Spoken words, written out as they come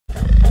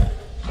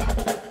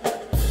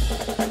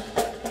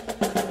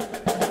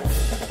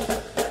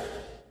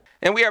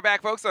And we are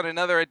back, folks, on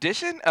another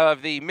edition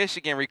of the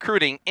Michigan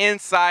Recruiting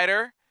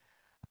Insider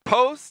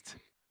post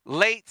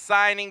late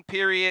signing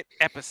period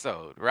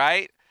episode,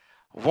 right?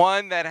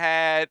 One that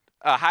had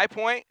a high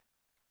point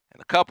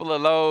and a couple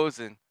of lows.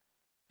 And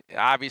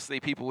obviously,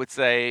 people would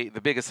say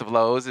the biggest of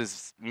lows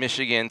is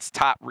Michigan's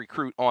top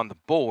recruit on the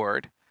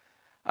board.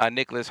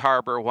 Nyckoles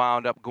Harbor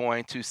wound up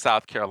going to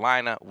South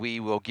Carolina. We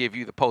will give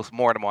you the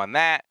postmortem on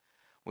that.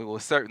 We will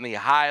certainly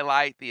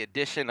highlight the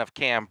addition of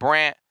Cam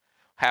Brandt,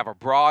 have a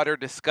broader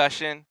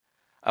discussion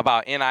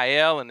about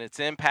NIL and its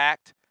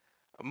impact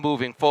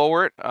moving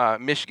forward,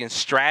 Michigan's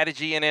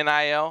strategy in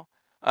NIL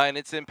and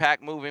its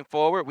impact moving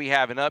forward. We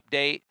have an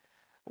update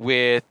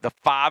with the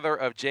father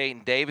of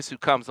Jadyn Davis, who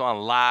comes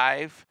on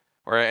live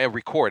or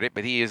recorded,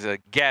 but he is a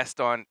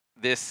guest on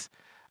this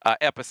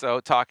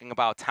episode talking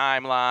about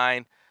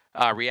timeline,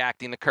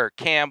 reacting to Kirk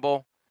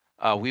Campbell.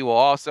 We will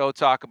also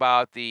talk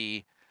about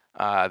the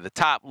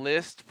top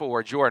list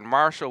for Jordan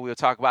Marshall. We'll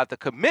talk about the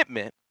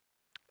commitment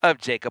of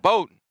Jacob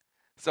Oden.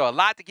 So a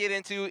lot to get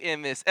into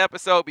in this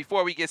episode.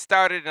 Before we get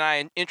started and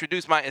I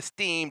introduce my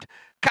esteemed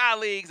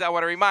colleagues, I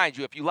want to remind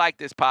you, if you like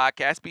this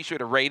podcast, be sure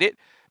to rate it,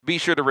 be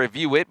sure to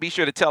review it, be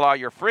sure to tell all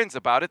your friends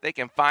about it. They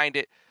can find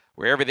it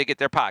wherever they get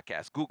their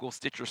podcasts, Google,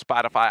 Stitcher,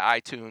 Spotify,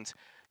 iTunes,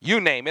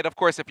 you name it. Of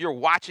course, if you're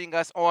watching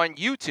us on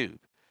YouTube,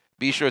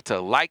 be sure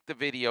to like the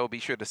video, be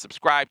sure to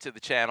subscribe to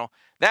the channel.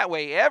 That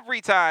way,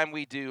 every time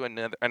we do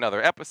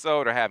another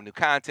episode or have new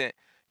content,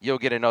 you'll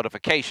get a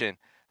notification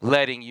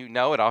letting you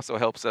know. It also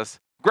helps us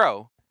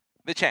grow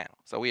the channel.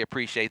 So we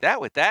appreciate that.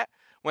 With that,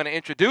 I want to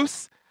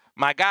introduce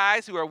my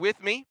guys who are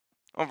with me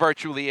on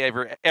virtually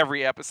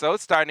every episode,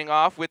 starting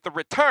off with the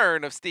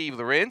return of Steve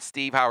Lorenz.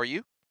 Steve, how are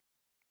you?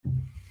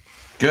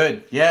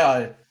 Good.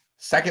 Yeah.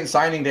 Second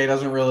signing day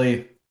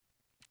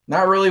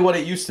not really what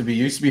it used to be.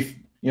 It used to be,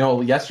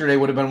 yesterday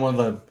would have been one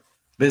of the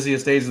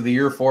busiest days of the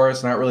year for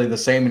us. Not really the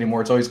same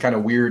anymore. It's always kind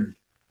of weird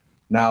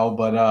now,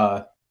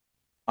 but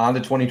on to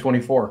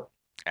 2024.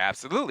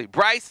 Absolutely.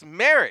 Brice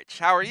Marich,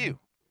 how are you?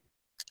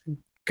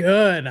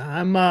 Good.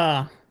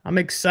 I'm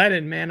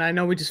excited, man. I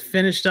know we just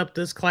finished up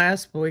this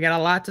class, but we got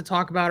a lot to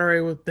talk about already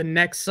with the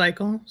next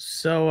cycle.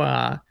 So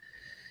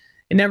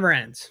it never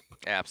ends.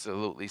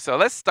 Absolutely. So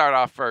let's start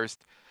off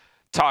first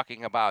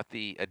talking about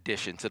the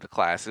addition to the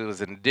class. It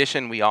was an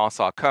addition we all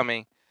saw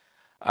coming.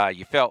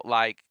 You felt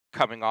like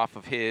coming off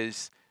of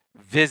his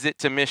visit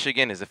to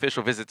Michigan, his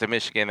official visit to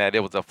Michigan, that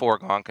it was a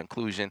foregone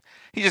conclusion.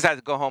 He just had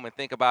to go home and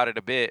think about it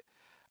a bit.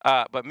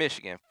 But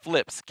Michigan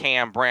flips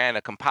Cam Brandt,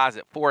 a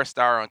composite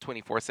 4-star on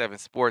 24/7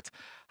 Sports,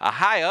 a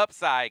high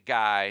upside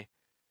guy,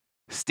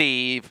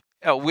 Steve,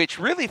 which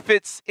really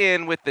fits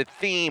in with the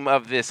theme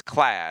of this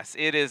class.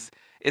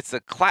 It's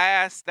a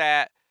class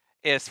that,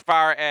 as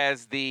far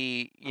as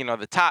the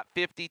top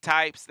 50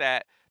 types,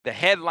 that the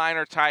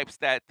headliner types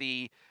that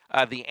the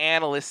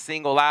analysts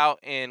single out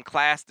in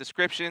class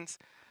descriptions,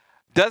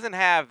 doesn't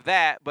have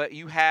that, but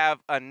you have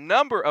a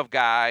number of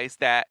guys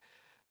that,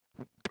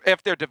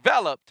 if they're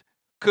developed,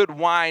 could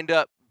wind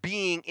up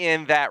being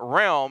in that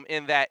realm,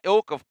 in that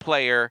ilk of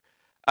player,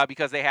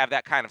 because they have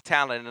that kind of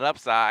talent and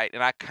upside.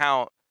 And I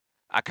count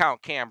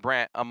Cam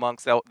Brandt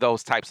amongst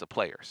those types of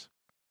players.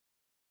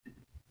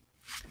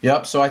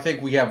 Yep. So I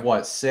think we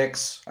have,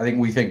 6? I think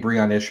we think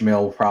Breon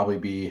Ishmael will probably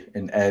be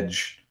an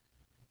edge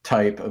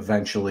type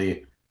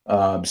eventually.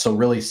 So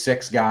really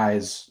 6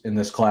 guys in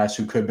this class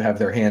who could have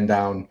their hand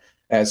down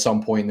at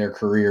some point in their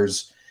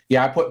careers.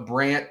 Yeah, I put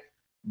Brandt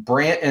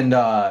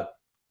and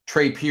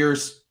Trey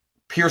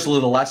Pierce a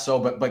little less so,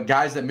 but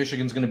guys that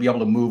Michigan's going to be able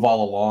to move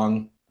all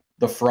along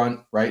the front,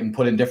 right, and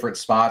put in different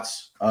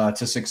spots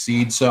to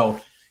succeed. So,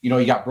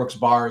 you got Brooks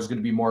Barr is going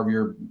to be more of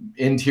your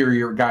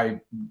interior guy,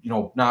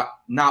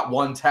 not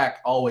one tech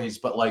always,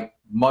 but like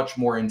much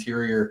more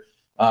interior.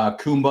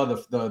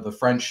 Kumba, the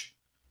French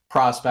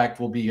prospect,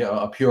 will be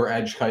a pure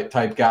edge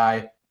type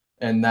guy.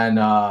 And then,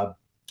 Etta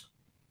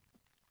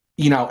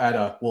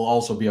will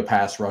also be a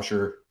pass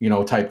rusher,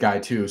 type guy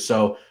too.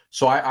 So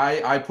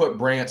I put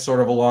Brandt sort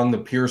of along the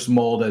Pierce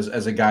mold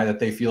as a guy that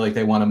they feel like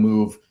they want to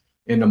move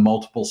into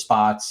multiple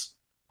spots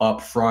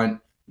up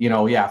front.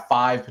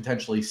 5,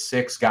 potentially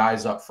 6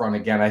 guys up front.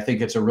 Again, I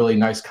think it's a really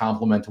nice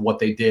compliment to what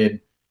they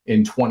did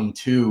in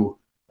 22,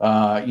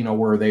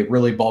 where they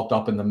really bulked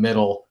up in the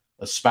middle,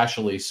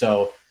 especially.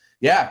 So,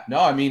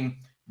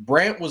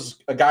 Brandt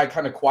was a guy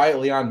kind of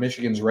quietly on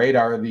Michigan's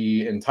radar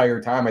the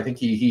entire time. I think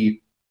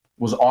he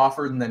was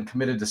offered and then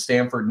committed to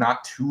Stanford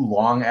not too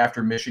long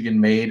after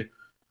Michigan made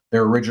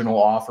their original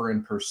offer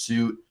in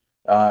pursuit,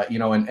 kind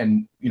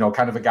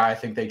of a guy I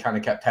think they kind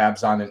of kept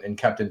tabs on and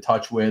kept in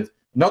touch with.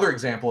 Another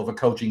example of a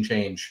coaching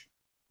change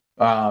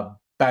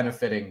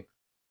benefiting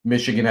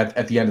Michigan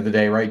at the end of the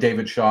day, right?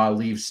 David Shaw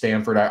leaves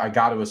Stanford. I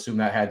got to assume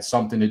that had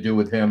something to do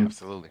with him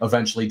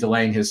eventually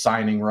delaying his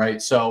signing,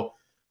 right? So,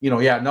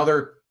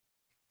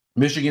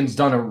 Michigan's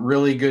done a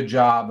really good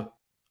job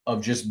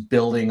of just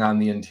building on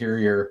the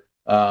interior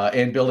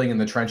and building in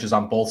the trenches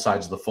on both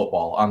sides of the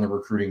football on the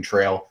recruiting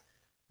trail.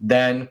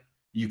 Then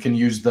you can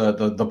use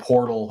the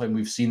portal, and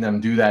we've seen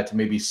them do that to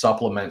maybe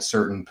supplement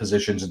certain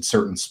positions in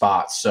certain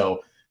spots.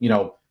 So,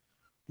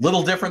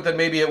 little different than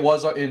maybe it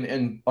was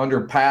in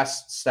under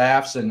past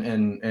staffs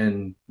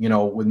and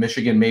with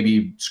Michigan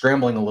maybe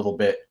scrambling a little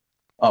bit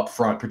up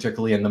front,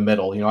 particularly in the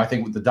middle. I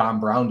think with the Don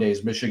Brown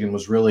days, Michigan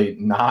was really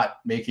not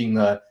making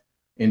the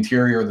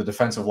interior of the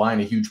defensive line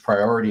a huge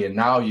priority. And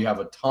now you have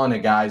a ton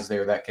of guys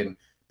there that can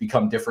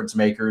become difference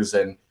makers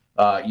and,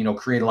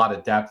 create a lot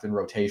of depth and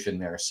rotation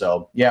there.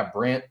 So, yeah,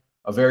 Brandt,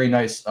 a very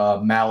nice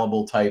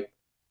malleable type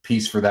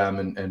piece for them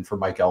and for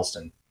Mike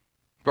Elston.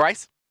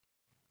 Brice?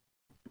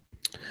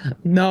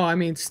 No, I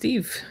mean,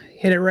 Steve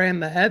hit it right in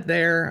the head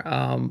there.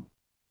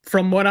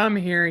 From what I'm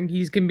hearing,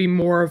 he's going to be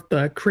more of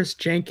the Chris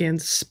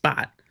Jenkins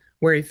spot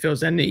where he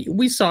feels. And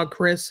we saw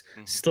Chris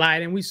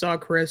slide in. We saw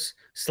Chris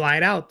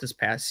slide out this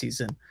past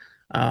season.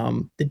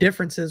 The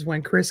difference is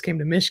when Chris came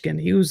to Michigan,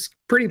 he was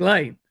pretty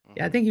light.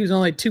 I think he was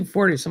only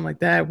 240 or something like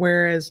that.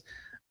 Whereas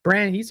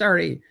Brandt, he's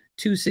already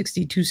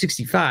 260,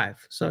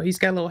 265. So he's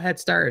got a little head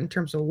start in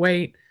terms of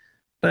weight.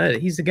 But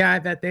he's a guy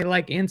that they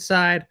like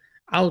inside,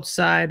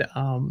 outside.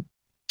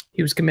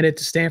 He was committed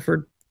to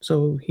Stanford.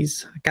 So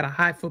he's got a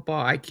high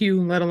football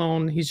IQ, let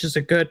alone he's just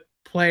a good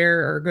player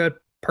or a good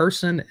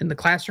person in the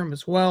classroom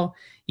as well.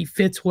 He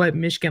fits what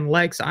Michigan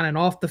likes on and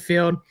off the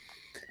field.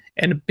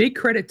 And a big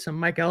credit to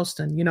Mike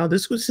Elston.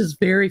 This was his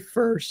very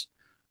first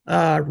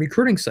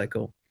recruiting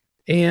cycle.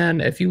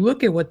 And if you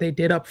look at what they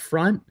did up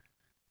front,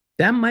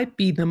 that might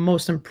be the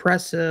most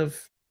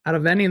impressive out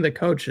of any of the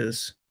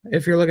coaches.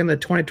 If you're looking at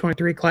the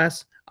 2023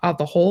 class out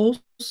the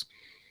holes,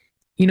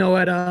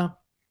 at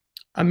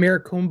Amir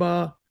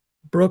Kumba,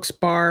 Brooks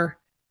Barr,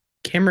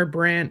 Cameron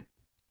Brandt,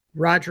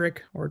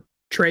 Roderick or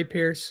Trey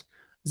Pierce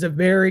is a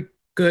very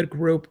good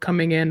group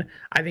coming in.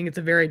 I think it's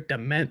a very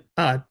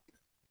I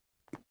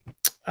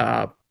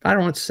don't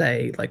want to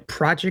say like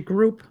project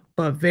group,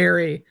 but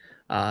very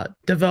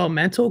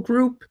developmental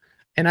group.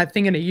 And I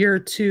think in a year or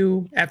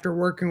two, after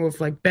working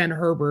with like Ben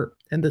Herbert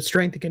and the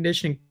strength and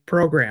conditioning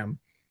program,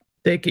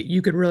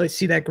 you could really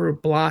see that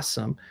group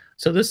blossom.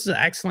 So this is an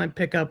excellent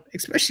pickup,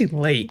 especially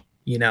late.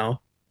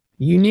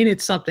 You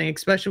needed something,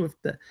 especially with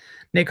the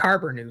Nyckoles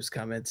Harbor news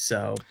coming.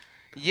 So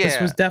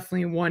this was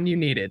definitely one you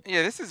needed.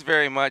 Yeah, this is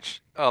very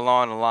much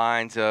along the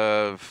lines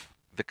of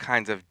the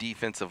kinds of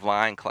defensive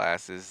line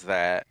classes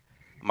that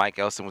Mike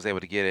Elston was able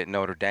to get at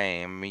Notre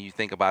Dame. I mean, you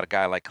think about a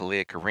guy like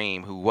Khalid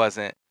Kareem, who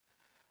wasn't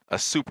a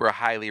super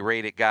highly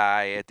rated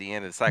guy at the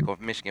end of the cycle. If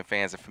Michigan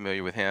fans are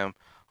familiar with him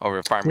over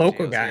at Farmer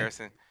James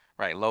Harrison.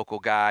 Right, local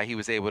guy. He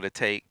was able to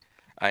take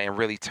and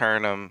really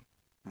turn him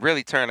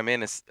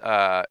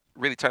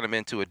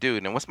into a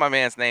dude. And what's my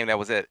man's name that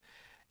was at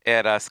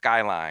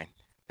Skyline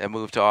that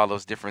moved to all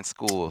those different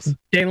schools?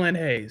 Dalen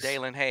Hayes.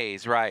 Dalen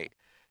Hayes, right.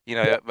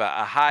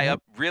 A high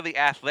up, really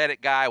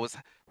athletic guy, was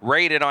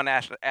rated on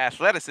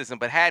athleticism,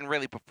 but hadn't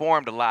really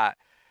performed a lot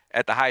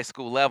at the high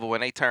school level,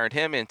 and they turned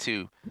him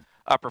into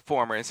a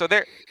performer. And so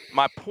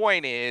my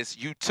point is,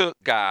 you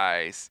took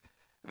guys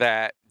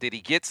that, did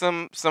he get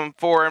some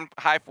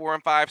high 4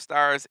 and 5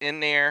 stars in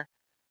there?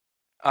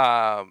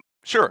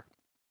 Sure.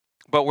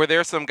 But were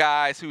there some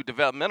guys who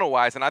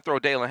developmental-wise, and I throw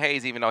Dalen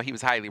Hayes, even though he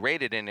was highly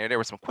rated in there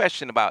was some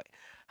question about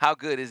how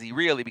good is he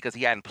really, because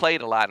he hadn't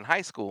played a lot in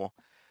high school.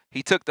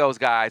 He took those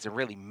guys and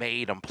really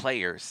made them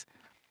players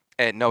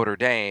at Notre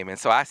Dame. And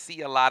so I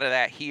see a lot of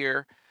that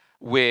here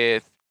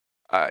with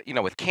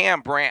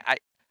Cam Brandt.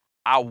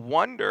 I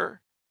wonder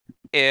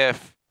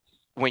if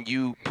when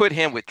you put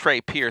him with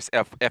Trey Pierce,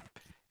 if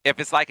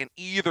it's like an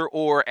either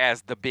or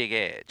as the big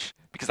edge,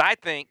 because I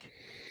think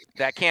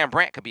that Cam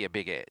Brandt could be a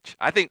big edge.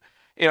 I think,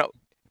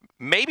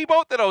 maybe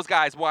both of those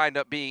guys wind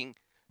up being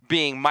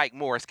Mike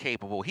Morris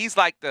capable. He's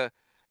like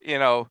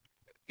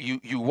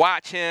you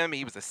watch him,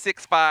 he was a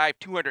 6'5",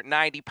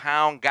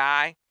 290-pound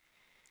guy,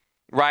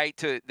 right?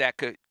 That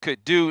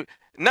could do.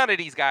 None of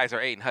these guys are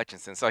Aiden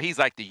Hutchinson, so he's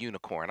like the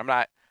unicorn.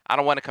 I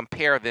don't want to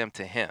compare them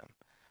to him,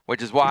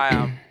 which is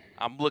why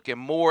I'm looking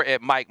more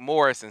at Mike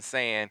Morris and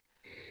saying,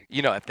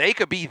 if they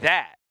could be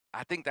that,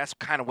 I think that's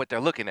kind of what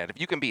they're looking at. If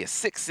you can be a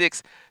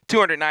 6'6",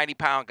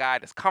 290-pound guy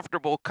that's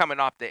comfortable coming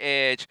off the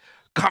edge,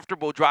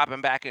 comfortable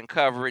dropping back in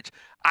coverage,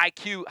 high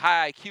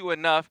IQ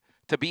enough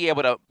to be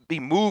able to be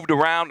moved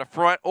around the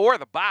front or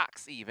the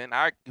box even.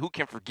 Who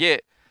can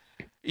forget,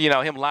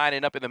 him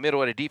lining up in the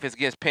middle of the defense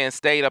against Penn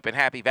State up in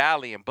Happy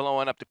Valley and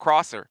blowing up the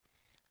crosser,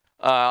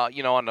 on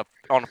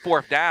the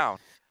fourth down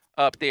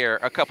up there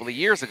a couple of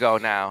years ago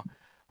now.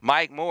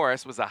 Mike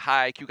Morris was a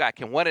high IQ guy.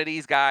 Can one of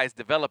these guys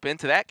develop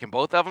into that? Can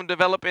both of them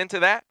develop into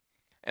that?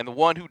 And the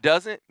one who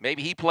doesn't,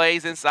 maybe he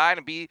plays inside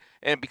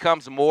and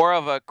becomes more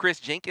of a Chris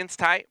Jenkins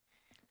type.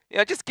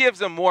 It just gives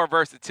them more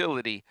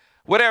versatility.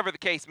 Whatever the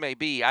case may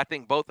be, I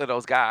think both of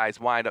those guys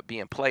wind up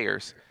being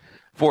players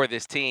for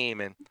this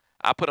team. And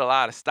I put a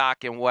lot of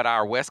stock in what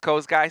our West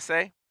Coast guys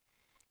say.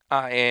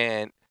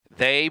 And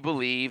they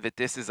believe that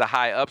this is a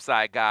high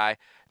upside guy.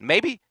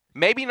 Maybe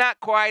not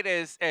quite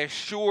as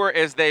sure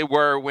as they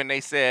were when they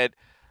said,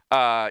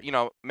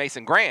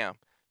 Mason Graham.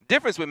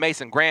 Difference with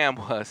Mason Graham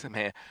was,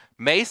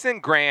 Mason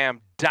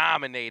Graham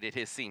dominated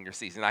his senior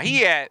season. Now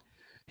he had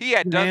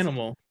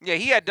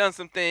done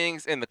some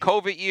things in the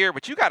COVID year,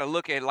 but you got to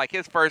look at like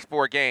his first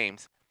 4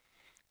 games.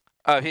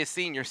 of his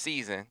senior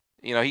season.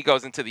 You know, he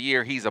goes into the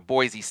year, he's a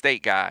Boise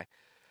State guy.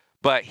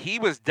 But he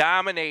was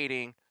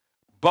dominating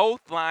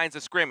both lines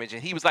of scrimmage,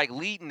 and he was like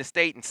leading the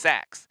state in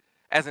sacks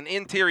as an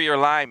interior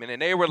lineman.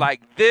 And they were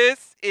like,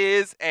 this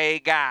is a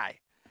guy.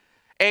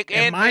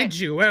 And mind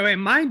you,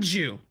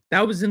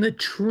 that was in the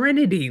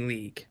Trinity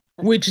League,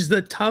 which is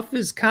the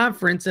toughest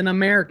conference in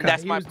America.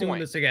 That's my point. Doing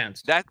this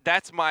against.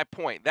 That's my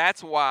point.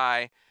 That's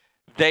why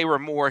they were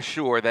more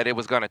sure that it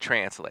was going to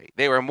translate.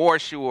 They were more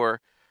sure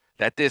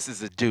that this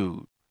is a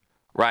dude,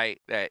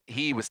 right? That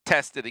he was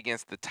tested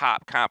against the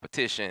top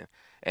competition,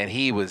 and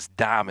he was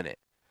dominant.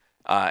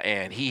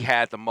 And he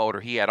had the motor.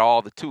 He had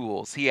all the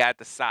tools. He had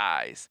the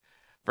size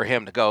for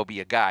him to go be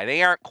a guy.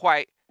 They aren't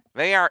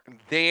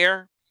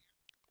there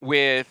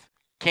with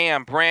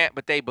Cam Brandt,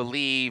 but they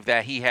believe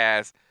that he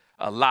has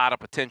a lot of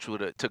potential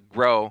to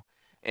grow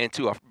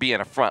into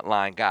being a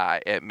frontline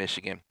guy at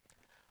Michigan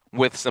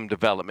with some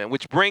development,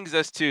 which brings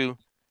us to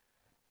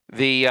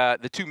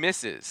the two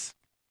misses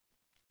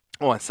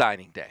on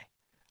signing day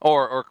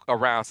or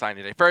around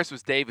signing day. First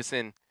was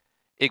Davison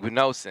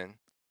Igbinosun,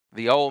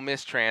 the Ole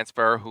Miss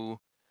transfer who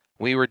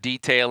we were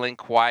detailing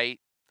quite,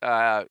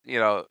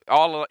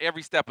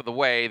 every step of the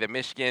way that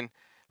Michigan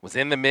was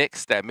in the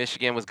mix, that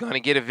Michigan was going to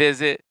get a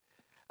visit,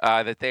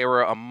 that they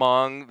were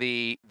among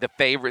the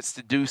favorites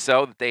to do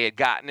so, that they had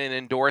gotten an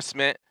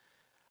endorsement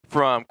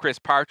from Chris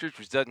Partridge,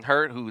 which doesn't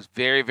hurt, who's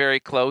very, very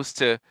close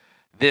to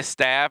this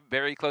staff,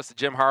 very close to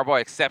Jim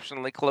Harbaugh,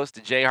 exceptionally close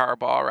to Jay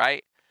Harbaugh,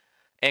 right?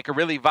 And could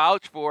really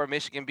vouch for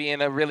Michigan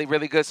being a really,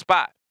 really good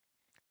spot.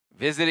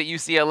 Visited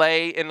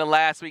UCLA in the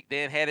last week,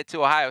 then headed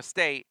to Ohio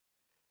State,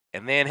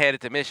 and then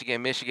headed to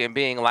Michigan, Michigan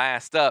being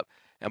last up.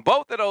 And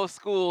both of those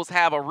schools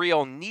have a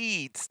real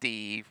need,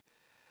 Steve.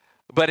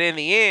 But in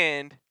the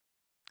end,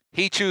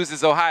 he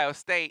chooses Ohio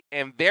State.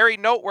 And very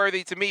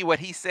noteworthy to me what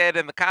he said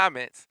in the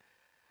comments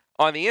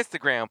on the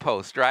Instagram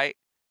post, right?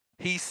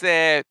 He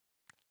said,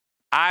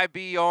 I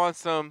be on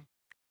some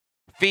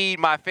feed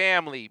my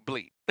family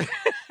bleep.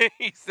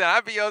 He said, I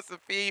be on some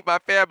feed my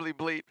family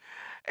bleep.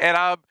 And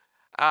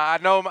I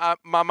know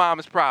my mom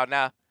is proud.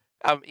 Now,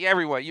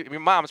 everyone, your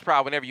mom is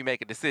proud whenever you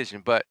make a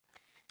decision. But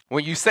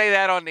when you say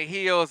that on the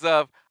heels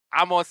of,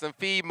 I'm on some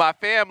feed my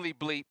family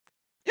bleep,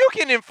 you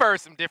can infer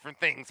some different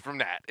things from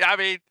that. I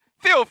mean,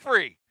 feel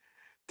free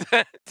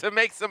to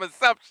make some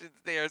assumptions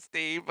there,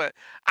 Steve. But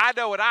I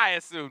know what I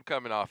assumed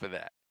coming off of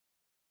that.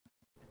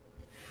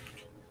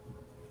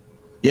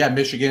 Yeah,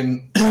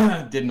 Michigan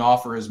didn't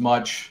offer as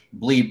much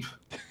bleep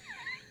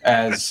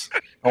as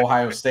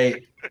Ohio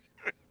State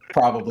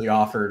probably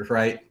offered,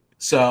 right?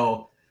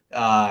 So,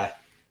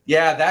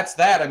 yeah, that's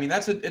that. I mean,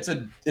 it's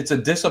a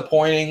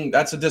disappointing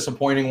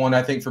one,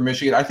 I think, for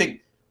Michigan. I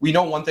think we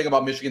know one thing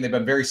about Michigan: they've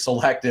been very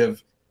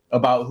selective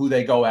about who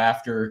they go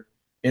after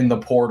in the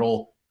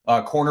portal.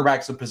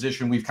 Cornerback's a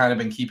position we've kind of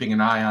been keeping an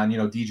eye on. You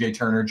know, DJ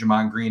Turner,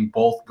 Jamon Green,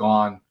 both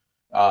gone.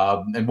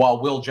 And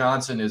while Will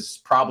Johnson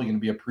is probably going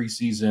to be a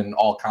preseason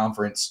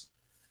all-conference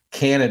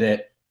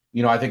candidate,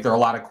 you know, I think there are a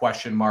lot of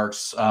question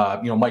marks.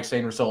 Mike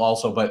Sainristil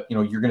also, but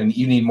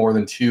you need more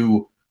than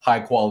two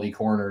high-quality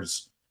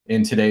corners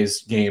in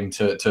today's game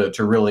to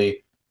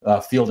really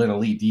field an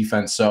elite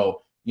defense.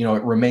 So,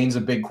 it remains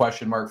a big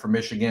question mark for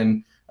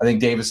Michigan. I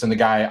think Davison, the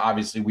guy,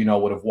 obviously we know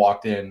would have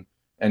walked in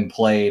and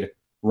played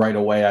right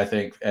away, I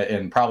think,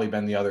 and probably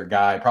been the other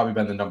guy, probably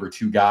been the number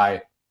 2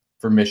 guy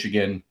for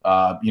Michigan.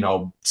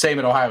 Same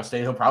at Ohio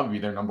State. He'll probably be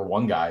their number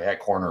 1 guy at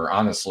corner,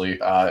 honestly,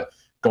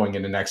 going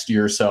into next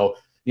year. So,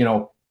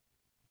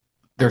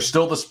 there's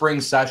still the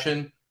spring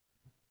session,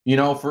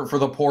 for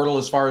the portal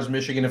as far as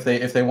Michigan, if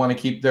they want to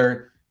keep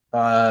their,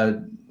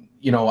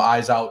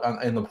 eyes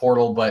out in the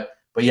portal. But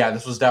yeah,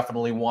 this was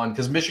definitely one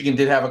because Michigan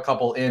did have a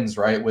couple ins,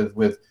 right?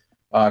 With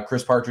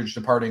Chris Partridge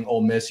departing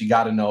Ole Miss, you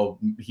got to know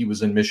he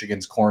was in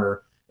Michigan's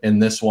corner in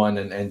this one,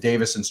 and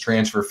Davison's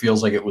transfer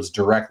feels like it was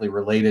directly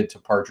related to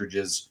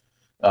Partridge's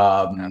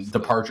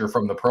departure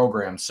from the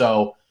program.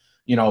 So,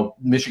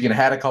 Michigan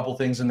had a couple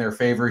things in their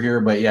favor here,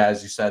 but yeah,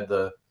 as you said,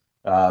 the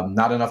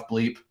not enough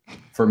bleep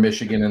for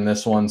Michigan in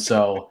this one.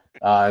 So,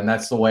 and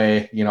that's the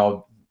way,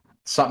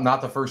 something,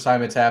 not the first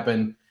time it's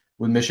happened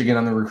with Michigan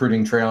on the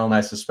recruiting trail, and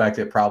I suspect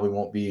it probably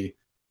won't be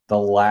the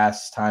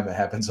last time it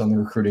happens on the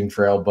recruiting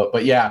trail.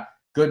 But yeah,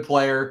 good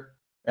player.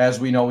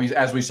 As we know,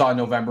 as we saw in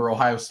November,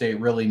 Ohio State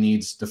really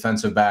needs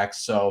defensive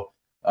backs. So,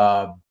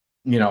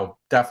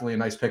 definitely a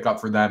nice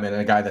pickup for them, and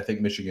a guy that I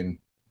think Michigan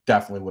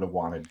definitely would have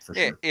wanted for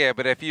sure. Yeah,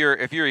 but if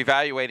you're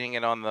evaluating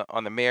it on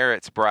the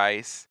merits,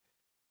 Brice,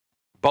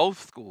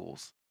 both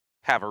schools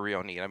have a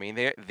real need. I mean,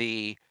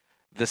 the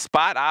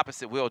spot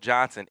opposite Will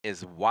Johnson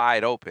is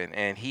wide open,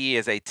 and he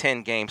is a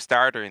 10-game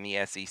starter in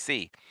the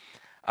SEC.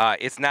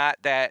 It's not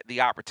that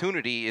the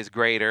opportunity is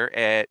greater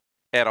at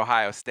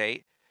Ohio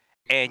State.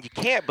 And you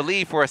can't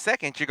believe for a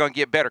second you're going to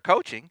get better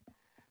coaching.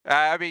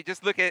 I mean,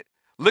 just look at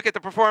the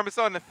performance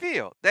on the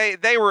field.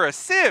 They were a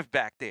sieve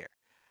back there.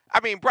 I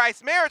mean,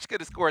 Brice Marich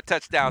could have scored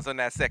touchdowns on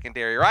that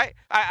secondary, right?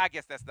 I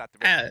guess that's not the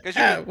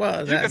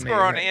because you can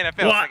score on the NFL.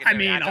 Well, I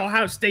mean,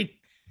 Ohio State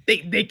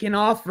they can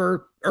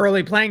offer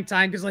early playing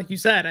time because, like you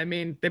said, I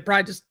mean, they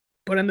probably just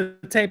put in the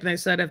tape and they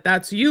said, if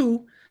that's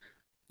you,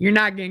 you're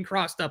not getting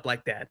crossed up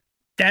like that.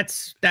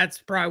 That's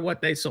probably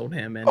what they sold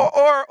him. And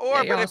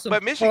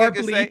but Michigan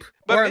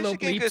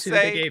could say,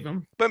 they gave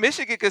him. But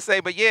Michigan could say,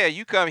 but yeah,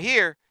 you come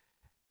here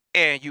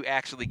and you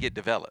actually get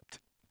developed.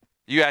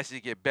 You actually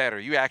get better.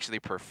 You actually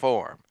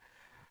perform,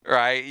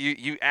 right?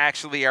 You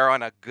actually are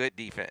on a good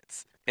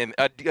defense and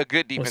a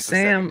good defensive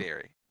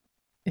secondary.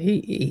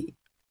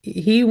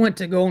 He went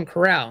to Golden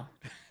Corral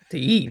to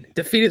eat,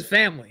 to feed his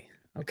family.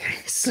 Okay,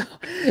 so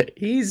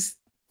he's,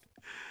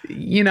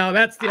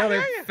 that's the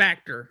other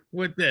factor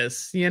with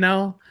this,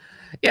 Yeah,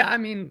 I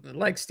mean,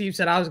 like Steve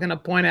said, I was going to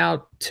point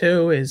out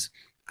too is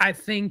I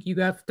think you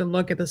have to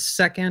look at the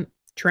second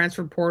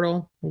transfer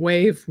portal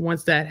wave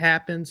once that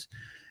happens,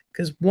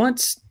 because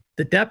once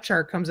the depth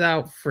chart comes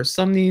out for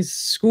some of these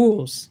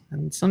schools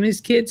and some of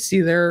these kids see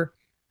they're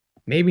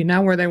maybe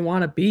not where they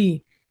want to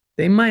be,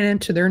 they might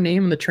enter their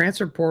name in the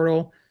transfer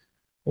portal,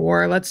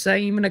 or let's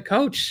say even a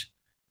coach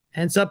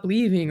ends up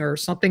leaving or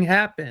something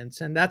happens.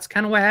 And that's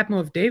kind of what happened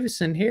with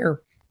Davison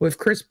here with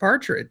Chris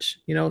Partridge,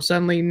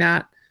 suddenly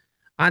not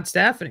on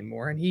staff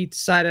anymore. And he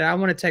decided, I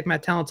want to take my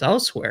talents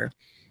elsewhere.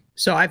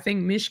 So I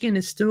think Michigan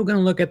is still going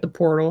to look at the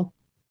portal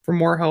for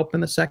more help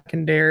in the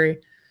secondary.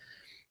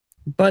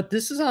 But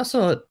this is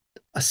also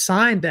a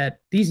sign that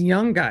these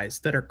young guys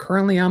that are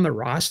currently on the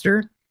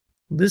roster,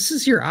 this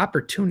is your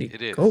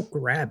opportunity. Go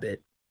grab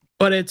it.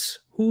 But it's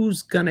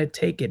who's going to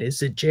take it.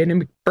 Is it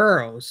Jaden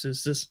McBurrows?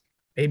 Is this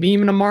maybe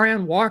even a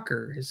Marion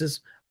Walker? Is this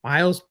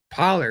Miles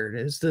Pollard?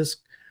 Is this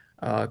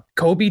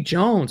Kobe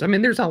Jones? I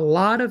mean, there's a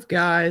lot of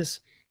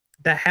guys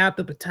that have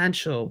the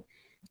potential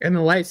and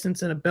the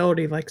license and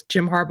ability, like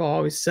Jim Harbaugh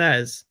always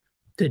says,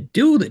 to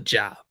do the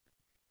job.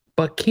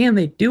 But can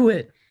they do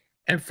it?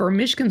 And for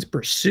Michigan's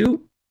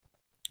pursuit,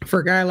 for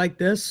a guy like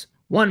this,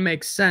 one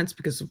makes sense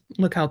because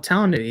look how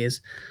talented he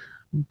is.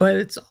 But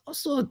it's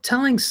also a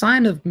telling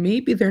sign of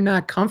maybe they're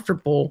not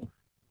comfortable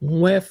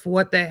with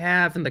what they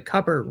have in the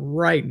cupboard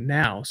right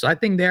now. So I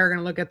think they're going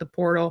to look at the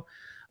portal.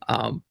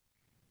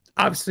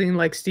 Obviously,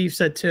 like Steve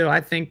said too,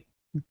 I think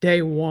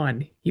day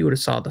one he would have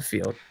saw the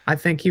field. I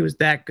think he was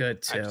that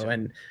good too.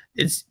 And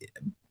it's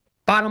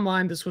bottom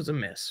line, this was a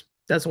miss.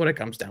 That's what it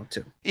comes down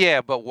to.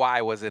 Yeah, but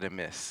why was it a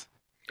miss?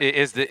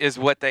 Is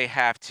what they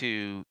have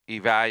to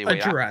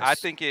evaluate. I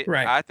think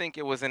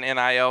it was an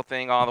NIL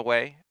thing all the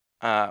way.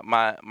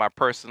 My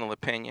personal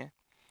opinion,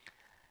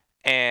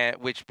 and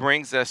which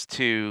brings us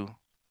to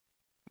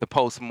the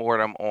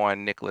post-mortem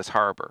on Nyckoles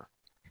Harbor,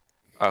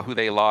 who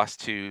they lost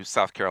to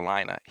South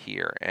Carolina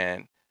here.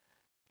 And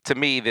to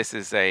me, this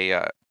is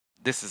a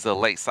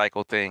late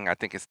cycle thing. I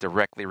think it's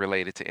directly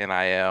related to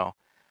NIL.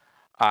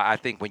 I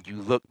think when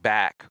you look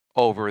back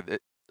over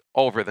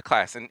the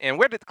class, and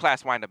where did the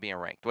class wind up being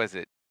ranked? Was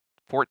it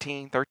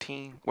 14,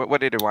 13? What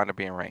did it wind up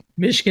being ranked?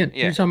 Michigan.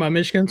 Yeah. You're talking about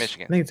Michigan?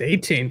 Michigan. I think it's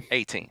 18.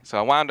 18. So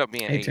I wound up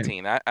being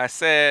 18. I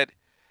said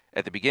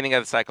at the beginning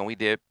of the cycle, and we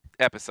did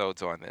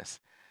episodes on this,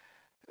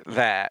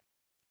 that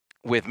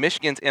with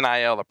Michigan's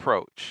NIL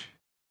approach,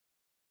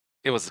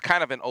 it was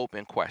kind of an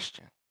open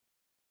question.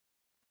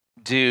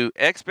 Do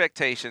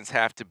expectations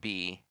have to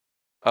be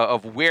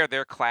of where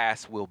their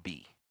class will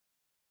be?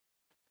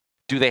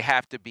 Do they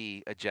have to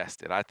be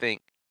adjusted? I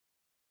think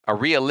a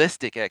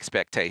realistic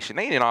expectation,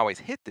 they didn't always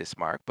hit this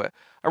mark, but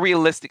a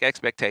realistic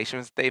expectation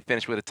is they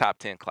finish with a top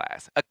 10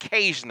 class,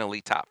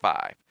 occasionally top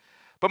 5.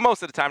 But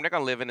most of the time, they're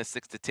going to live in the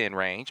 6 to 10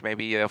 range.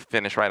 Maybe they'll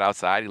finish right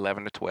outside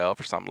 11 to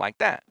 12 or something like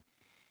that.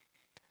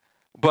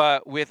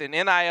 But with an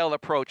NIL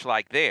approach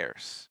like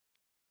theirs,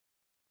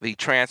 the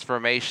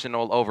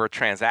transformational over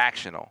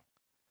transactional,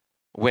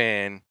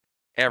 when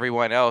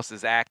everyone else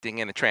is acting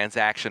in a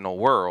transactional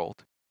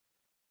world,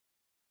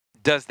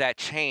 does that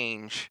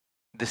change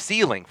the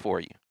ceiling for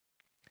you?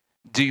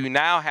 Do you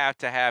now have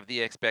to have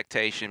the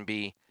expectation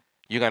be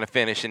you're going to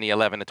finish in the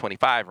 11 to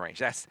 25 range?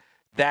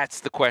 That's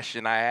the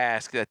question I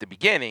asked at the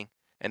beginning,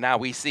 and now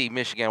we see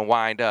Michigan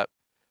wind up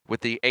with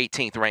the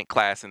 18th ranked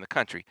class in the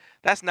country.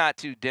 That's not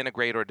to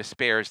denigrate or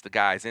disparage the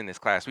guys in this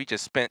class. We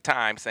just spent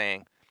time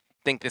saying,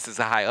 think this is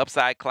a high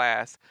upside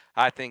class.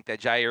 I think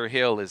that Jair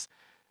Hill is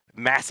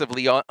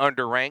massively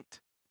underranked.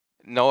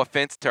 No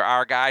offense to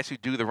our guys who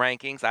do the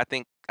rankings. I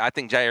think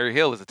Jair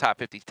Hill is a top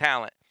 50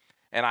 talent,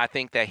 and I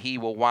think that he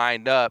will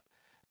wind up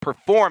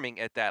performing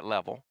at that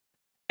level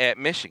at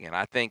Michigan.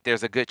 I think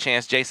there's a good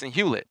chance Jason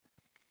Hewlett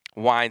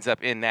winds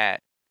up in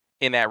that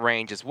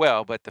range as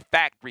well. But the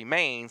fact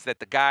remains that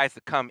the guys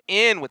that come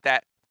in with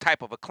that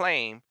type of a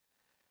claim,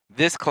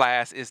 this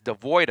class is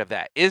devoid of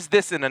that. Is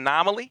this an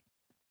anomaly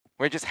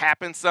where it just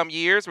happens some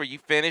years where you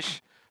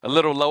finish a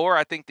little lower?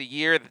 I think the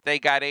year that they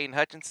got Aiden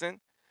Hutchinson,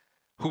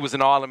 who was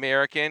an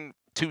All-American,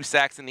 2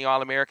 sacks in the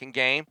All-American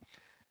game,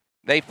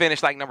 they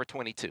finished like number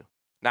 22.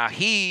 Now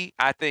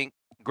I think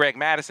Greg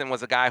Madison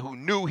was a guy who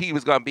knew he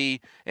was going to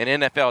be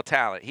an NFL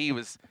talent. He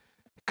was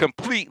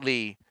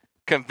completely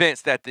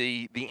convinced that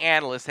the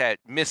analysts had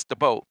missed the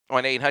boat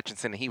on Aiden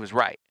Hutchinson, and he was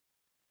right.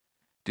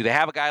 Do they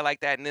have a guy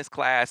like that in this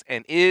class?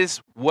 And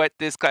is what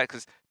this class,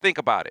 because think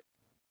about it.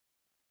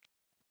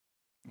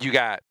 You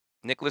got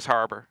Nyckoles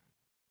Harbor.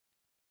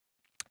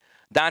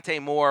 Dante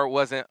Moore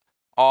wasn't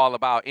all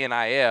about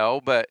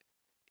NIL, but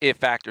it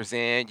factors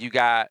in. You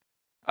got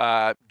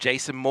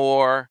Jason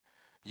Moore.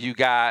 You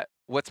got,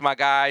 what's my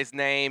guy's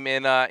name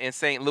in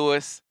St.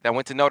 Louis that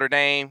went to Notre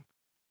Dame?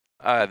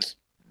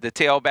 The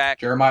tailback.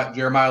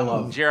 Jeremiah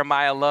Love.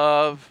 Jeremiah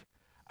Love.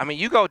 I mean,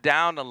 you go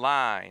down the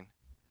line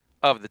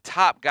of the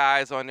top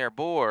guys on their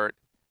board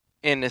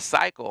in this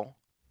cycle,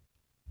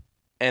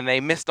 and they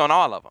missed on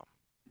all of them.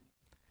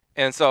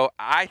 And so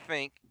I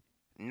think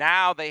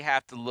now they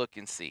have to look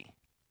and see,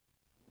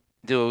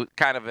 do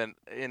kind of an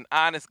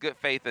honest, good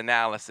faith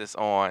analysis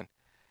on,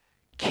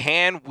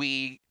 can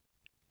we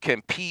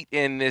compete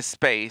in this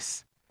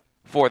space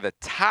for the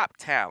top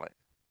talent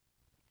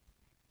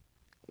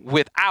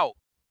without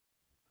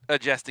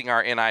adjusting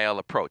our NIL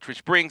approach,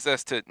 which brings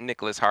us to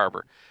Nyckoles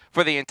Harbor.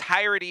 For the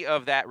entirety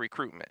of that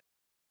recruitment,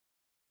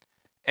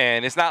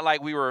 and it's not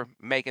like we were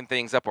making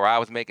things up or I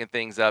was making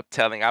things up,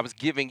 I was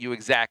giving you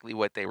exactly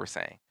what they were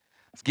saying.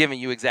 I was giving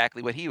you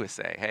exactly what he was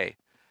saying. Hey,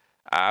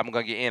 I'm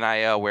going to get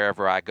NIL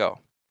wherever I go,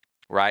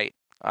 right?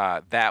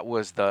 That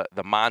was the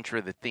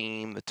mantra, the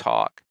theme, the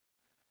talk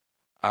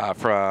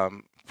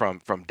from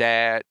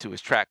dad to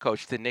his track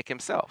coach to Nick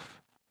himself.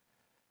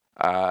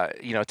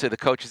 To the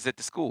coaches at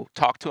the school.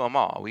 Talk to them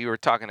all. We were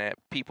talking to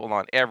people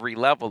on every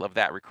level of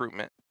that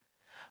recruitment.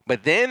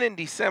 But then in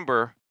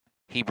December,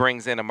 he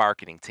brings in a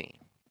marketing team.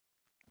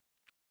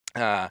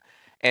 And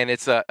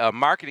it's a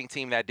marketing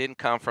team that didn't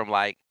come from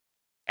like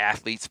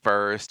Athletes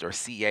First or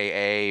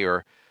CAA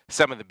or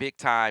some of the big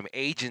time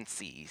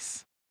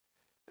agencies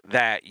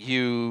that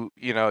you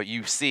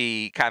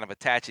see kind of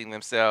attaching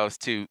themselves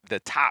to the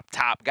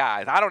top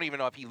guys. I don't even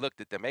know if he looked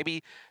at them.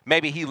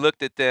 Maybe he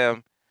looked at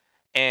them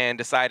and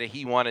decided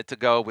he wanted to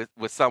go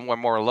with someone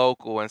more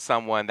local and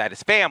someone that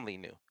his family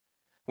knew,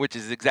 which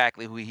is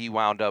exactly who he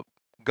wound up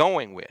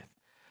going with.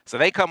 So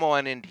they come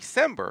on in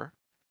December,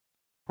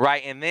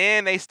 right? And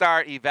then they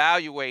start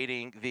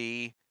evaluating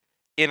the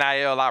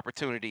NIL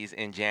opportunities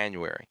in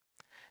January.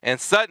 And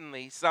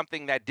suddenly,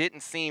 something that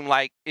didn't seem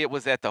like it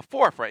was at the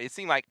forefront, it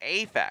seemed like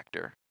a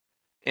factor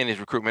in his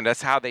recruitment.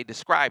 That's how they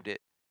described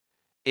it.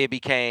 It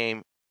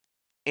became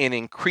an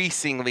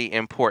increasingly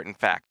important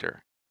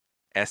factor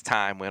as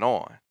time went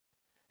on.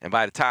 And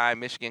by the time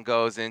Michigan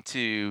goes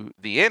into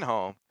the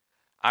in-home,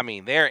 I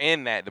mean, they're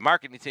in that. The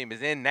marketing team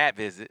is in that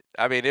visit.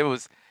 I mean, it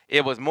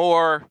was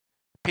more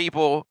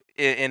people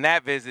in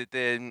that visit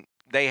than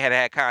they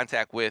had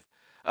contact with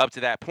up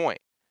to that point.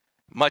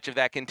 Much of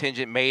that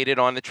contingent made it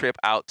on the trip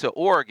out to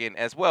Oregon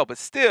as well. But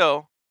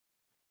still,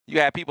 you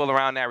had people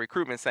around that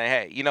recruitment saying,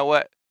 hey, you know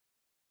what?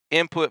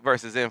 Input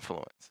versus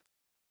influence.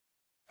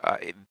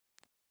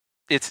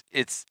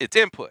 It's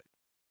input,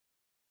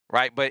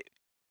 right? But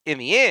in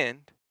the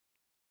end,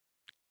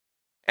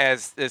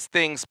 as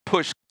things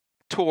push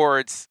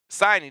towards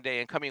signing day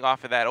and coming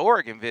off of that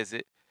Oregon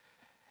visit,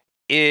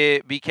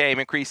 it became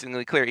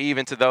increasingly clear,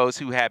 even to those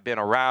who had been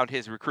around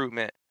his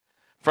recruitment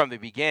from the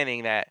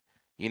beginning, that,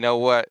 you know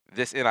what,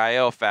 this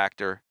NIL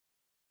factor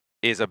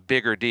is a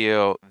bigger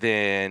deal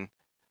than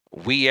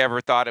we ever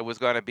thought it was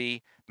going to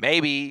be,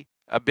 maybe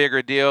a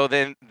bigger deal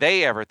than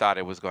they ever thought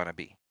it was going to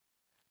be.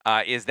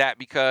 Is that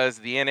because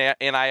the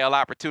NIL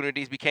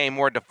opportunities became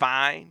more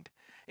defined?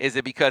 Is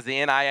it because the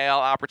NIL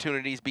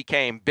opportunities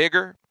became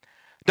bigger?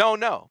 Don't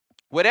know.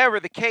 Whatever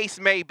the case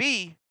may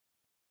be,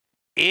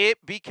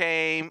 it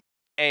became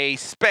a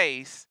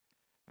space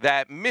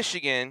that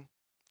Michigan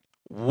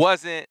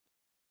wasn't,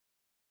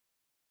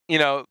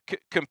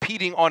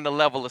 competing on the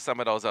level of some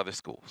of those other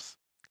schools.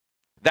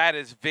 That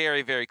is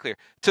very, very clear.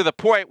 To the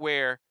point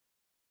where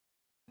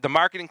the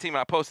marketing team, and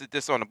I posted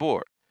this on the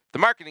board, the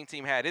marketing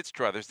team had its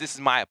druthers. This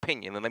is my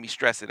opinion, and let me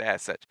stress it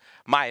as such.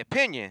 My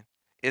opinion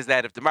is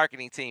that if the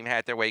marketing team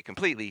had their way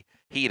completely,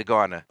 he'd have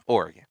gone to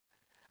Oregon.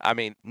 I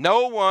mean,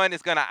 no one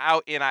is going to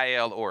out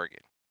NIL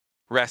Oregon,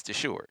 rest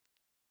assured,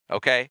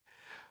 okay?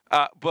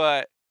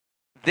 But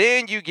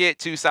then you get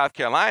to South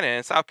Carolina,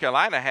 and South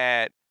Carolina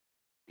had,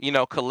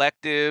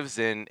 collectives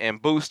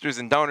and boosters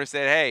and donors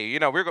said, hey,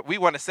 we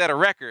want to set a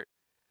record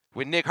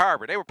with Nyckoles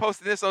Harbor. They were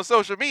posting this on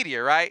social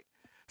media, right?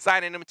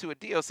 Signing them to a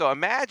deal. So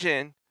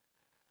imagine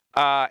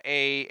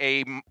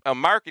a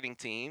marketing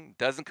team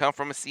doesn't come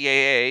from a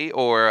CAA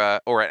or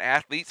an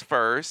Athletes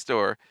First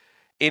or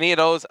any of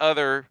those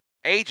other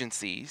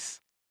agencies,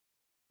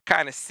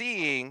 kind of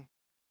seeing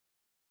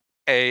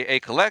a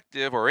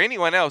collective or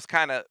anyone else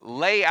kind of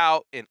lay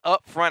out an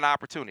upfront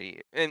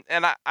opportunity. And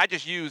I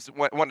just use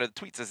one of the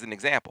tweets as an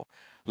example.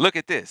 Look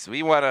at this.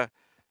 We want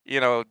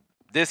to,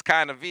 this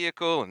kind of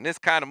vehicle and this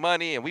kind of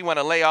money, and we want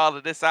to lay all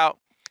of this out.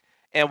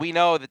 And we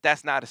know that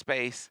that's not a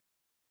space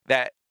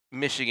that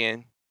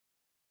Michigan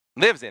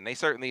lives in. They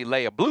certainly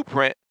lay a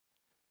blueprint.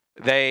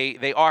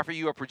 They offer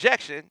you a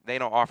projection. They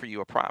don't offer you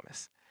a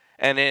promise.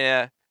 And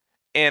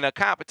in a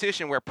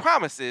competition where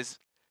promises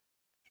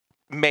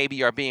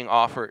maybe are being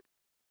offered,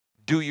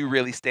 do you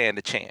really stand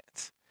a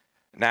chance?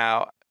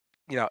 Now,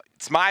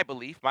 it's my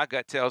belief, my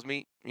gut tells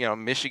me,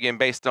 Michigan,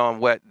 based on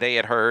what they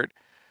had heard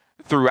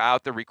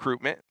throughout the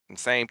recruitment, and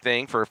same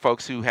thing for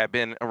folks who have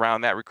been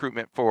around that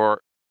recruitment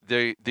for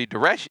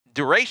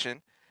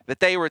duration that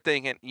they were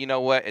thinking, you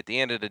know what, at the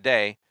end of the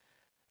day,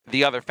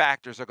 the other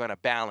factors are going to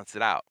balance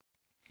it out.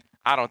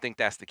 I don't think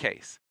that's the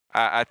case.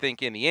 I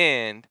think in the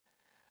end,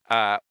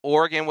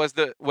 Oregon was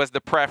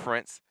the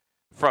preference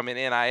from an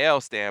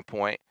NIL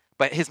standpoint,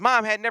 but his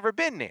mom had never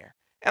been there.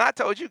 And I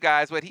told you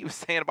guys what he was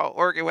saying about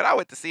Oregon when I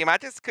went to see him. I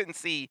just couldn't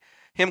see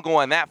him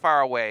going that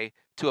far away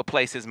to a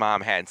place his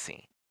mom hadn't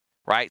seen,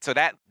 right? So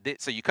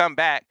you come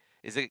back,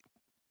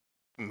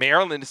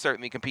 Maryland is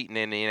certainly competing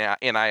in the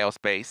NIL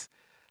space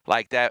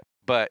like that,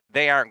 but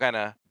they aren't going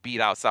to beat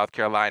out South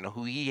Carolina,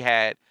 who he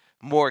had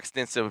more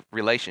extensive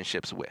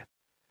relationships with.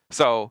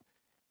 So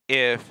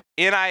if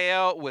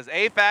NIL was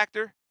a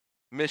factor,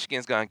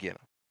 Michigan's going to get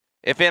them.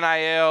 If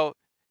NIL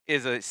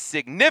is a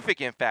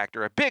significant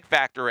factor, a big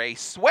factor, a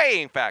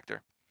swaying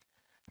factor,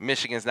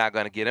 Michigan's not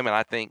going to get him. And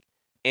I think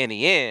in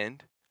the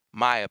end,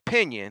 my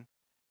opinion,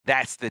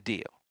 that's the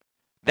deal.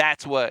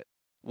 That's what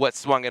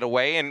swung it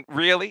away. And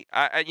really,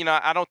 I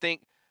don't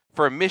think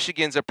for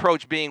Michigan's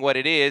approach being what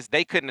it is,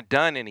 they couldn't have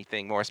done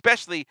anything more,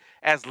 especially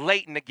as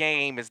late in the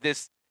game as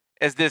this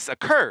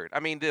occurred. I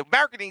mean, the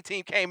marketing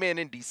team came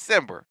in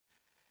December,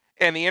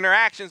 and the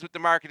interactions with the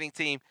marketing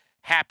team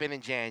happened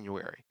in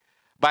January.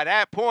 By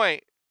that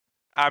point,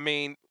 I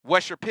mean,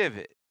 what's your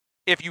pivot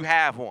if you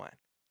have one,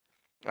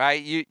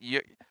 right?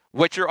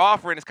 What you're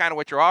offering is kind of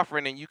what you're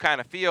offering, and you kind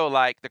of feel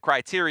like the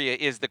criteria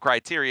is the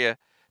criteria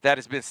that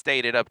has been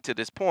stated up to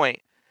this point.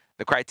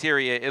 The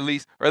criteria, at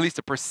least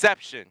the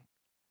perception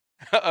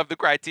of the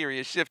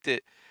criteria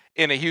shifted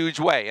in a huge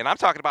way. And I'm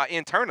talking about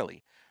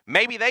internally.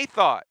 Maybe they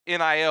thought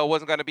NIL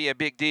wasn't going to be a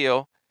big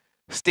deal,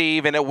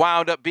 Steve, and it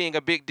wound up being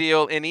a big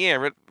deal in the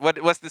end.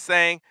 What's the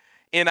saying?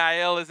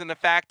 NIL isn't a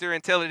factor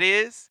until it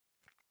is.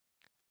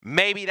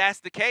 Maybe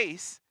that's the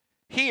case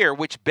here,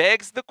 which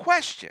begs the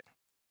question.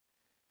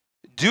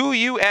 Do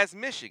you, as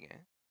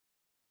Michigan,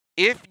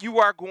 if you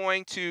are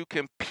going to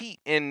compete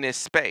in this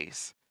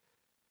space,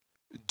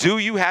 do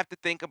you have to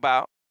think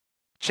about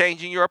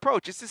changing your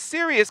approach? It's a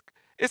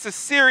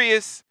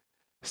serious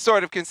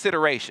sort of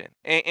consideration.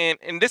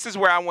 And this is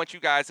where I want you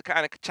guys to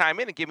kind of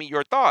chime in and give me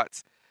your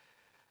thoughts.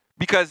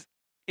 Because,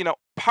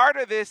 part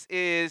of this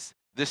is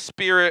the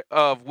spirit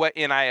of what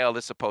NIL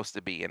is supposed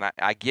to be. And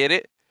I get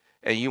it.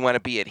 And you want to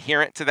be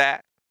adherent to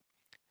that.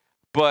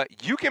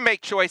 But you can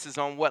make choices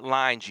on what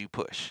lines you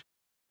push.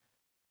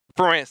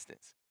 For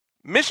instance,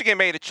 Michigan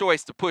made a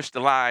choice to push the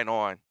line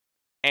on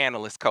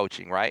analyst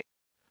coaching, right?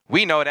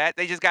 We know that.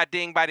 They just got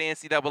dinged by the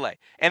NCAA.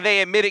 And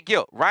they admitted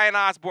guilt. Ryan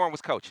Osborne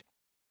was coaching.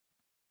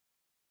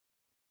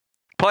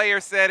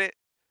 Players said it.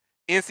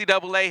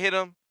 NCAA hit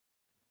them.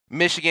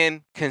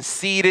 Michigan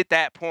conceded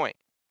that point.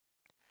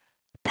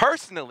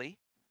 Personally,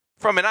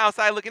 from an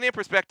outside looking in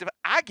perspective,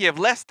 I give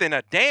less than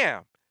a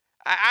damn.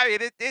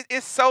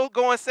 It's so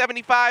going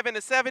 75 into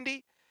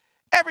 70.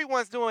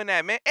 Everyone's doing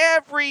that, man.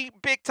 Every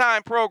big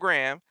time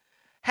program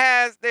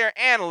has their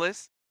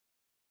analysts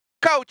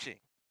coaching.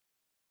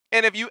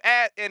 And if you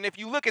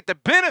look at the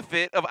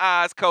benefit of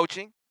Oz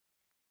coaching,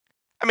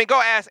 I mean,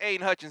 go ask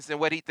Aiden Hutchinson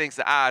what he thinks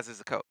of Oz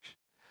as a coach.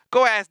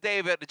 Go ask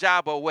David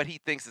Ajabo what he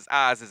thinks of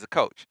Oz as a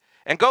coach.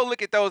 And go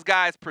look at those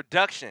guys'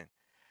 production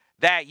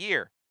that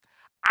year.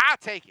 I'll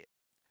take it.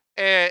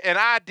 And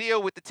I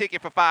deal with the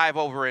ticket for 5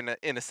 over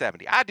in the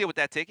 70. I deal with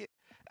that ticket.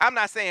 I'm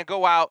not saying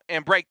go out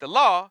and break the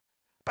law,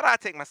 but I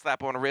take my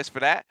slap on the wrist for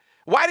that.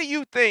 Why do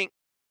you think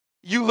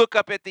you look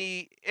up at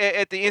the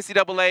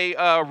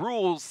NCAA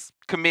rules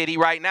committee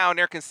right now and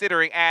they're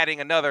considering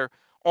adding another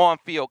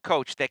on-field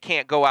coach that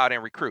can't go out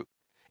and recruit?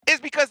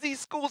 It's because these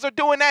schools are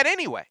doing that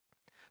anyway.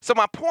 So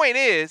my point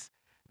is,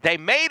 they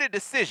made a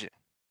decision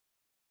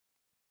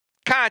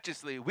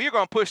consciously. We're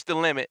going to push the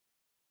limit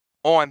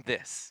on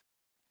this.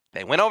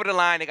 They went over the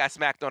line. They got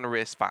smacked on the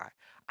wrist. Fine.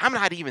 I'm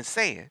not even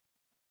saying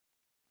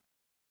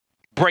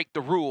break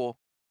the rule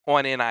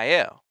on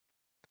NIL.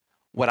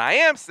 What I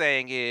am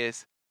saying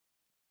is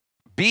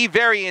be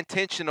very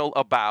intentional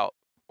about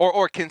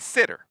or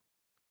consider.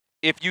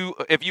 If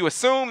you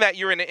assume that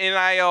you're in an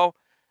NIL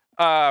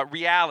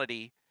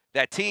reality,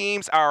 that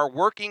teams are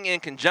working in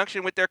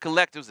conjunction with their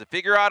collectives to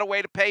figure out a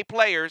way to pay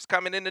players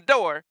coming in the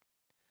door,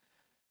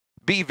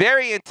 be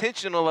very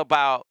intentional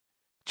about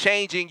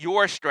changing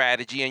your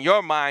strategy and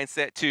your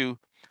mindset to,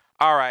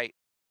 all right,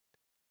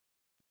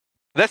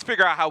 let's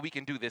figure out how we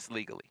can do this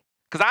legally.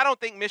 Because I don't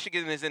think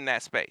Michigan is in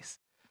that space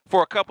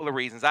for a couple of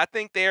reasons. I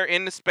think they're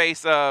in the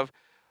space of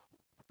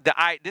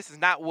this is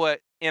not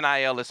what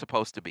NIL is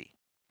supposed to be.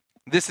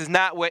 This is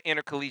not what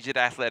intercollegiate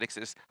athletics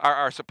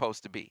are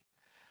supposed to be.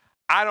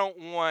 I don't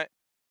want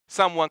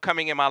someone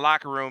coming in my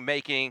locker room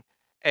making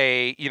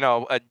a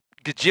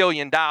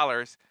gajillion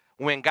dollars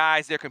when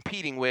guys they're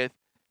competing with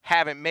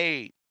haven't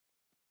made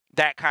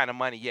that kind of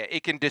money yet.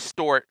 It can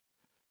distort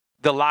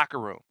the locker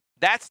room.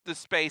 That's the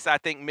space I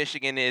think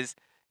Michigan is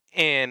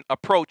in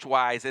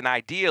approach-wise and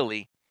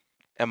ideally.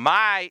 And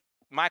my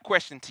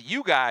question to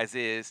you guys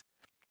is,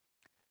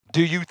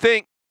 do you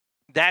think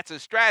that's a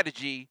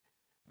strategy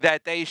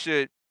that they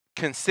should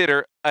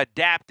consider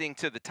adapting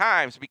to the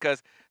times?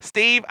 Because,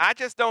 Steve, I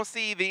just don't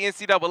see the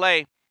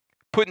NCAA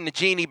putting the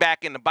genie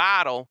back in the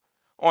bottle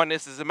on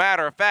this. As a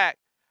matter of fact,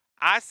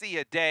 I see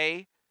a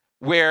day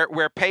where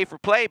pay for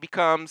play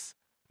becomes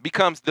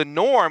the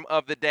norm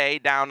of the day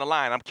down the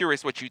line. I'm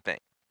curious what you think.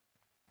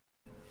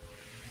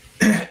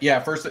 Yeah,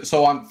 first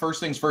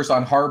things first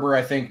on Harbor,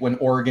 I think when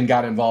Oregon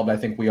got involved, I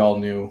think we all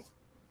knew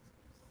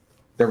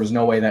there was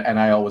no way that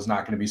NIL was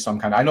not going to be some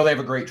kind of, I know they have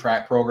a great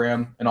track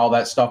program and all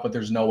that stuff, but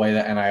there's no way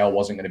that NIL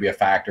wasn't going to be a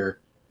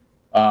factor.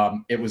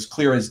 It was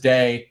clear as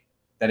day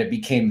that it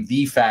became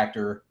the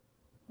factor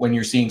when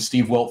you're seeing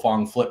Steve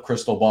Wiltfong flip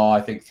crystal ball,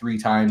 I think three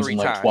times in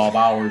like 12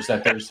 hours,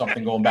 that there's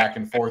something going back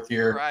and forth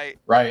here.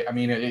 Right. I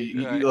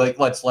mean, like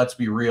let's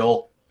be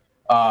real.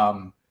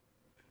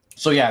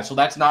 So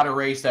that's not a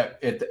race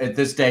that at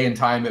this day and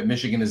time that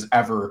Michigan is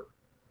ever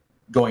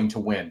going to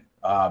win.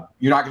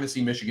 You're not going to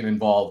see Michigan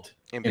involved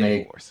in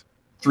a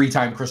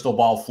three-time crystal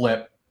ball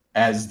flip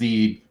as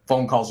the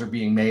phone calls are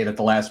being made at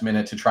the last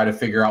minute to try to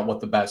figure out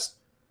what the best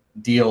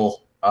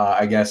deal,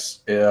 I guess,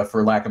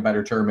 for lack of a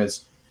better term,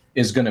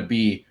 is going to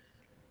be.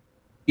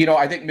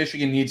 I think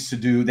Michigan needs to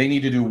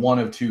do one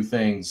of two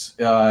things.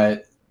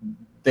 They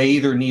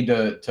either need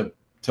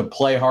to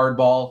play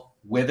hardball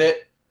with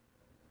it,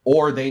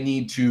 or they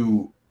need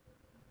to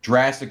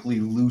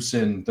drastically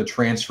loosen the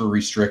transfer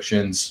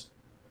restrictions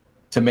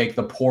to make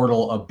the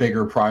portal a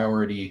bigger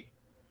priority.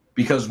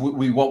 Because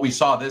what we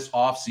saw this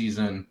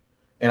offseason,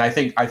 and I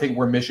think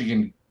where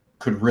Michigan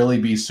could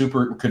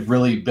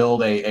really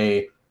build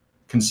a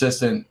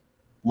consistent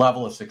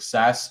level of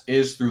success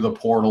is through the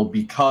portal,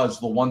 because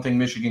the one thing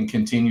Michigan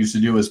continues to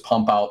do is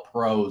pump out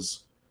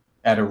pros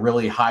at a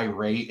really high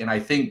rate. And I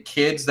think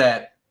kids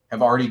that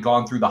have already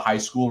gone through the high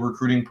school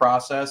recruiting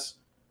process,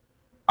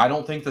 I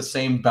don't think the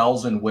same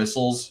bells and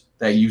whistles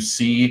that you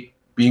see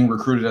being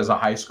recruited as a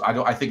high school.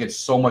 I think it's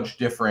so much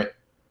different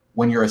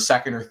when you're a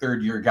second or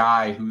third year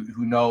guy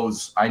who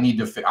knows I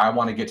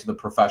want to get to the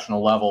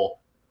professional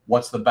level.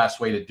 What's the best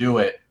way to do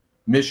it?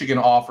 Michigan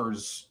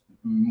offers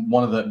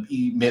one of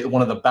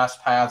the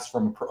best paths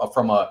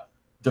from a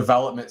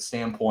development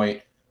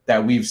standpoint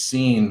that we've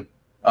seen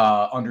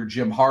under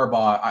Jim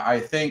Harbaugh. I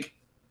think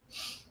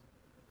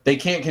they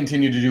can't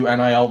continue to do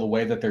NIL the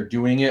way that they're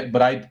doing it.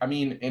 But I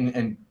mean,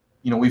 and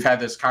we've had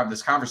this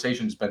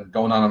conversation has been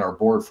going on our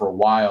board for a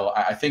while.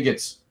 I think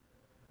it's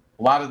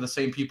a lot of the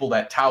same people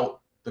that tout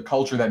the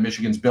culture that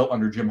Michigan's built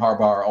under Jim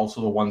Harbaugh are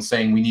also the ones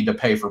saying we need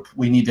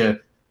to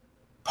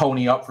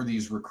pony up for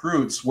these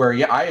recruits. Where,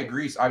 yeah, I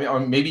agree. I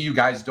mean, maybe you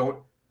guys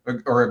don't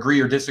or agree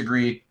or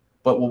disagree,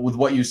 but with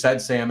what you said,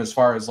 Sam, as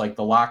far as like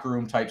the locker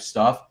room type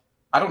stuff,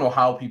 I don't know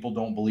how people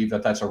don't believe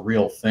that that's a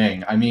real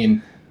thing. I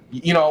mean,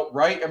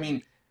 right? I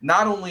mean,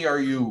 not only are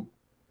you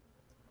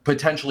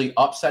potentially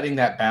upsetting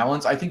that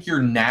balance, I think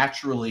you're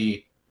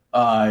naturally,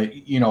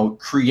 you're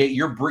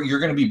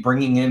going to be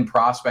bringing in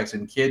prospects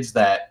and kids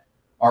that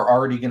are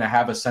already going to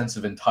have a sense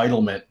of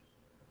entitlement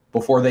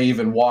before they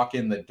even walk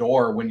in the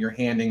door when you're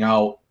handing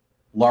out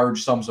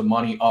large sums of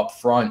money up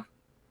front,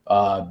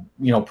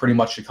 pretty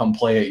much to come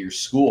play at your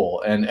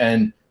school.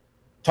 And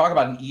talk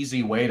about an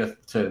easy way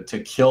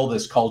to kill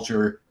this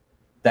culture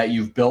that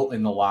you've built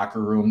in the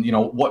locker room.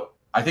 What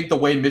I think the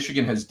way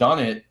Michigan has done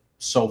it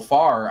so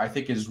far, I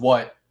think is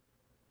what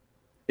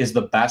is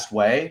the best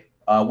way.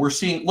 We're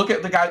seeing, look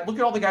at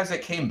all the guys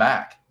that came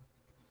back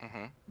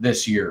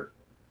this year.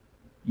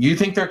 You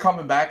think they're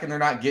coming back and they're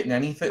not getting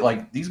anything?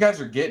 Like, these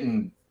guys are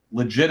getting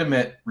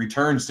legitimate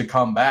returns to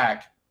come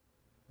back,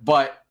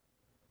 but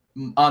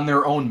on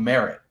their own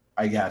merit,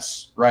 I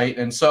guess, right?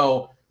 And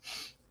so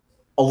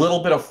a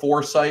little bit of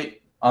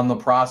foresight on the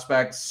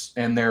prospects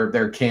and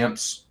their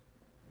camps,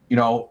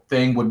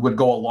 thing would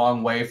go a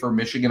long way for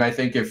Michigan. I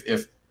think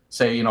if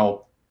say,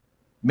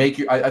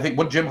 I think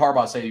what Jim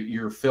Harbaugh say,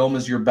 your film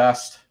is your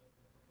best.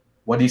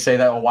 What did he say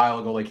that a while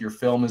ago? Like, your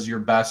film is your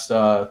best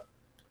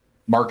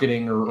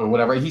marketing or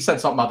whatever. He said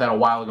something about that a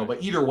while ago.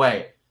 But either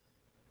way,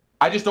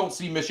 I just don't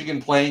see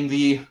Michigan playing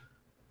the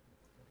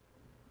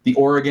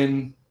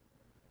Oregon,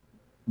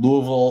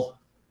 Louisville.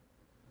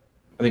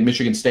 I think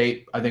Michigan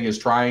State, is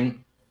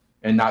trying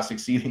and not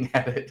succeeding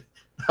at it.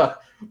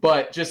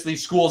 But just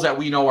these schools that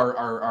we know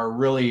are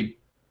really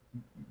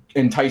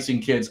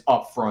enticing kids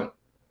up front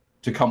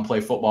to come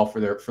play football for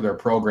their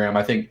program.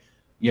 I think,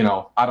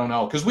 I don't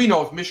know. Because we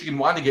know if Michigan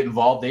wanted to get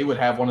involved, they would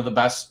have one of the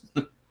best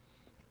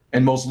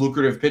and most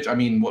lucrative pitch. I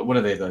mean, what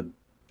are they, the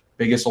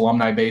biggest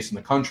alumni base in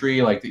the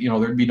country? Like,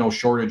 there'd be no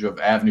shortage of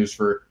avenues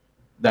for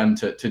them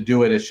to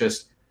do it. It's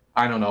just,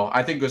 I don't know.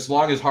 I think as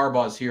long as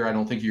Harbaugh's here, I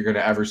don't think you're going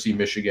to ever see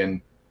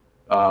Michigan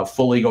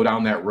fully go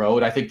down that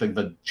road. I think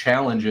the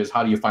challenge is,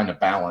 how do you find a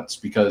balance?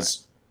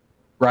 Because,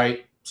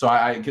 right? So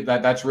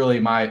that's really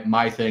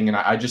my thing. And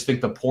I just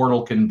think the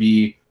portal can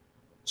be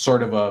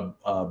sort of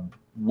a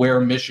where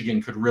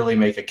Michigan could really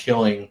make a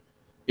killing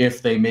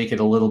if they make it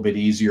a little bit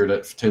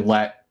easier to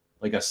let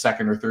like a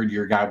second or third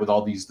year guy with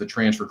all the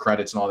transfer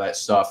credits and all that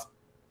stuff,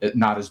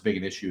 not as big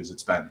an issue as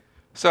it's been.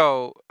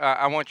 So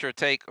I want your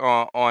take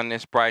on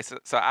this, Brice.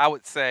 So I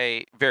would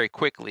say very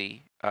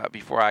quickly,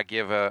 before I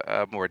give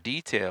a more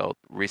detailed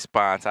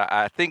response,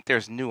 I think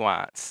there's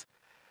nuance.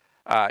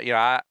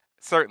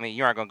 certainly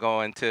you aren't going to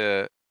go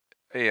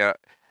into,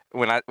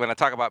 when I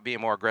talk about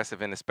being more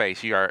aggressive in the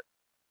space,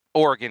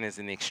 Oregon is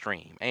an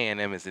extreme,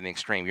 A&M is an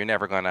extreme. You're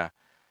never gonna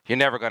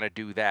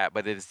do that.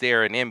 But is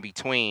there an in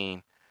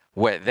between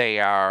what they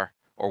are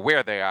or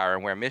where they are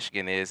and where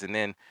Michigan is? And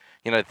then,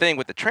 the thing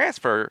with the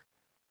transfer,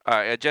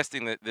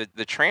 adjusting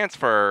the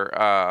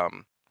transfer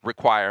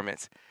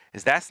requirements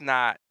is that's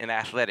not an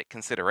athletic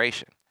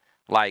consideration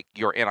like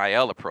your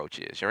NIL approach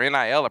is. Your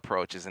NIL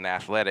approach is an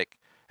athletic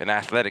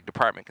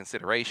department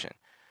consideration.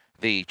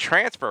 The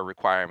transfer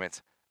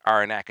requirements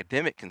are an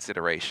academic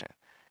consideration,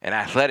 and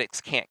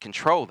athletics can't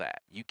control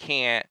that. You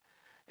can't.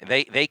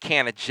 They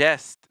can't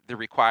adjust the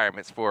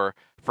requirements for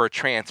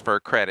transfer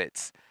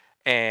credits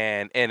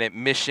and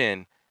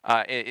admission.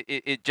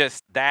 It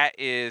just, that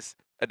is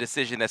a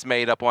decision that's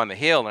made up on the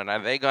Hill, and are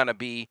they going to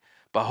be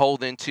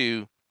beholden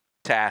to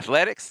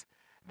athletics?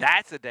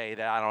 That's a day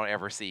that I don't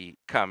ever see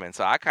coming.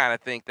 So I kind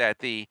of think that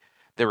the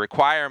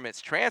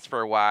requirements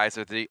transfer wise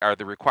are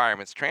the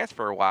requirements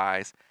transfer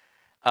wise,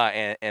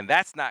 and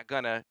that's not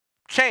going to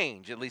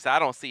change. At least I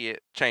don't see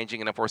it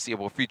changing in the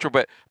foreseeable future.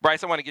 But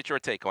Brice, I want to get your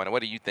take on it.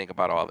 What do you think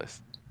about all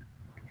this?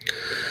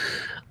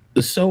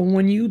 So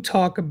when you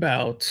talk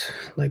about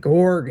like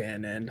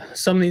Oregon and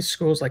some of these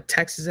schools like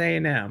Texas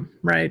A&M,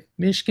 right?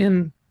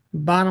 Michigan,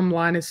 bottom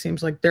line, it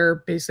seems like they're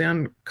basically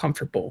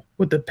uncomfortable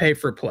with the pay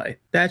for play.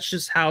 That's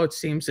just how it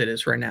seems it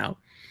is right now,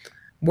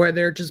 where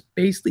they're just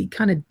basically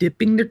kind of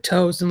dipping their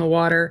toes in the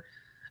water.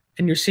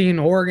 And you're seeing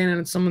Oregon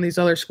and some of these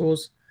other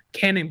schools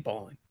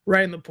cannonballing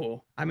right in the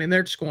pool. I mean,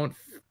 they're just going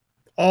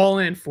all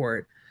in for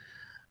it.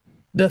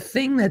 The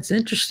thing that's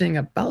interesting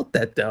about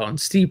that, though,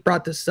 and Steve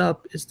brought this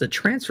up, is the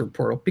transfer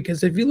portal.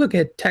 Because if you look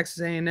at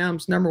Texas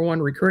A&M's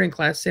 #1 recruiting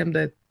class, Sam,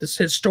 this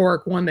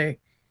historic one they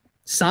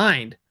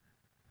signed,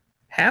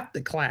 half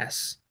the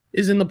class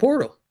is in the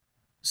portal.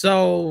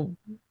 So,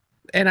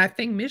 and I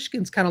think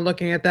Michigan's kind of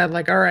looking at that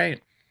like, all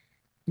right,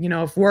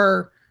 if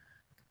we're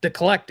the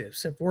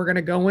collectives, if we're going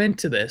to go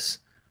into this,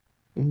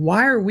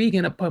 why are we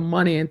going to put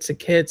money into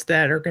kids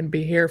that are going to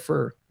be here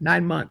for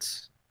 9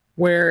 months?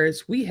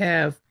 Whereas we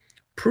have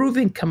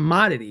proven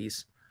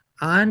commodities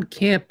on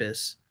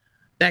campus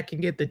that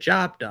can get the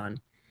job done.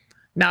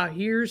 Now,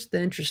 here's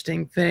the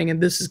interesting thing,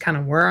 and this is kind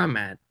of where I'm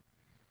at.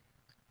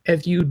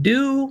 If you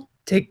do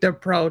take the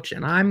approach,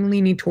 and I'm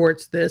leaning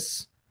towards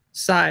this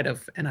side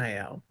of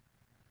NIL,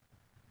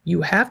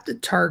 you have to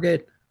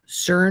target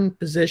certain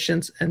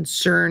positions and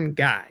certain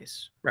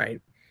guys,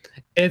 right?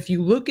 If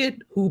you look at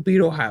who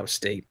beat Ohio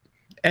State,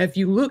 if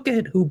you look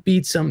at who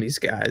beat some of these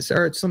guys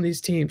or some of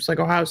these teams like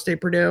Ohio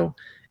State, Purdue,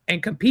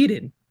 and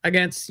competed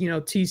against,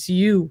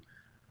 TCU,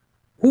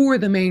 who were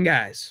the main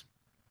guys?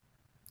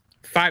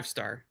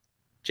 5-star,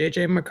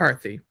 J.J.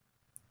 McCarthy.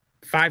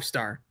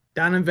 5-star,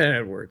 Donovan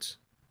Edwards.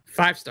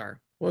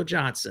 5-star, Will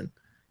Johnson.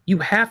 You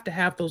have to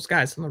have those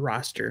guys on the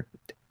roster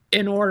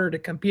in order to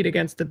compete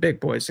against the big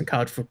boys in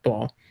college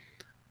football.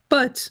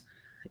 But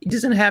it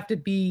doesn't have to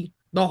be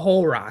the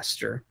whole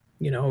roster.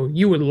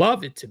 You would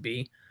love it to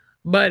be.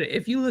 But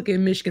if you look at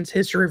Michigan's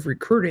history of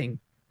recruiting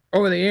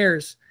over the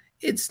years,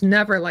 it's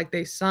never like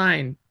they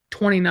signed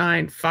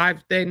 29,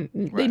 5. They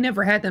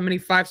never had that many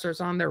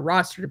 5-stars on their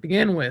roster to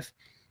begin with.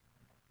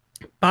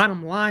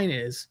 Bottom line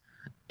is,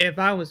 if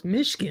I was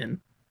Michigan,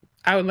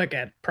 I would look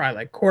at probably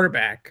like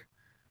quarterback,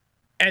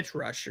 edge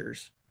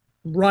rushers,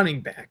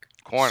 running back,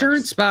 corners.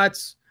 Certain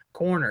spots,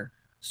 corner,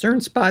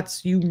 certain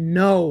spots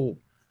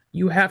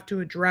you have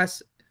to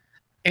address.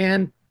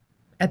 And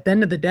at the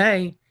end of the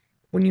day,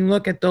 when you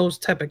look at those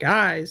type of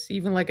guys,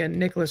 even like a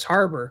Nyckoles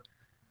Harbor,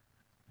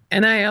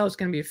 NIL is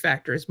going to be a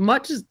factor. As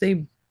much as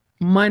they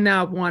might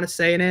not want to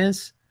say it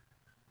is,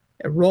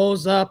 it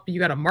rolls up. You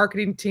got a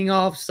marketing team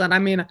all of a sudden. I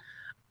mean,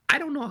 I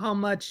don't know how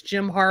much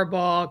Jim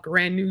Harbaugh,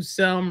 Grant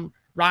Newsome,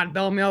 Ron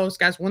Bellamy, all those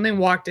guys, when they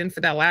walked in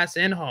for that last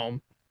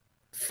in-home,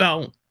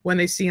 felt when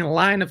they see a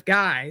line of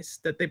guys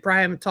that they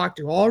probably haven't talked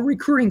to all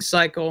recruiting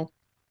cycle,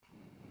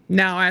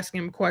 now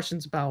asking them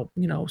questions about,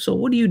 so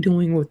what are you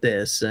doing with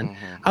this? And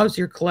how's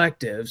your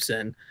collectives?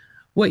 And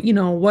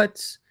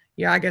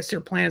I guess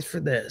your plans for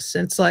this.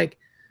 And it's like,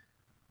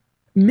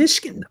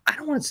 Michigan, I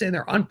don't want to say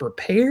they're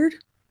unprepared,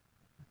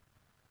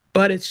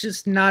 but it's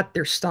just not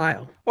their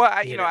style. Well,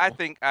 I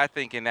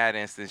think in that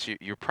instance,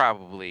 you're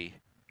probably,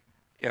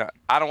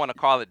 I don't want to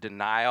call it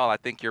denial. I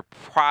think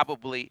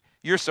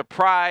you're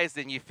surprised,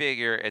 and you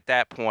figure at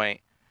that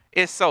point,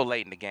 it's so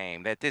late in the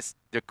game that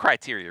the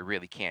criteria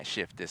really can't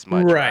shift this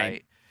much,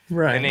 right?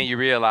 Right. And then you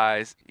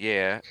realize,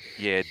 it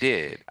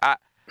did. I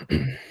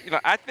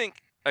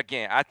think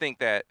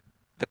that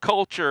the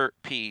culture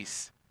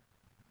piece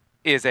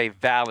is a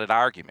valid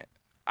argument.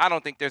 I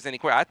don't think there's any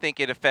question. I think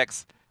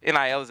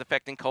NIL is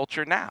affecting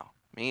culture now.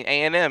 I mean,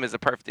 A&M is a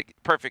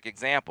perfect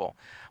example.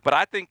 But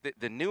I think that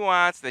the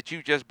nuance that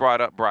you just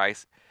brought up,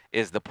 Brice,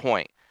 is the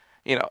point.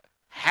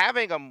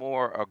 Having a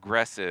more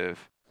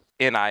aggressive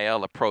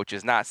NIL approach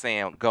is not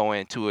saying go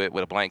into it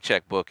with a blank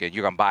checkbook and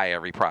you're going to buy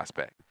every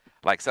prospect.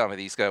 Like some of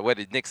these guys, what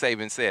did Nick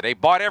Saban say? They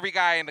bought every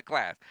guy in the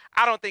class.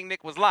 I don't think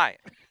Nick was lying.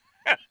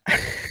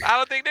 I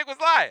don't think Nick was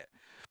lying.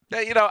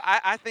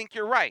 I think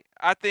you're right.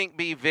 I think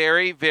be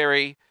very,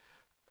 very,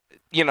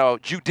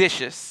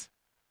 judicious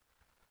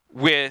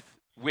with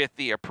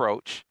the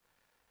approach.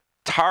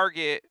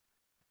 Target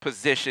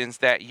positions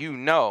that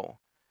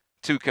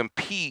to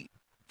compete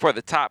for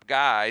the top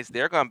guys.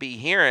 They're going to be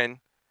hearing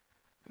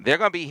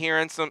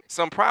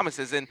some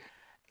promises, and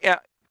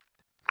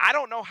I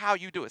don't know how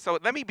you do it. So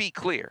let me be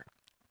clear.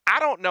 I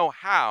don't know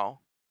how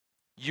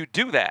you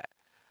do that.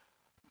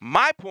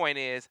 My point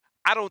is,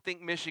 I don't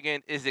think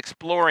Michigan is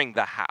exploring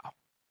the how,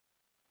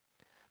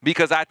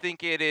 because I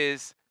think it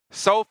is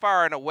so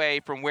far and away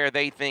from where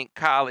they think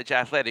college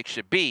athletics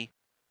should be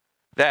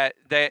that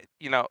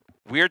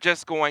we're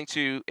just going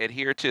to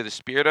adhere to the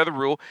spirit of the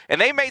rule.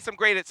 And they made some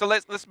great. So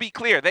let's be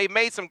clear. They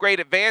made some great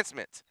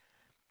advancements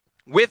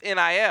with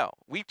NIL.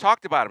 We've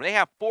talked about them. They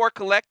have 4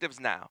 collectives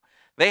now.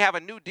 They have a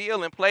new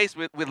deal in place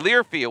with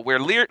Learfield, where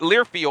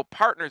Learfield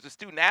partners with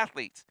student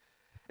athletes,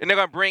 and they're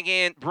going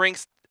to bring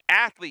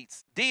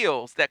athletes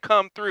deals that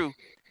come through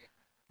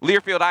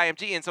Learfield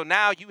IMG. And so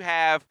now you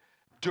have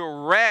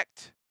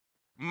direct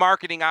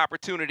marketing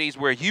opportunities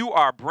where you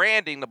are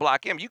branding the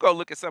Block M. You go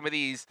look at some of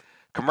these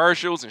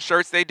commercials and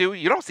shirts they do,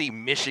 you don't see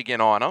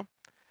Michigan on them.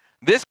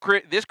 This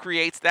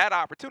creates that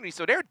opportunity.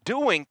 So they're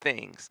doing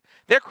things.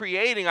 They're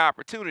creating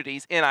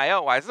opportunities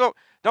NIL-wise. So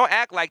don't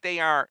act like they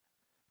aren't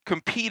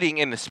competing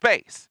in the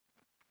space.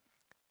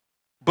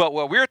 But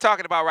what we're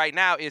talking about right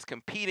now is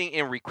competing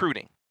in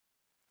recruiting.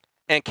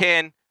 And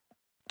can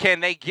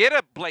they get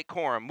a Blake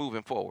Corum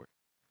moving forward,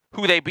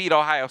 who they beat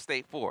Ohio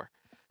State for?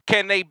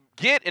 Can they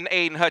get an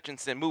Aiden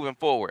Hutchinson moving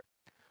forward,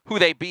 who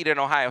they beat in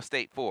Ohio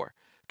State for?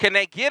 Can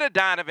they get a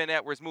Donovan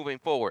Edwards moving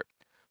forward,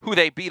 who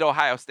they beat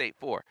Ohio State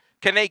for?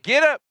 Can they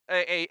get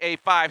a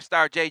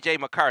 5-star J.J.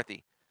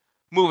 McCarthy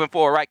moving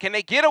forward, right? Can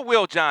they get a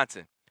Will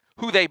Johnson,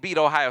 who they beat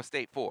Ohio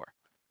State for?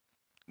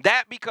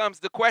 That becomes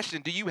the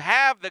question. Do you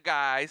have the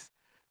guys,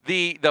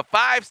 the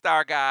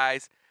 5-star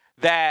guys,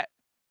 that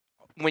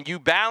when you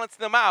balance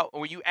them out,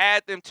 or when you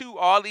add them to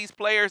all these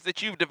players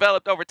that you've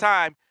developed over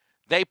time,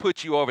 they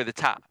put you over the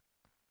top?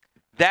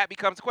 That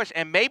becomes a question.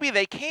 And maybe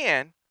they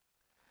can,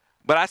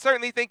 but I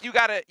certainly think you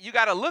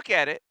gotta look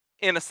at it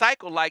in a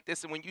cycle like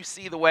this, and when you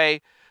see the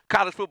way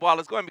college football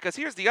is going, because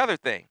here's the other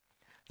thing.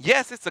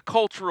 Yes, it's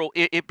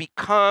it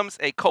becomes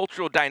a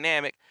cultural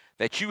dynamic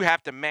that you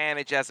have to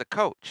manage as a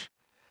coach.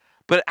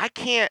 But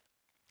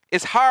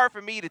it's hard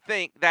for me to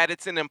think that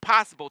it's an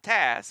impossible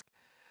task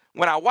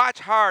when I watch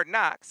Hard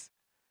Knocks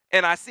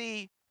and I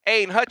see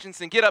Aiden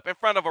Hutchinson get up in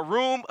front of a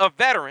room of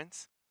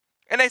veterans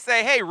and they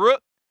say, "Hey,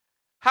 Rook,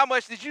 how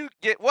much did you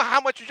get? Well,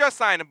 how much was your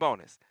signing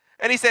bonus?"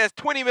 And he says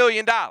 $20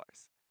 million.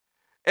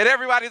 And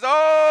everybody's,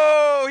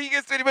 "Oh, he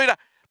gets $20 million."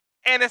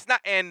 And it's not,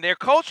 and their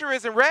culture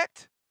isn't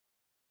wrecked.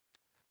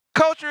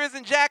 Culture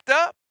isn't jacked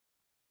up,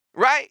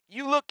 right?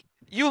 You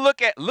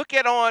look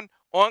at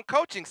on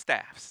coaching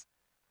staffs.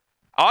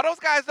 All those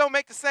guys don't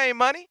make the same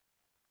money,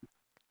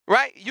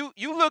 right?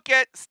 You look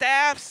at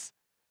staffs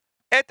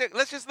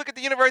let's just look at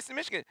the University of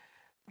Michigan.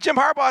 Jim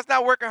Harbaugh's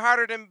not working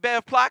harder than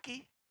Bev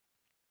Plotke.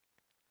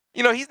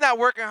 He's not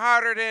working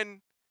harder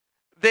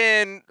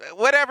than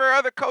whatever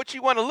other coach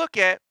you want to look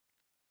at.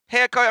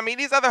 Head coach. I mean,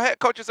 these other head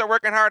coaches are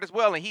working hard as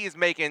well, and he is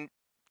making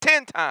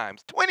 10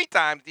 times, 20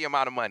 times the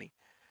amount of money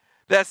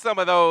that some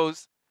of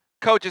those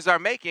coaches are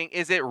making.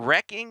 Is it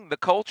wrecking the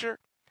culture?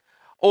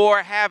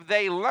 Or have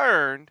they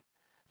learned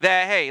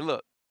that, hey,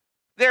 look,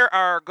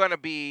 you're going to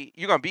be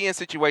in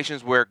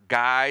situations where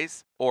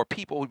guys or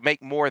people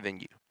make more than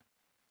you,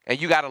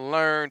 and you got to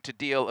learn to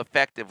deal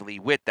effectively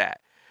with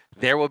that.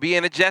 There will be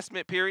an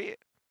adjustment period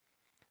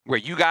where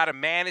you got to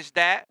manage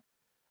that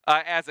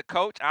as a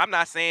coach. I'm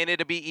not saying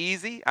it'll be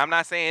easy. I'm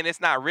not saying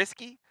it's not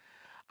risky.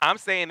 I'm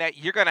saying that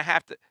you're going to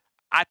have to,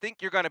 I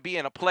think you're going to be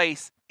in a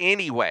place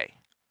anyway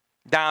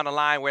down the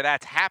line where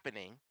that's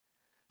happening.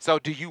 So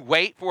do you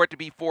wait for it to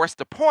be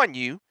forced upon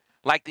you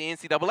like the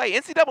NCAA?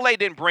 NCAA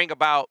didn't bring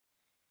about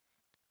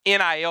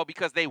NIL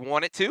because they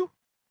wanted to.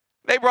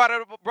 They brought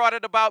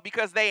it about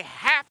because they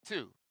have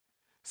to.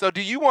 So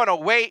do you want to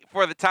wait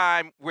for the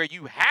time where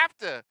you have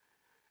to,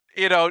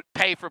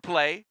 pay for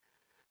play,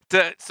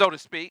 so to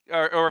speak,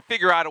 or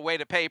figure out a way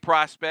to pay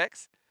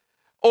prospects?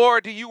 Or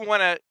do you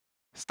want to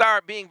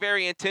start being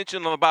very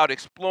intentional about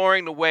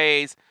exploring the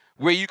ways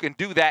where you can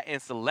do that in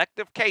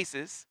selective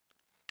cases,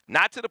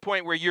 not to the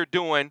point where you're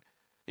doing,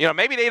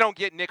 maybe they don't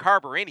get Nyckoles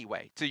Harbor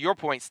anyway. To your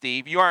point,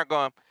 Steve, you aren't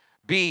going to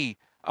be,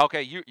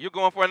 okay, you're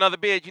going for another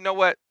bid. You know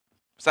what?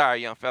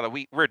 Sorry, young fella,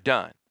 we're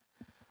done.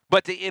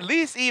 But to at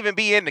least even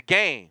be in the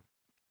game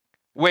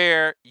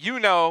where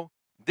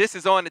this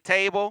is on the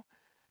table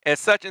at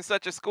such and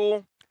such a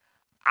school,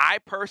 I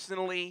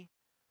personally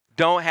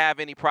don't have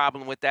any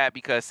problem with that,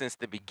 because since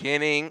the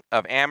beginning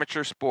of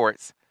amateur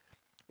sports,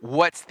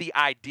 what's the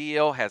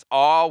ideal has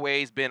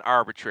always been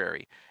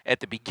arbitrary. At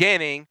the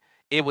beginning,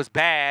 it was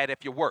bad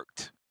if you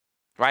worked,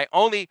 right?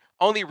 Only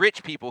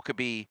rich people could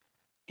be,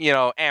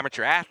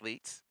 amateur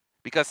athletes,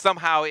 because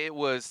somehow it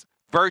was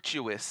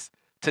virtuous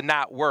to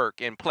not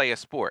work and play a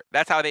sport.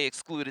 That's how they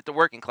excluded the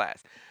working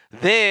class.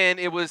 Then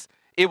it was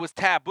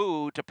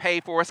taboo to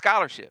pay for a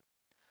scholarship.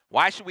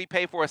 Why should we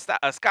pay for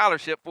a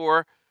scholarship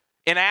for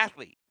an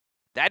athlete?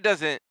 That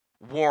doesn't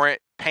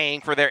warrant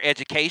paying for their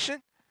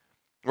education,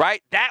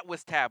 right? That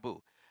was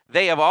taboo.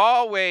 They have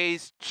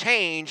always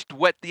changed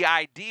what the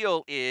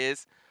ideal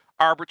is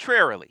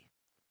arbitrarily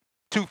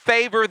to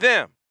favor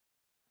them,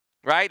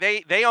 right?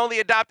 They only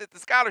adopted the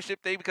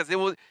scholarship thing because it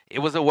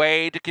was a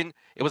way to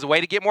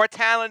get more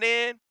talent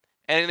in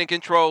and to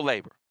control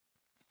labor.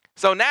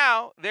 So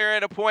now they're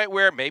at a point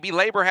where maybe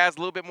labor has a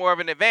little bit more of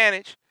an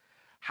advantage.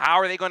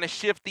 How are they going to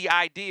shift the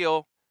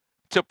ideal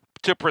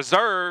to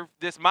preserve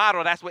this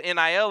model? That's what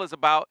NIL is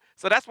about.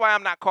 So that's why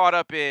I'm not caught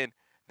up in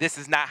this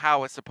is not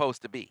how it's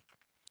supposed to be.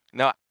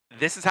 No,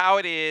 this is how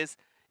it is.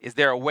 Is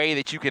there a way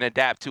that you can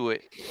adapt to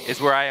it? Is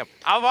where I am.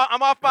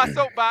 I'm off my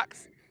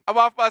soapbox.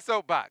 Well,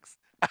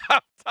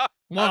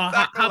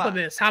 how about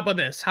this?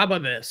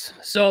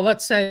 So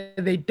let's say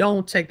they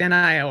don't take the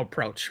NIL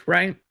approach,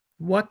 right?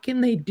 What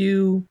can they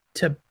do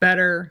to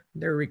better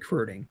their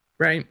recruiting,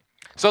 right?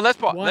 So let's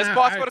pause. Let's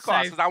pause for the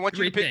cause because I want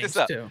you to pick this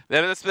up.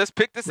 Let's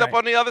pick this up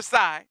on the other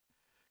side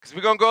because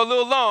we're going to go a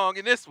little long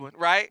in this one,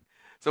 right?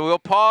 So we'll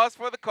pause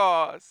for the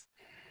cause.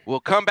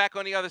 We'll come back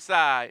on the other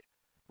side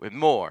with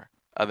more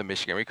of the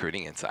Michigan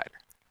Recruiting Insider.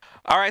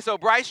 All right, so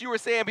Brice, you were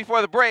saying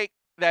before the break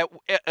that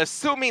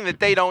assuming that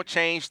they don't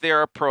change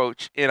their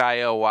approach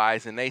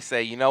NIL-wise and they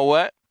say, you know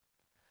what?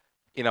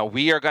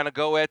 We are going to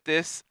go at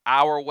this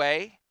our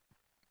way,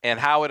 and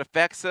how it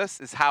affects us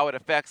is how it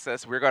affects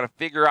us. We're going to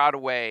figure out a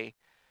way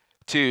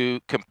to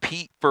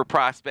compete for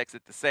prospects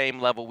at the same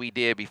level we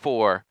did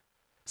before.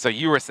 So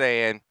you were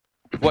saying,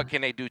 what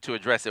can they do to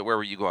address it? Where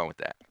were you going with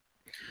that?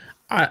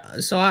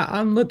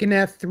 I'm looking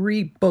at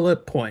 3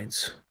 bullet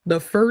points. The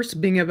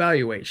first being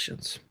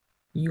evaluations.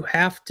 You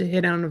have to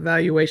hit on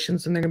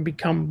evaluations, and they're going to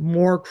become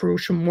more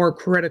crucial, more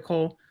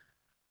critical,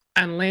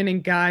 and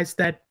landing guys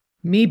that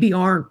maybe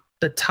aren't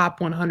the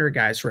top 100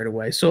 guys right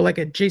away. So like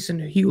a Jason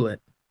Hewlett,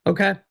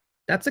 okay?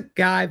 That's a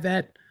guy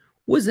that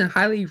wasn't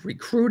highly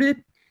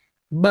recruited,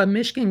 but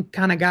Michigan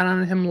kind of got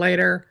on him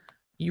later.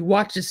 You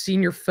watch his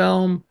senior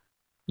film,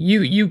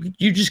 you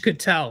just could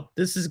tell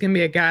this is going to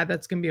be a guy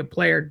that's going to be a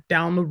player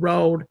down the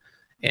road.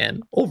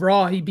 And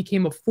overall, he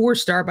became a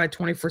 4-star by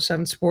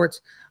 24/7 Sports,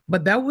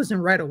 but that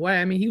wasn't right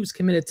away. I mean, he was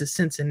committed to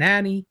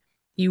Cincinnati.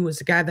 He was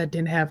a guy that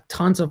didn't have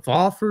tons of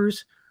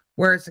offers,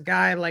 whereas a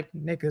guy like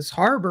Nyckoles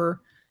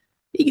Harbor,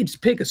 he can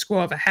just pick a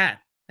squirrel off a hat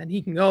and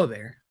he can go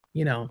there.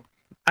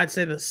 I'd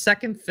say the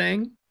second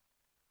thing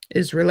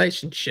is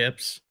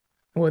relationships.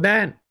 And with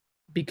that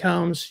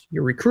becomes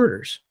your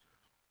recruiters.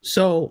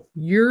 So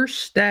your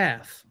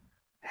staff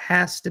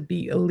has to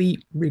be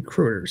elite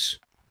recruiters,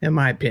 in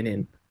my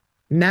opinion.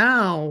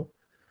 Now,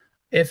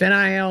 if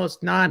NIL is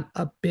not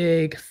a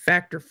big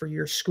factor for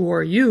your score,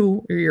 or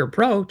your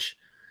approach,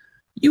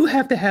 you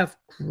have to have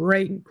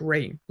great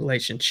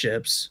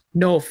relationships.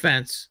 No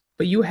offense,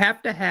 but you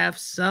have to have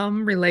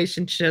some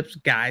relationships,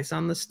 guys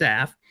on the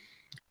staff,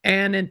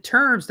 and in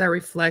terms that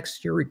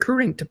reflects your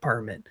recruiting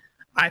department.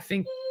 I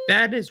think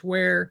that is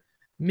where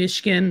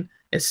Michigan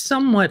is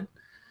somewhat,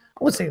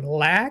 I would say,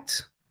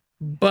 lacked,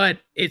 but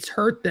it's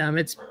hurt them.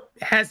 It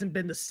hasn't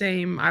been the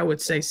same, I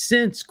would say,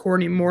 since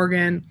Courtney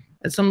Morgan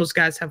and some of those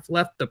guys have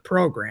left the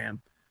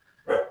program.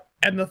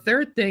 And the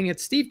third thing, and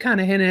Steve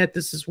kind of hinted at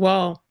this as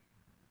well,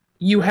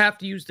 you have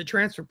to use the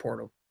transfer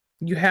portal.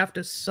 You have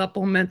to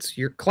supplement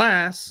your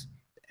class.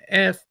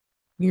 If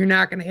you're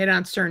not going to hit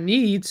on certain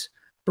needs,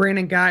 bring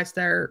in guys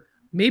that are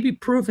maybe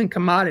proven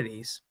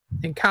commodities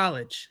in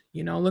college.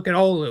 Look at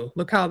Olu.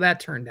 Look how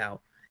that turned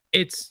out.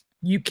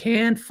 You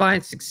can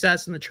find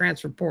success in the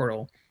transfer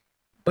portal,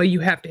 but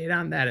you have to hit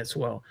on that as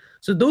well.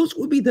 So those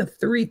would be the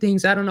 3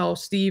 things. I don't know,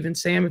 Steve and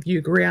Sam, if you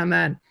agree on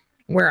that,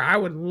 where I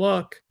would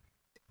look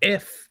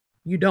if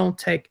you don't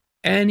take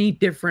any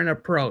different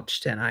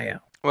approach to NIL.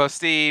 Well,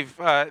 Steve,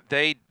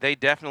 they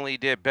definitely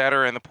did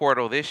better in the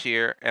portal this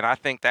year, and I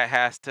think that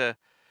has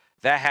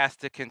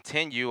to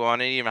continue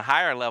on an even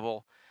higher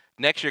level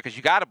next year, because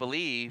you got to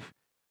believe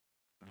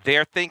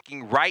they're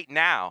thinking right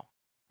now,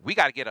 we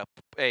got to get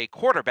a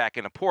quarterback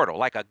in the portal,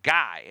 like a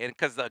guy, and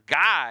because the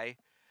guy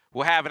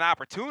will have an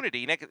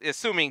opportunity,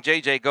 assuming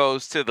JJ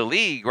goes to the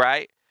league,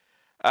 right?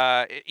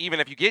 Even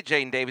if you get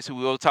Jadyn Davis, who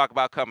we'll talk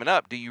about coming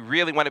up, do you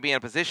really want to be in a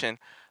position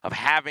of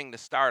having to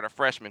start a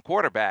freshman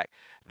quarterback?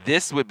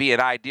 This would be an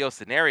ideal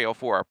scenario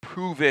for a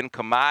proven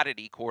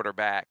commodity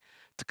quarterback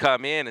to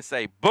come in and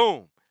say,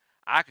 boom,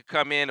 I could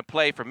come in and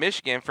play for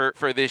Michigan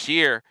for this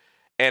year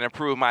and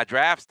improve my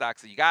draft stock.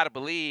 So you got to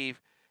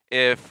believe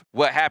if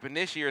what happened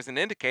this year is an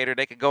indicator,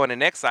 they could go in the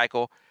next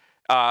cycle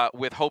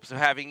with hopes of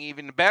having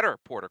even better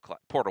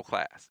portal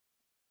class.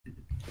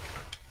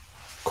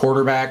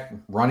 Quarterback,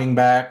 running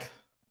back,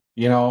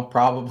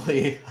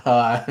 probably.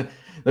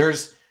 There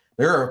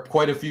are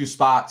quite a few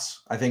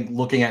spots, I think,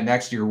 looking at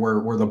next year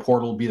where the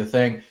portal will be the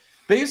thing.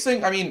 Biggest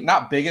thing, I mean,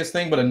 not biggest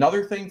thing, but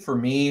another thing for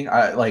me,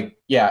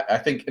 I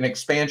think an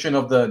expansion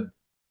of the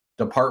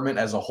department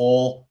as a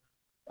whole.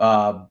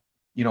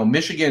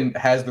 Michigan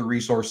has the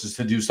resources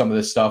to do some of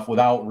this stuff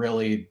without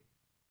really,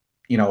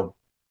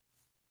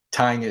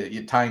 tying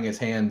its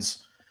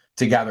hands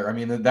together. I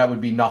mean, that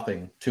would be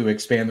nothing to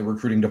expand the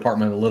recruiting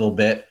department a little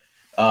bit.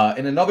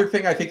 And another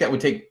thing I think that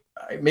would take,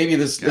 maybe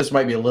this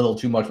might be a little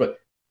too much, but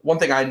one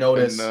thing I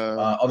notice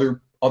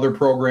other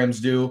programs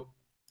do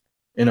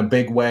in a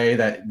big way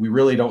that we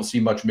really don't see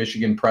much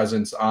Michigan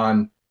presence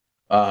on,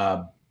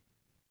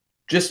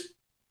 just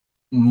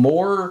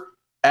more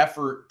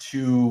effort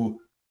to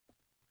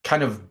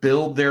kind of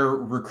build their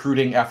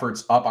recruiting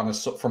efforts up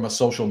from a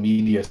social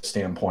media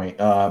standpoint.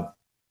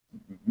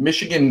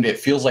 Michigan, it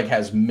feels like,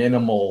 has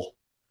minimal,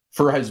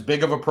 for as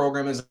big of a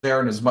program as they are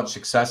and as much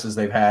success as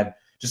they've had,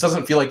 just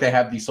doesn't feel like they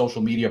have the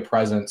social media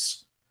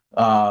presence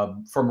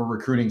from a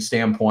recruiting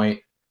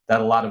standpoint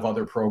that a lot of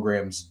other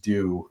programs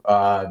do.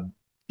 I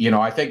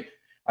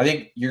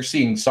think you're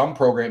seeing some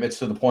program, it's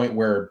to the point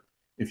where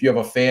if you have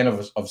a fan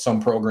of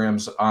some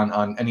programs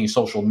on any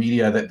social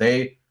media, that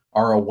they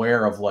are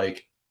aware of,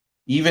 like,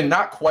 even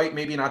not quite,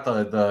 maybe not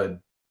the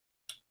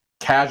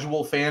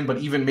casual fan, but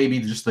even maybe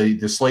just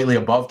the slightly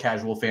above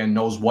casual fan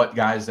knows what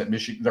guys that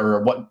Michigan,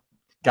 or what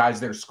guys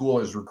their school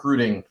is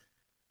recruiting,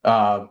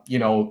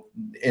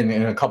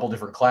 in a couple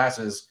different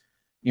classes,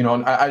 and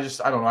I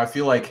don't know. I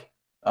feel like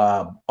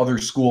other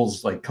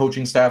schools, like,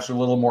 coaching staffs are a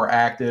little more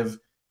active,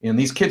 and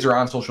these kids are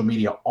on social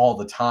media all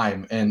the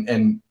time.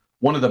 And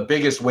one of the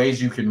biggest ways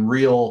you can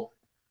reel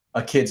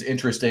a kid's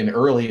interest in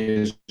early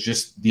is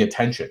just the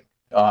attention.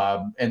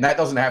 And that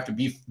doesn't have to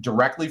be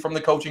directly from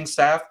the coaching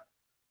staff,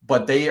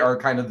 but they are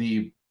kind of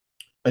the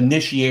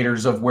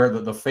initiators of where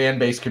the fan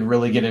base can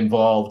really get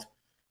involved,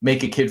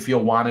 make a kid feel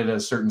wanted at a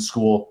certain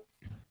school,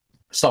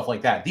 stuff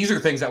like that. These are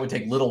things that would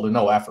take little to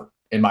no effort,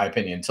 in my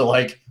opinion, to,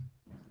 like,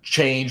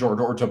 change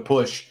or to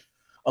push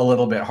a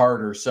little bit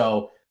harder.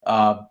 So,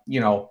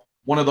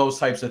 one of those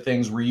types of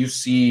things where you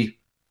see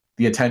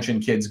the attention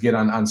kids get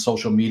on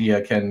social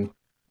media can,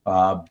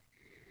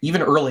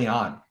 even early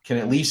on, can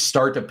at least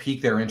start to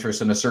pique their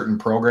interest in a certain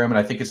program. And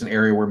I think it's an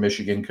area where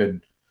Michigan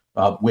could,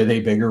 with a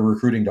bigger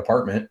recruiting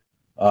department,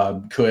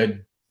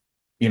 could,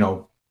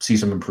 see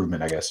some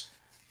improvement, I guess.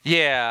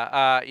 Yeah,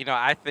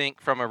 I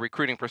think from a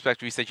recruiting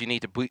perspective, you said you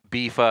need to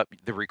beef up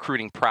the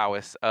recruiting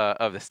prowess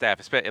of the staff.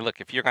 Look,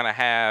 if you're going to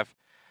have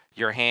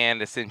your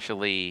hand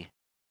essentially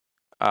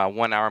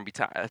one arm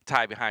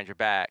tied behind your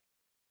back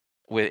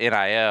with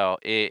NIL,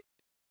 it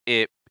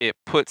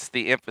puts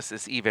the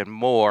emphasis even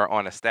more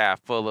on a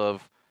staff full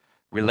of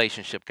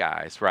relationship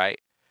guys, right?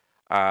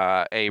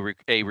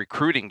 A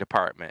recruiting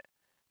department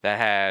that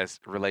has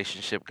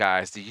relationship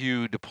guys. Do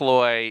you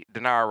deploy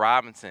Denard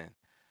Robinson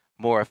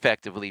more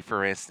effectively,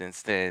 for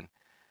instance, than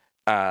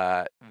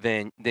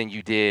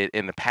you did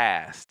in the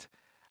past?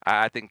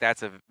 I think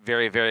that's a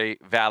very, very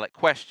valid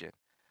question.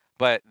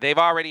 But they've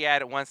already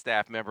added one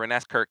staff member, and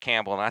that's Kirk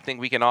Campbell. And I think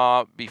we can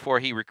all, before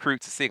he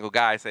recruits a single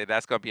guy, say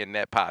that's going to be a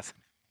net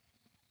positive.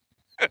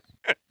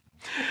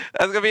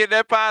 That's going to be a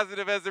net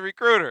positive as a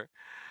recruiter,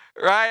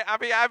 right?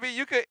 I mean,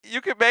 you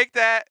could make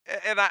that,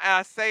 and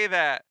I say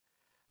that.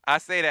 I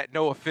say that,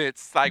 no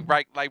offense, like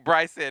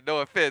Brice said, no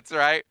offense,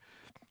 right?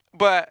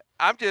 But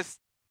I'm just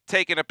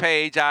taking a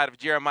page out of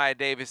Jeremiah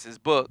Davis's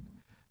book,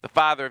 the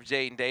father of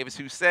Jadyn Davis,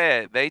 who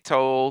said they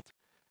told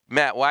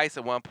Matt Weiss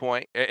at one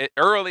point,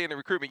 early in the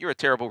recruitment, you're a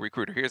terrible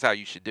recruiter. Here's how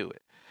you should do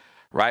it,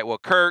 right? Well,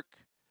 Kirk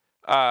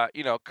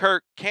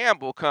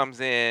Campbell comes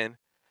in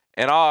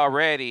and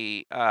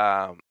already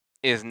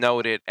is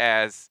noted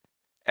as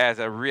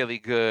a really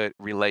good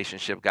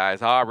relationship guy.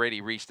 Has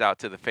already reached out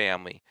to the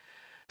family.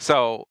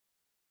 So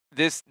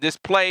this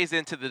plays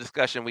into the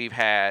discussion we've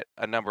had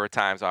a number of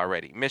times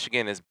already.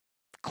 Michigan is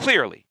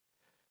clearly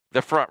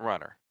the front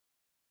runner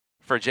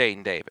for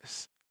Jadyn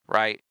Davis,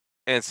 right?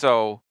 And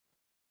so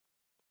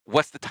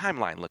what's the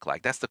timeline look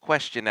like? That's the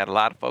question that a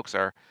lot of folks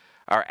are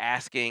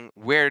asking.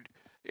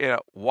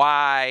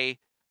 Why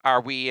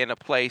are we in a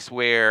place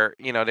where,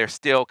 they're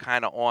still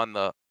kind of on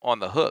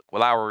the hook?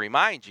 Well, I will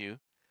remind you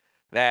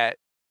that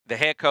the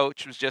head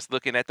coach was just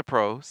looking at the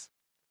pros.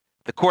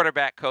 The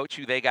quarterback coach,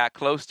 who they got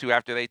close to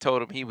after they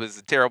told him he was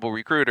a terrible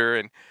recruiter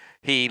and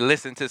he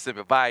listened to some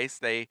advice,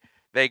 they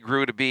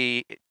grew to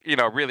be,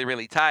 really,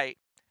 really tight.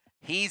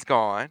 He's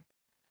gone.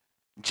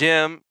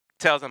 Jim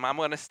tells him, I'm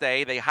going to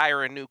stay. They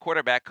hire a new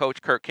quarterback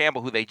coach, Kirk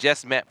Campbell, who they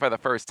just met for the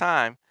first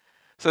time.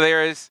 So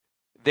there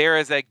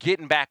is a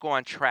getting back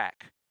on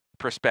track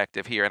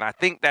perspective here. And I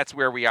think that's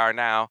where we are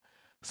now.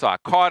 So I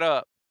caught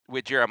up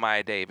with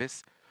Jeremiah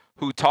Davis,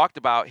 who talked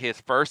about his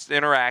first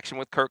interaction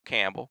with Kirk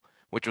Campbell,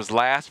 which was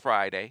last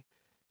Friday.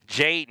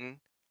 Jadyn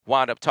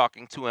wound up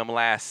talking to him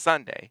last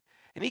Sunday.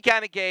 And he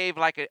kind of gave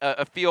like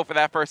a feel for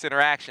that first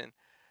interaction.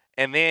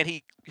 And then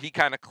he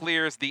kind of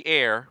clears the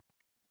air.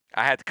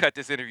 I had to cut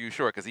this interview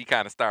short because he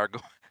kind of started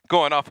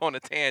going off on a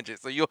tangent.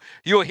 So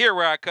you'll hear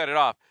where I cut it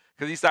off,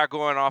 because he started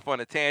going off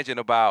on a tangent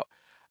about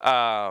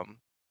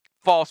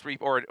false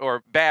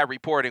or bad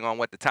reporting on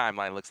what the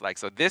timeline looks like.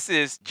 So this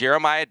is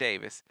Jeremiah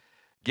Davis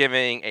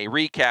giving a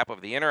recap of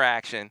the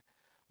interaction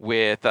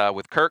with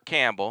Kirk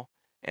Campbell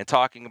and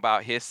talking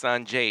about his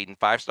son Jadyn,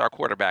 5-star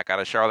quarterback out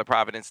of Charlotte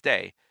Providence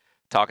Day,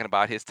 talking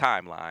about his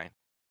timeline.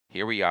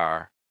 Here we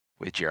are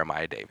with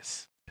Jeremiah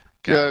Davis.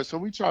 Yeah, so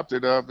we chopped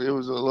it up. It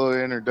was a little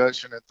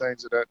introduction and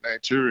things of that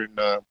nature, and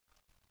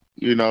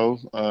you know,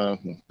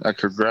 I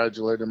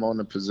congratulate him on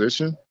the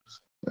position,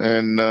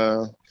 and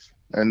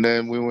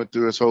then we went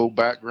through his whole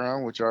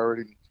background, which I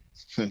already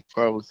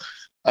probably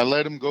I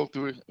let him go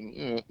through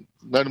it,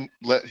 let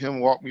him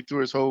walk me through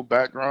his whole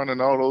background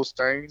and all those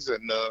things,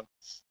 and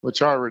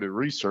which I already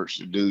researched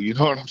to do. You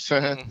know what I'm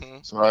saying? Mm-hmm.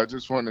 So I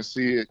just want to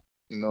see it,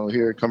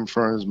 hear it come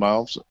from his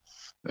mouth. So,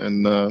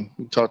 and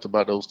we talked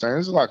about those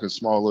things. It's like a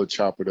small little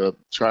chop it up,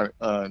 try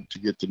to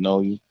get to know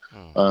you,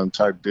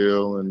 type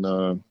deal,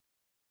 and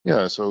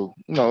yeah. So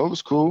it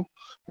was cool,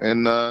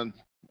 and then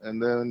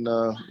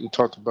we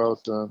talked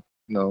about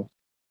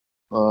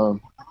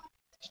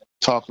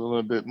talk a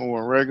little bit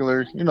more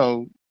regular,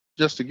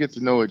 just to get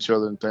to know each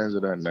other and things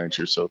of that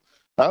nature. So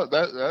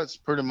that's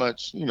pretty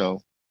much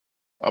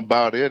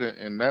about it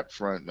in that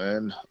front,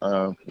 man.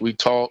 We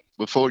talked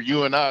before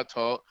you and I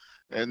talked,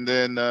 and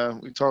then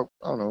we talked,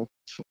 I don't know,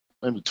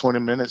 maybe 20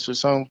 minutes or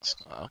something.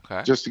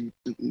 Okay.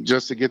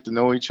 Just to get to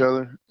know each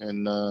other,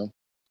 and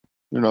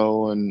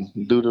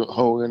and do the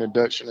whole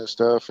introduction and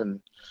stuff,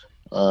 and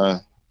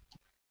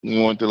he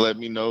wanted to let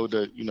me know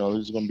that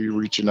he's gonna be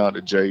reaching out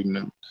to Jadyn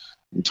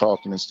and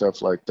talking and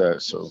stuff like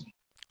that. So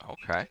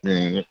okay.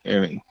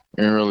 Ain't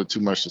really too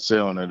much to say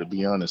on that, to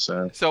be honest,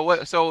 Sam. So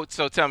what? So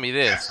tell me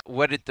this: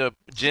 what did the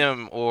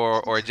Jim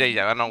or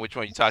JJ? I don't know which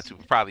one you talked to,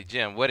 but probably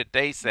Jim. What did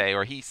they say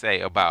or he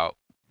say about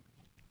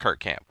Kirk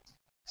Campbell?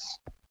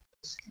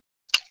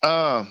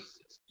 I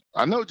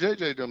know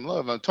JJ them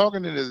love. I'm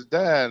talking to his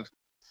dad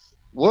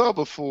well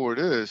before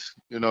this,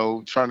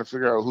 trying to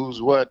figure out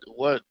who's what.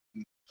 But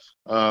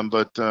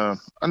I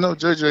know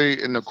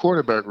JJ in the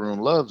quarterback room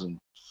loves him.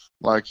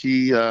 Like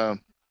he, I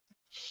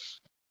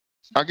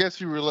guess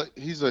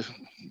he's a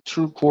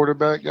true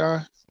quarterback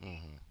guy.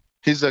 Mm-hmm.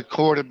 He's a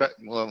quarterback.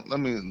 Well,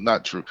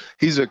 not true.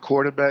 He's a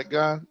quarterback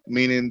guy,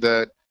 meaning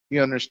that he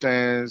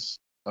understands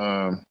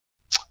your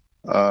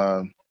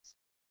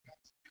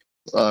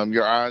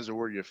eyes are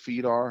where your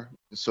feet are.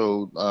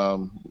 So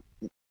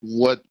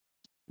what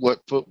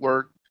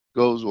footwork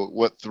goes with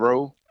what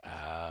throw,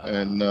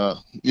 and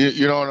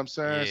you know what I'm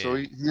saying. Yeah. So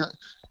he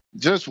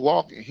just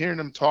hearing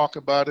him talk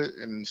about it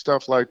and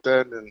stuff like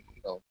that, and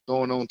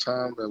going on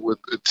time and with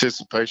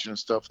anticipation and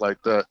stuff like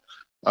that,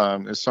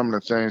 is some of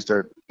the things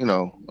that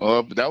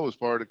that was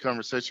part of the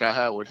conversation I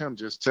had with him,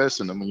 just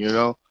testing him,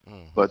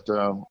 Mm-hmm. But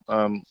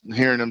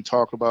hearing him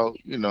talk about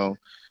the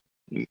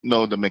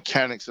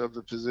mechanics of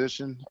the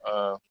position,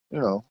 I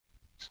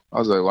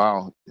was like,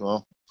 wow,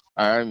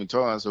 I even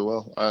told him, I said,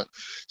 well,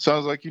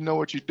 sounds like you know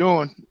what you're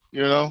doing,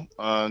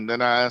 and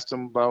then I asked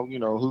him about,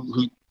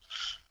 who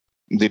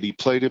did he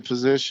play the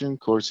position? Of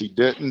course, he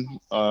didn't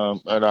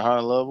at a high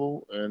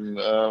level, and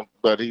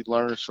but he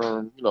learns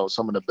from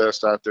some of the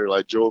best out there,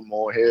 like Joe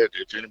Moorhead.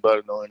 If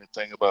anybody know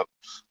anything about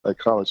like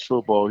college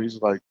football, he's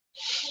like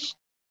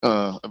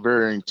a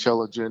very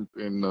intelligent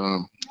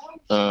and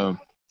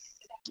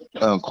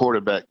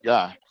quarterback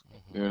guy.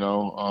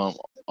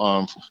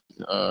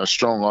 A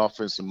strong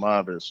offensive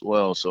mind as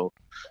well. So,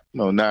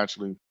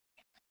 naturally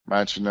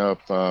matching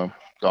up the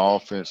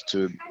offense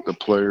to the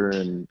player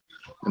and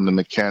the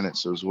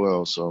mechanics as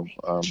well. So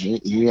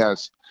he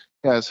has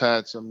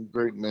had some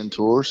great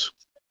mentors,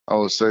 I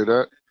would say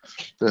that,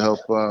 to help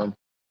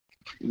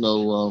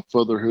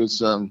further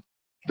his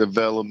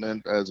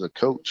development as a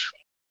coach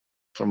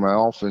from an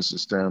offensive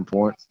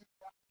standpoint.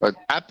 But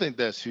I think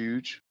that's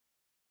huge.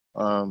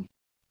 Being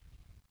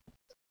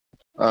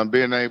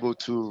able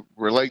to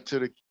relate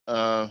to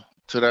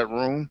that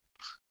room,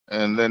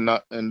 and then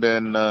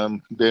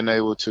being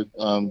able to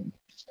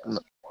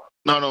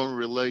not only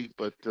relate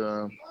but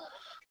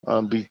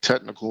be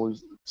technically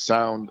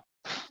sound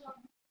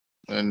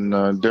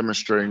and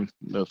demonstrating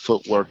the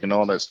footwork and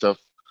all that stuff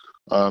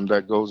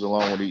that goes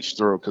along with each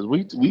throw. Because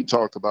we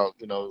talked about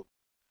the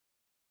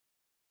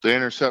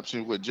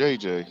interception with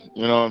JJ.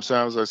 You know what I'm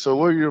saying? I was like, so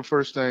what are your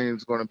first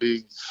things going to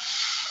be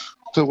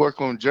to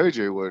work on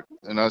JJ with?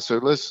 And I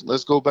said,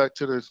 let's go back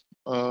to the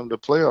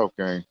playoff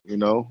game.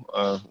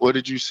 What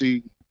did you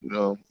see?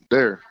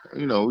 There.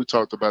 We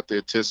talked about the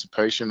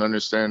anticipation,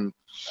 understanding,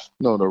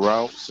 the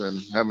routes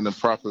and having the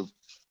proper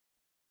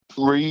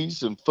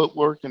reads and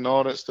footwork and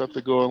all that stuff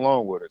that go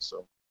along with it.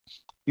 So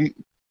I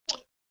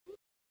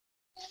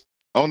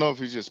don't know if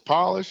he's just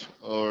polished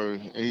or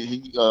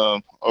he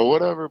or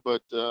whatever,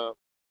 but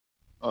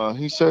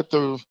he said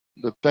the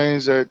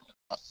things that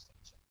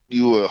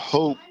you would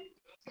hope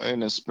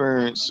an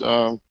experienced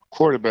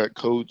quarterback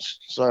coach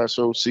 /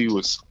 OC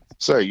would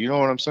say. You know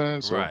what I'm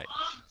saying? So, right.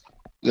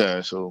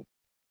 Yeah. So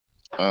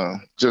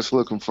just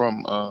looking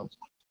from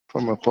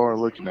afar,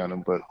 looking at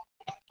him, but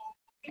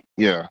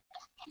yeah.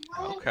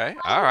 Okay.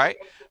 All right.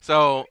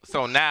 So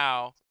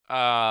now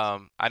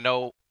I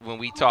know when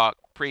we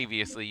talked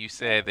previously, you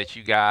said that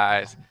you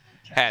guys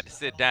had to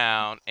sit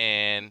down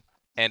and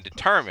had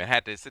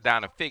to sit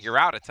down and figure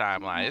out a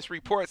timeline. There's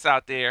reports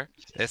out there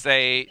that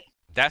say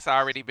that's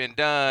already been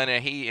done,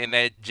 and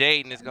that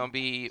Jadyn is going to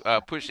be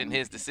pushing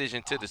his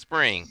decision to the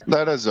spring.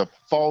 That is a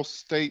false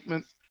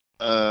statement.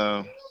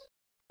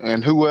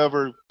 and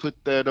whoever put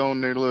that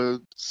on their little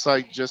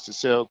site just to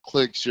sell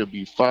clicks should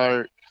be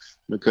fired.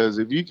 Because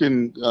if you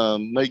can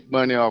make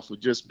money off of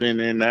just being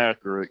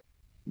inaccurate,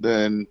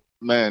 then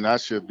man, I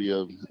should be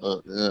a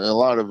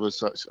lot of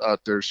us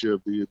out there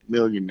should be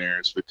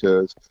millionaires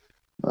because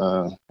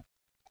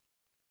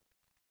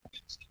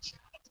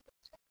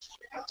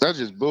that's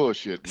just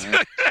bullshit,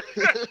 man.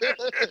 I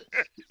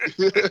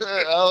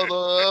don't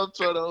know. I'm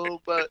trying to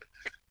hold back.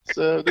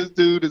 So this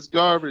dude is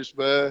garbage,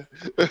 man.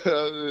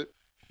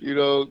 You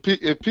know,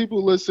 if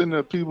people listen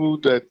to people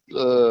that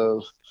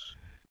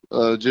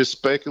just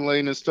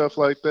speculating and stuff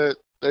like that,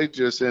 they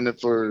just in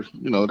it for,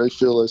 you know, they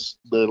fill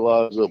their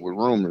lives up with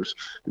rumors.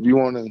 If you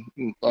want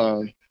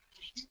to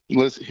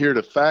let's hear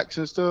the facts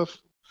and stuff,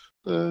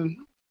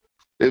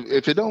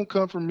 if it don't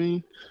come from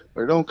me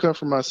or it don't come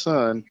from my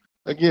son,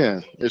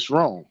 again, it's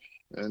wrong.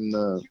 And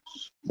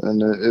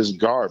it's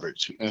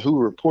garbage. And who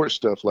reports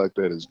stuff like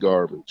that is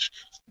garbage.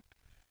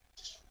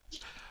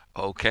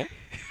 Okay.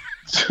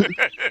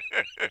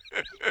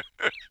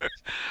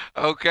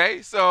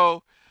 Okay,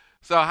 so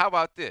how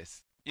about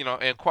this? You know,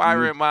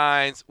 inquiring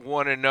minds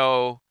want to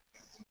know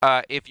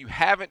if you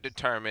haven't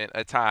determined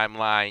a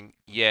timeline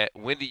yet,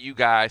 when do you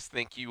guys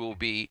think you will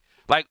be,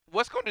 like,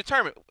 what's going to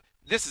determine,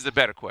 this is a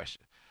better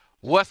question.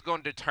 What's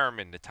going to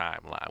determine the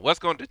timeline? What's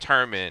going to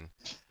determine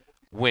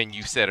when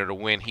you set it or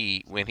when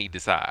he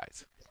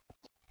decides?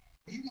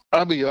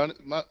 I'll be honest,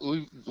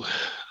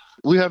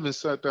 we haven't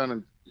sat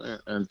down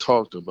and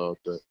talked about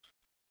that.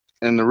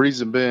 And the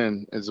reason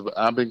being is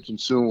I've been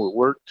consumed with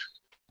work.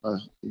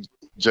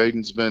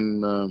 Jadyn's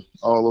been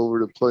all over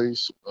the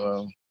place,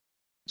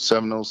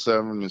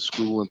 707 in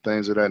school and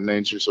things of that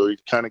nature. So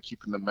he's kind of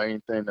keeping the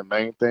main thing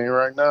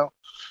right now.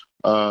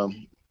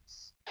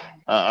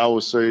 I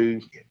would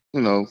say,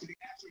 you know,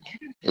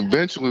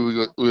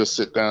 eventually we'll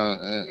sit down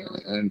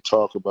and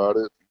talk about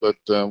it. But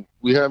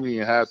we haven't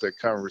even had that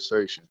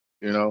conversation,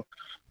 you know.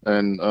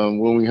 And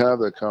when we have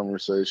that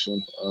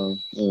conversation,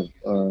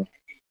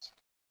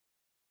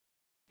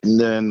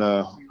 then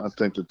I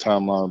think the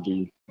timeline will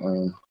be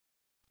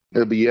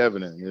it'll be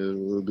evident.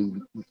 It'll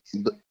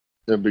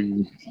be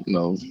you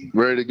know,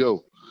 ready to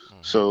go.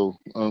 So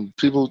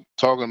people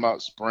talking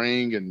about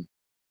spring and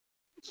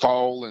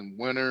fall and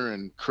winter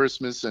and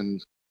Christmas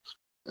and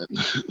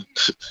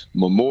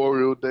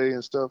Memorial Day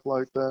and stuff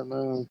like that,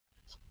 man.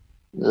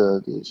 Yeah,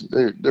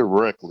 they're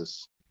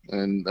reckless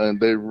and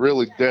they're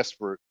really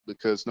desperate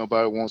because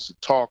nobody wants to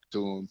talk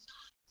to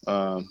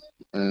them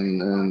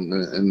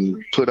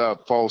and put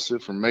out false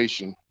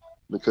information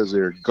because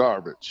they're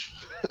garbage.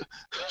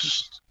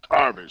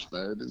 Garbage,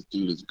 man. This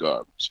dude is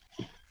garbage.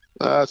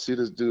 I see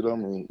this dude.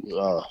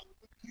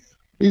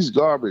 He's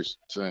garbage,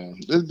 Sam.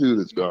 This dude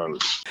is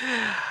garbage.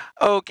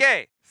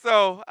 Okay,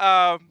 so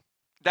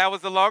that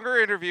was a longer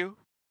interview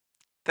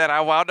that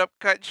I wound up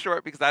cutting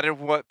short because I didn't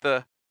want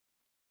the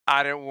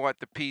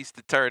piece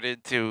to turn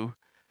into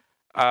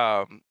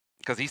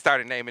because he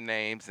started naming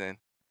names, and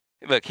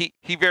look,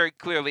 he very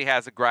clearly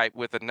has a gripe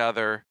with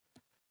another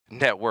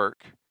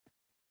network,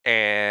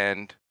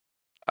 and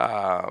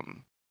I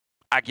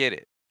get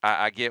it.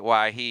 I get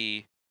why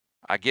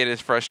I get his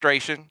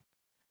frustration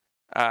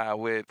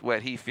with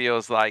what he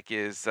feels like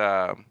is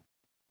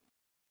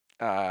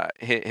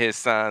his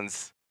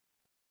son's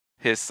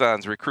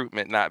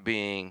recruitment not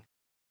being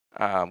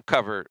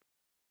covered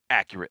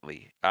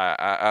accurately.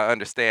 I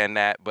understand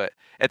that, but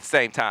at the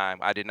same time,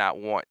 I did not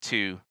want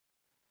to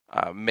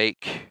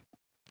make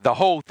the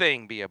whole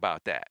thing be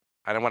about that.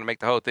 I didn't want to make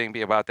the whole thing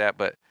be about that,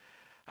 but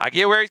I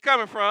get where he's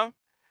coming from,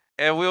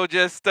 and we'll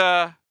just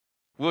leave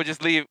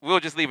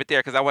it there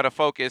because I want to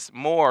focus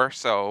more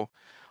so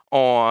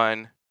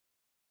on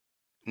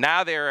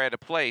now they're at a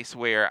place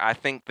where I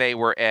think they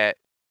were at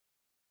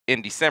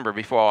in December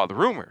before all the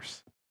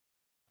rumors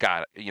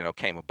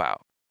came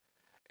about.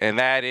 And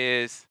that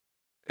is,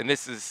 and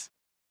this is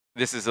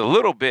a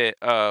little bit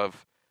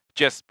of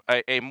just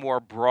a more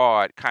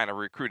broad kind of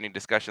recruiting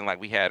discussion like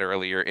we had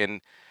earlier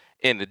in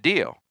the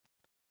deal.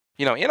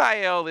 You know,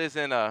 NIL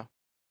isn't a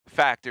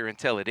factor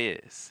until it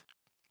is.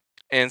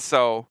 And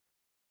so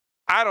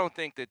I don't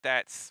think that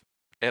that's,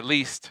 at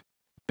least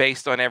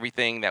based on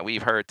everything that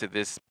we've heard to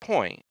this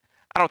point,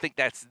 I don't think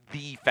that's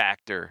the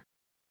factor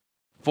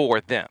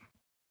for them.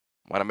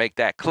 I want to make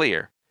that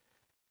clear.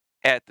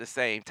 At the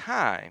same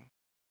time,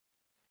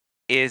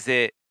 does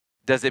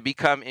it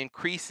become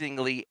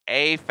increasingly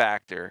a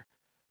factor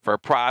for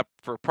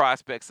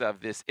prospects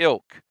of this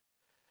ilk?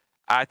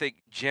 I think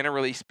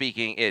generally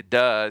speaking it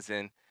does,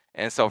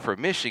 and so for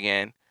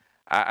Michigan,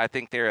 I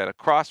think they're at a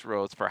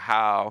crossroads for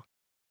how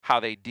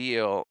they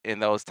deal in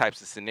those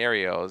types of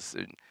scenarios,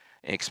 and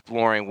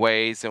exploring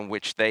ways in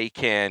which they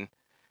can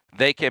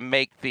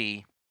make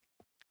the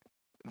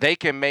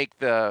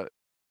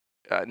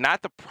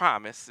not the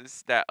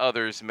promises that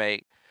others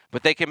make,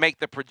 but they can make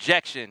the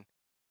projection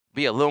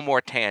be a little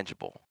more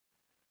tangible.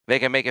 They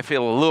can make it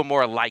feel a little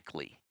more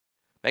likely.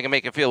 They can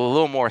make it feel a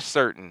little more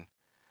certain.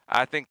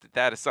 I think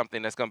that is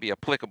something that's going to be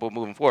applicable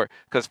moving forward.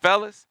 Because,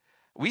 fellas,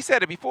 we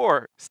said it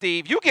before,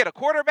 Steve, you get a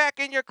quarterback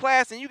in your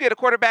class and you get a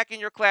quarterback in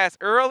your class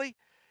early,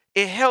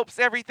 it helps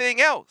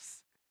everything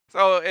else.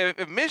 So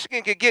if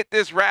Michigan could get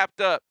this wrapped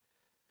up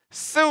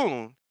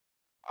soon,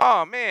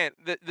 oh man,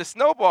 the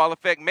snowball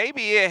effect,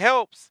 maybe it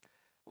helps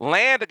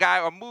land a guy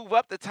or move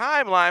up the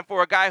timeline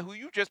for a guy who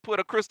you just put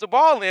a crystal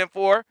ball in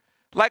for,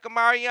 like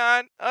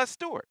Amarion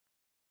Stewart.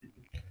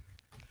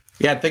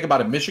 Yeah, think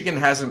about it. Michigan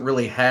hasn't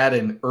really had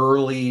an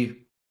early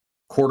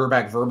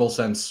quarterback verbal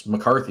since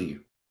McCarthy,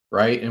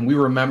 right? And we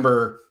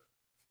remember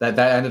that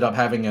ended up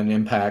having an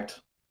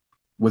impact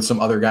with some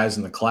other guys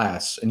in the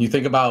class. And you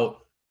think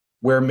about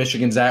where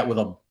Michigan's at with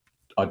a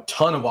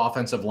ton of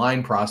offensive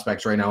line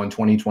prospects right now in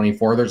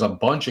 2024. There's a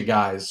bunch of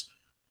guys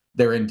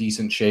they're in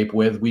decent shape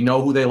with. We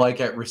know who they like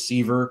at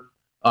receiver.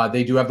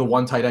 They do have the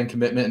one tight end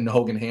commitment in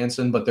Hogan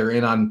Hansen, but they're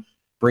in on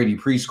Brady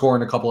Prescore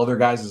and a couple other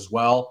guys as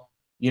well.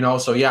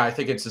 So yeah, I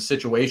think it's a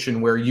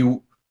situation where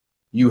you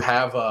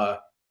have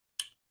a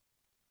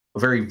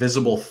very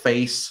visible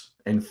face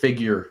and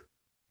figure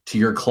to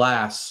your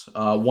class,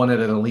 one at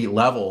an elite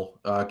level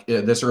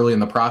this early in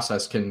the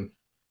process can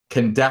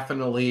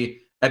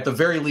definitely, at the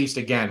very least,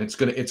 again,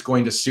 it's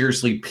going to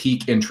seriously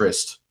pique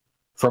interest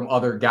from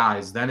other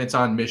guys. Then it's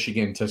on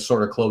Michigan to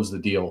sort of close the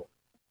deal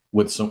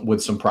with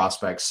some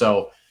prospects.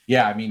 So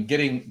yeah, I mean,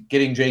 getting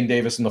Jadyn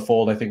Davis in the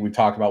fold, I think we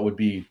talked about, would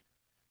be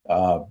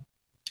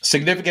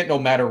significant no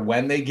matter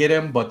when they get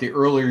him. But the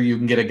earlier you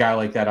can get a guy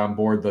like that on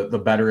board, the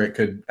better it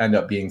could end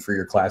up being for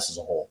your class as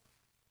a whole.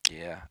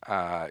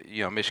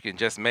 Yeah, Michigan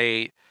just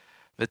made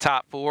the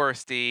top 4,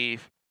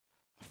 Steve,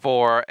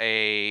 for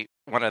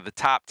one of the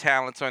top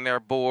talents on their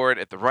board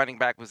at the running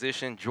back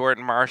position,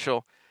 Jordan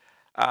Marshall.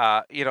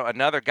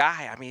 Another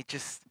guy. I mean,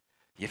 just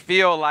you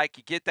feel like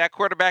you get that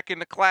quarterback in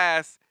the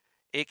class,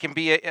 it can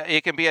be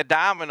a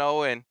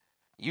domino, and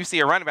you see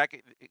a running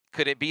back.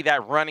 Could it be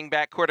that running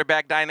back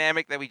quarterback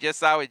dynamic that we just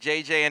saw with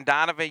JJ and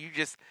Donovan?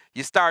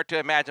 You start to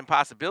imagine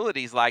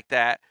possibilities like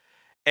that,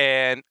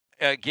 and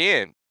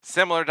again,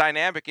 similar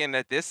dynamic in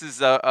that this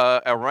is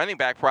a running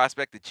back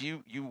prospect that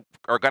you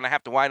are going to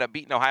have to wind up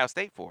beating Ohio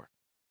State for.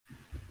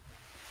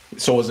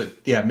 So was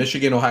it,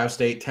 Michigan, Ohio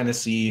State,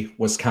 Tennessee,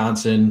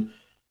 Wisconsin.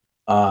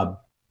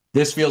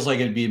 This feels like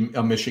it'd be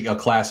a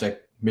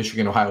classic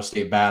Michigan-Ohio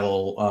State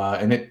battle.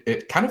 And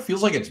it kind of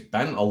feels like it's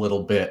been a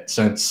little bit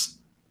since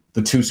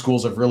the two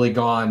schools have really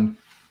gone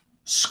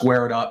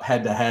squared up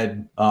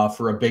head-to-head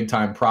for a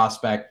big-time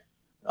prospect.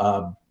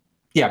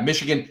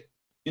 Michigan,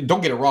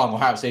 don't get it wrong,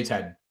 Ohio State's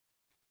had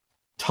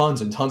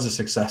tons and tons of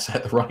success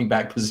at the running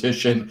back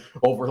position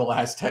over the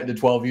last 10 to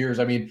 12 years.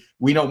 I mean,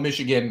 we know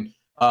Michigan,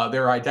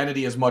 their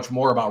identity is much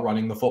more about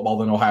running the football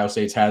than Ohio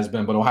State's has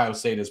been, but Ohio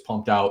State has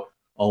pumped out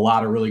a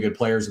lot of really good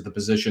players at the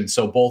position.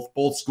 So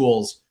both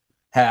schools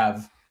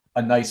have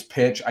a nice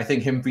pitch. I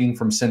think him being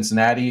from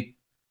Cincinnati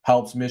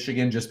helps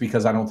Michigan, just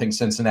because I don't think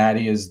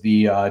Cincinnati is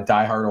the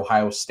diehard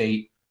Ohio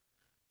State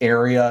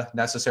area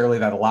necessarily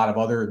that a lot of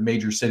other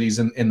major cities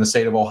in the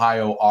state of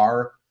Ohio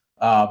are.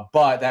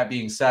 But that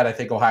being said, I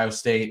think Ohio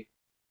State,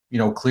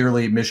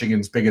 clearly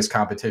Michigan's biggest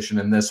competition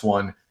in this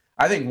one.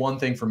 I think one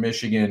thing for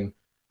Michigan,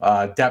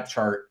 depth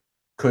chart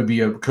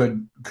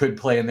could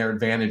play in their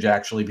advantage,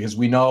 actually, because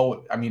we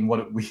know, I mean,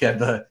 what we had,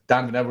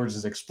 Donovan Edwards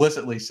has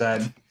explicitly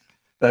said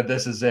that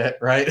this is it,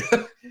 right?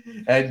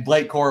 And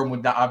Blake Corum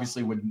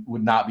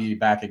would not be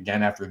back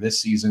again after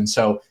this season.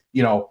 So,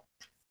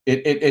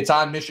 it's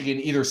on Michigan.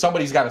 Either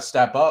somebody's got to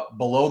step up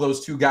below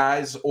those two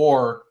guys,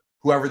 or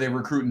whoever they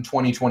recruit in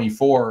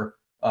 2024,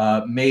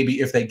 maybe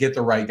if they get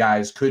the right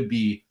guys, could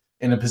be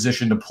in a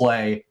position to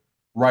play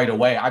right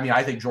away. I mean,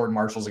 I think Jordan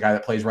Marshall's a guy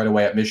that plays right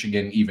away at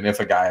Michigan, even if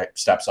a guy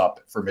steps up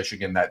for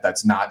Michigan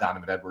that's not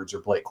Donovan Edwards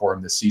or Blake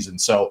Corum this season.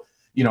 So,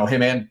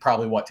 him and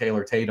probably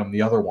Taylor Tatum,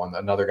 the other one,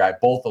 another guy,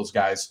 both those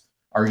guys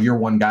are year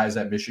one guys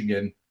at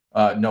Michigan,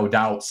 no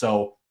doubt.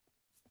 So,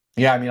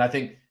 yeah, I mean, I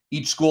think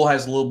each school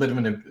has a little bit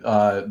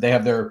of they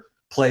have their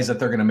plays that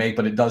they're going to make,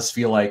 but it does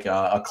feel like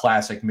a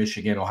classic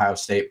Michigan-Ohio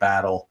State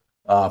battle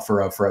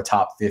for a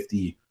top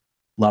 50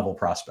 level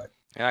prospect.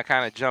 And I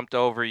kind of jumped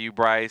over you,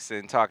 Brice,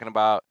 and talking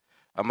about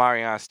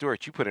Amarion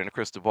Stewart. You put in a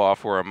crystal ball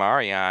for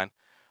Amarion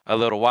a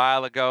little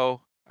while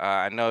ago.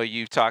 I know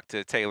you talked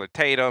to Taylor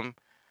Tatum.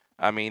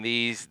 I mean,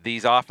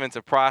 these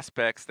offensive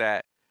prospects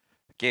that,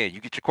 again,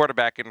 you get your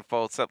quarterback in the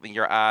fold, something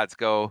your odds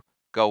go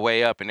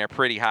way up, and they're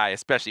pretty high,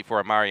 especially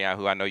for Amarion,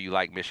 who I know you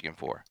like Michigan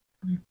for.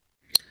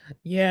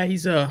 Yeah,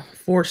 he's a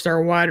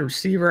 4-star wide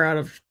receiver out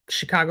of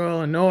Chicago,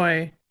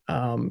 Illinois.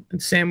 And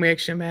Sam, we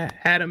actually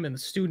had him in the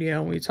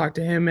studio, and we talked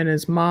to him and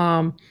his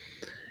mom.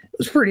 It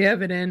was pretty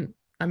evident,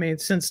 I mean,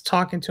 since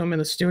talking to him in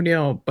the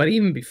studio, but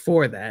even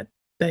before that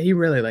he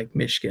really liked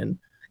Michigan.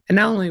 And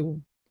not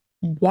only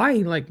why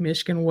he liked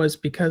Michigan was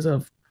because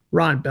of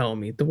Ron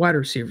Bellamy, the wide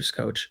receivers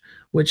coach,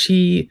 which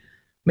he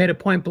made a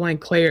point blank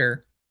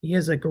clear. He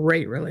has a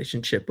great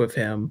relationship with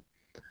him.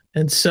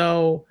 And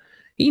so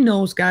he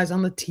knows guys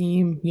on the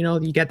team.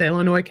 You got the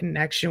Illinois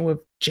connection with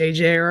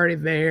JJ already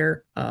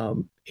there.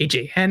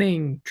 AJ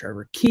Henning,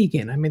 Trevor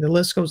Keegan. I mean, the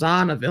list goes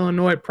on of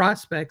Illinois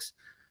prospects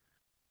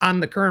on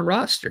the current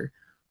roster.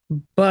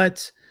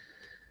 But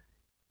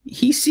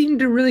he seemed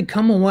to really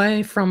come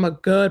away from a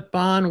good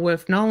bond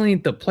with not only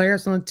the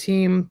players on the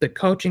team, the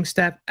coaching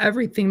staff,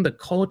 everything, the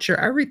culture,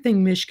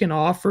 everything Michigan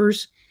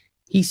offers.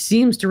 He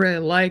seems to really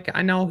like.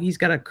 I know he's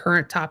got a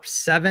current top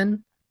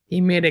 7.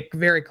 He made it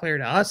very clear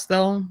to us,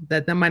 though,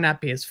 that might not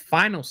be his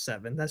final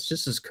 7. That's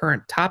just his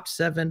current top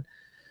 7.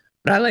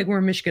 But I like where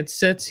Michigan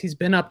sits. He's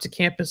been up to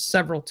campus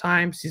several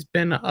times. He's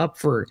been up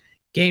for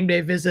game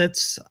day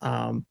visits.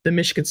 The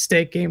Michigan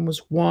State game was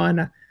one.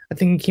 I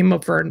think he came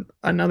up for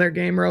another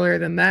game earlier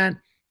than that.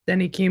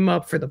 Then he came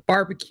up for the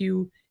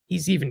barbecue.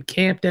 He's even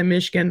camped at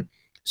Michigan.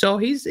 So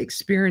he's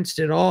experienced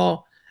it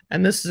all.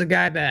 And this is a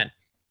guy that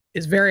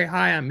is very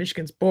high on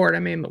Michigan's board. I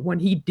mean, when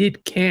he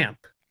did camp,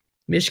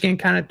 Michigan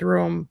kind of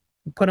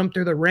put him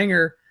through the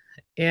ringer,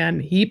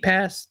 and he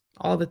passed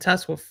all the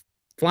tests with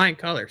flying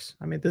colors.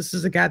 I mean, this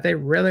is a guy they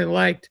really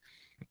liked.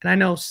 And I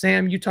know,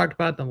 Sam, you talked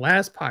about in the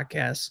last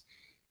podcast.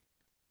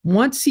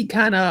 Once he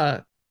kind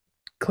of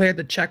cleared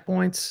the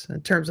checkpoints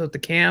in terms of the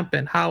camp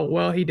and how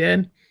well he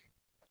did,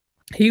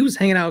 he was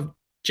hanging out with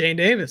Jadyn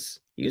Davis.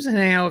 He was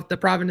hanging out with the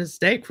Providence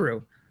State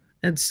crew.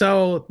 And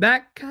so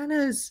that kind of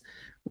is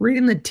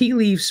reading the tea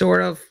leaves,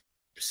 sort of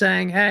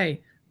saying,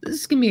 hey, this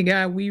is going to be a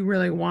guy we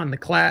really want in the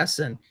class.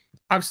 And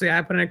obviously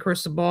I put in a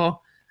crystal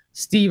ball.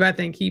 Steve, I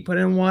think he put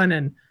in one.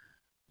 And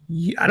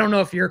I don't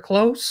know if you're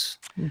close,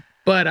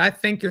 but I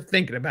think you're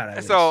thinking about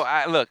it. So,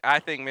 I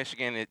think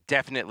Michigan, it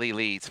definitely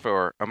leads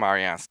for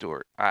Amarion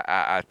Stewart.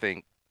 I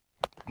think,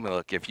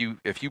 look, if you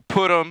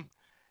put them,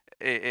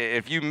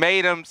 if you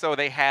made them so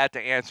they had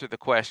to answer the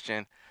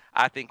question,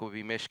 I think it would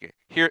be Michigan.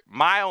 Here,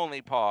 my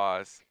only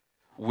pause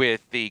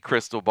with the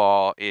crystal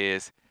ball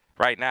is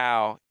right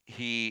now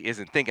he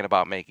isn't thinking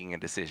about making a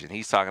decision.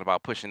 He's talking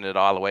about pushing it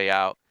all the way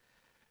out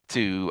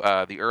to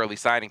the early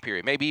signing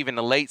period, maybe even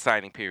the late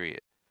signing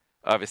period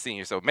of his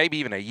senior, so maybe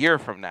even a year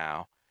from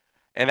now.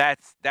 And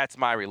that's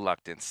my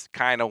reluctance,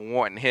 kind of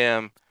wanting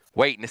him,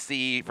 waiting to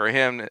see for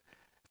him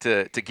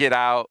to get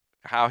out,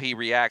 how he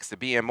reacts to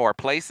being more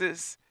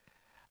places.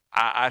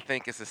 I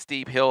think it's a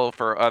steep hill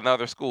for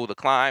another school to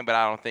climb, but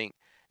I don't think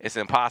it's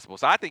impossible.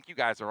 So I think you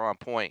guys are on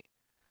point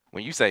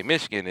when you say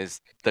Michigan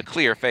is the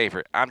clear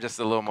favorite. I'm just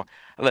a little more.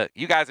 Look,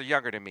 you guys are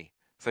younger than me,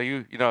 so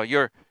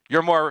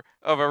you're more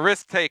of a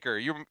risk taker.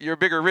 You're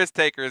bigger risk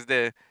takers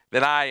than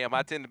I am.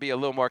 I tend to be a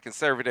little more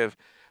conservative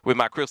with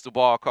my crystal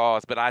ball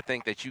calls, but I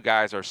think that you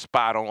guys are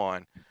spot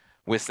on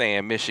with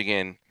saying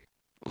Michigan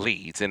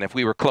leads. And if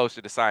we were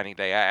closer to signing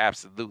day, I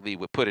absolutely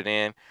would put it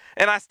in.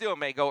 And I still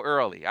may go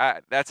early.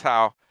 That's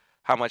how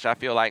much I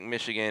feel like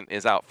Michigan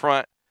is out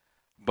front.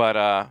 But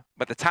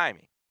the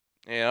timing,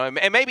 and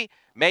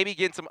maybe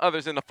getting some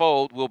others in the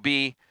fold will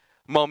be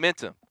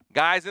momentum.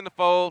 Guys in the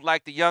fold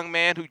like the young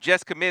man who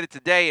just committed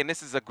today, and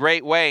this is a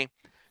great way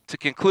to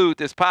conclude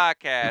this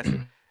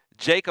podcast,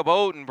 Jacob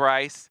Oden,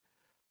 Brice,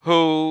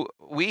 who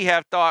we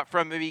have thought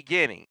from the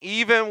beginning,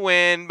 even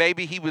when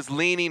maybe he was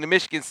leaning to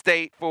Michigan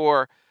State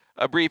for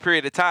a brief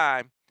period of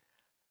time,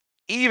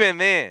 even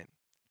then,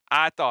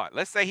 I thought,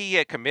 let's say he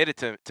had committed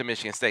to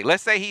Michigan State.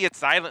 Let's say he had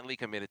silently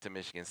committed to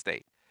Michigan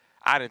State.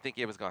 I didn't think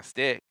it was going to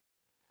stick.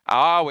 I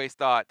always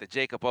thought that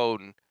Jacob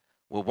Oden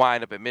would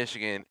wind up at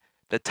Michigan.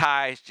 The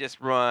ties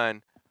just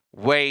run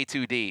way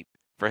too deep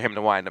for him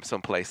to wind up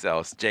someplace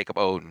else. Jacob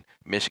Oden,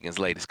 Michigan's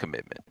latest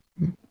commitment.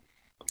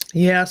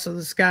 Yeah, so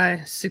this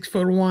guy,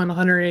 6'1",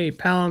 108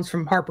 pounds,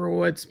 from Harper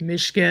Woods,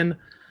 Michigan,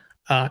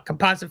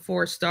 composite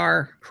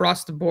 4-star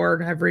across the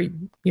board. Every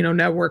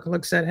network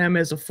looks at him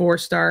as a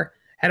 4-star.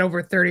 Had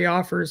over 30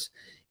 offers.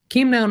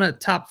 Came down to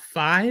top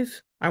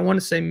 5. I want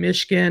to say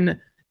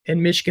Michigan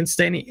and Michigan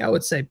State. I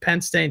would say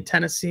Penn State and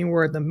Tennessee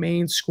were the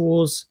main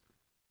schools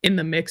in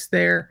the mix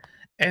there.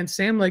 And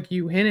Sam, like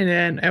you hinted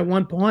at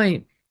one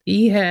point,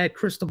 he had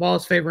crystal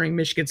balls favoring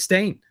Michigan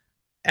State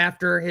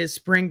after his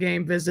spring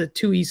game visit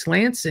to East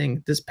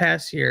Lansing this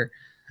past year.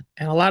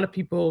 And a lot of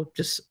people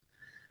just,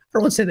 I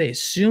don't want to say they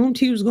assumed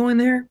he was going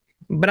there,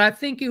 but I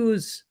think it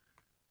was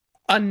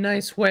a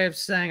nice way of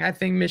saying I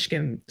think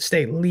Michigan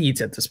State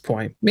leads at this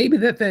point. Maybe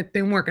that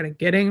they weren't going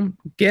to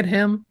get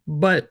him,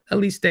 but at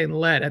least they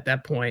led at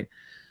that point.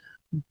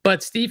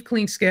 But Steve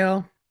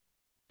Cleanscale,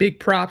 big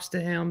props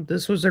to him.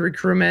 This was a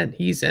recruitment.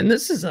 And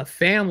this is a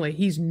family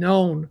he's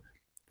known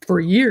for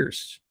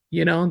years.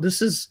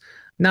 This is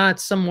not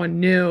someone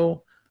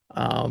new.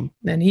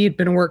 And he had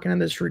been working on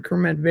this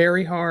recruitment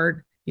very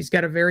hard. He's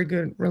got a very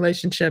good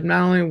relationship,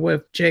 not only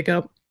with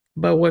Jacob,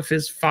 but with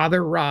his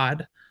father,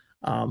 Rod.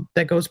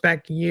 That goes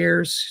back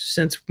years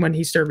since when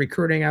he started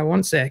recruiting, I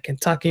want to say at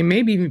Kentucky,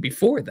 maybe even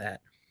before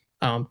that.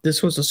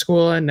 This was a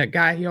school and a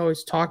guy he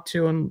always talked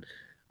to and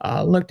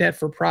looked at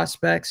for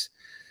prospects.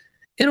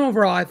 And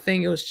overall, I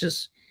think it was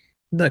just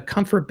the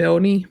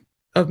comfortability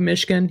of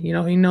Michigan. He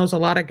knows a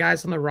lot of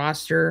guys on the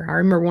roster. I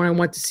remember when I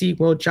went to see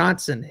Will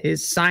Johnson,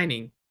 his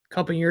signing a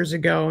couple years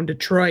ago in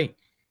Detroit,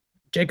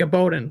 Jacob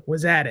Oden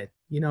was at it.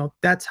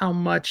 That's how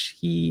much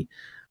he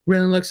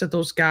really looks at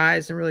those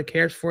guys and really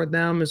cares for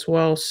them as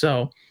well.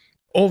 So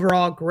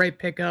overall, great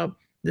pickup.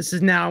 This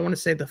is now, I want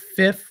to say, the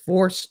fifth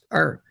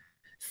 4-star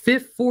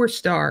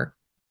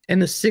in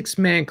the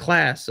 6-man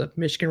class of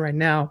Michigan right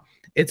now,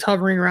 it's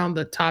hovering around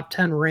the top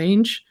 10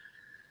 range.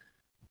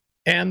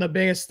 And the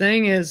biggest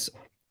thing is,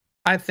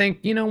 I think,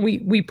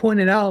 we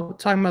pointed out,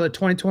 talking about the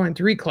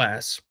 2023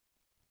 class,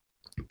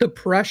 the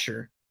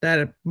pressure that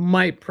it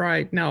might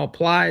probably now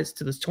applies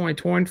to this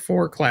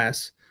 2024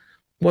 class.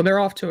 Well, they're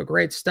off to a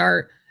great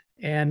start.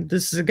 And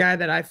this is a guy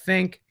that I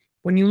think,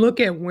 when you look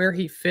at where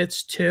he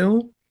fits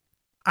to,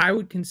 I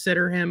would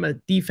consider him a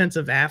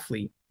defensive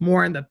athlete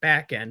more on the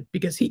back end,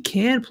 because he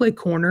can play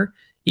corner.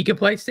 He could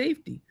play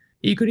safety.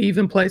 He could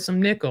even play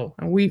some nickel.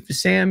 And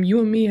Sam, you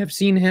and me have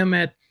seen him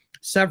at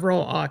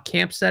several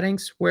camp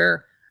settings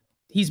where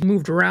he's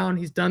moved around.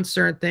 He's done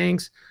certain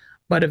things,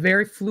 but a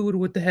very fluid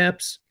with the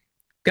hips,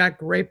 got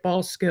great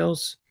ball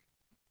skills.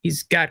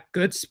 He's got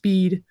good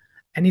speed,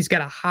 and he's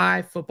got a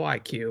high football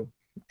IQ.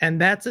 And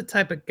that's the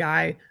type of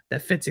guy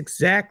that fits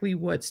exactly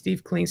what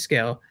Steve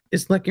Cleanscale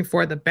is looking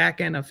for at the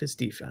back end of his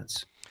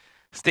defense.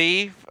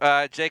 Steve,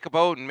 Jacob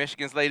Oden,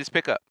 Michigan's latest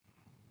pickup.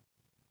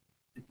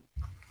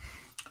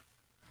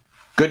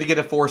 Good to get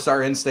a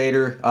 4-star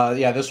in-stater.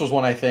 Yeah, this was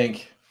one, I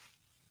think,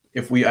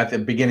 if we, at the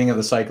beginning of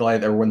the cycle,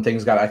 or when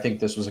things got, I think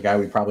this was a guy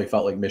we probably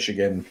felt like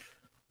Michigan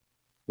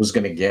was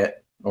going to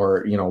get,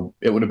 or,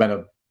 it would have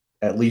been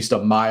at least a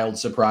mild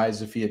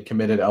surprise if he had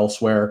committed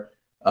elsewhere.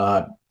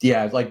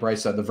 Yeah, like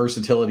Brice said, the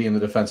versatility in the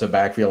defensive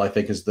backfield, I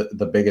think, is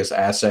the biggest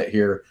asset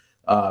here.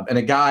 And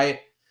a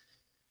guy,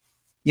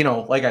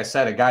 like I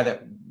said, a guy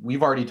that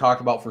we've already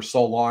talked about for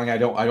so long, I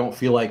don't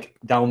feel like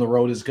down the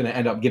road is going to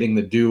end up getting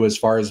the due as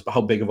far as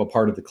how big of a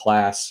part of the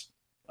class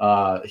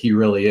he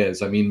really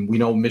is. I mean, we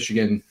know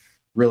Michigan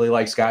really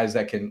likes guys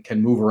that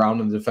can move around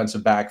in the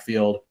defensive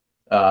backfield,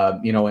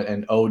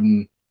 and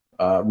Oden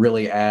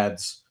really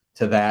adds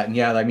to that. And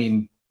yeah, I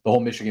mean, the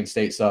whole Michigan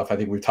State stuff, I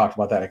think we've talked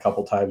about that a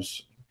couple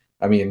times.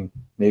 I mean,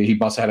 maybe he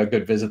must have had a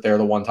good visit there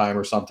the one time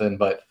or something,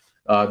 but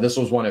this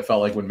was one it felt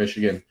like when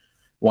Michigan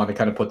wanted to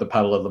kind of put the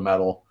pedal to the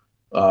metal,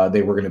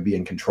 they were going to be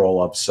in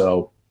control of.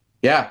 So,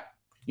 yeah,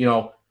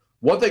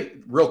 one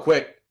thing real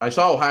quick, I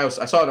saw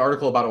an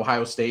article about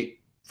Ohio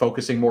State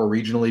focusing more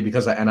regionally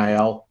because of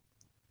NIL,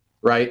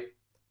 right?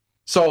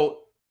 So,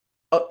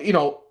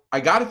 I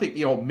got to think,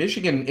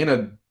 Michigan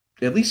in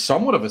at least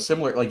somewhat of a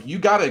similar, like you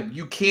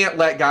can't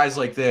let guys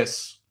like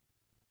this,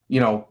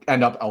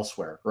 end up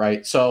elsewhere,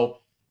 right? So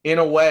in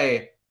a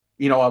way,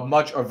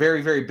 a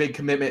very, very big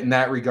commitment in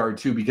that regard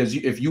too, because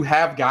if you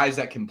have guys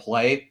that can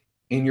play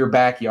in your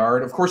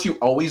backyard, of course you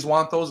always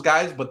want those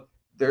guys, but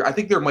I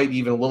think there might be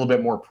even a little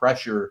bit more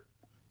pressure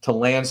to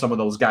land some of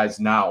those guys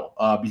now,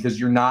 because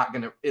you're not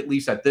going to, at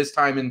least at this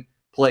time and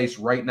place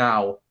right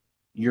now,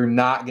 you're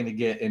not going to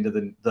get into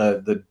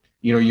the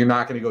you're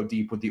not going to go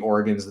deep with the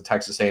Oregons, the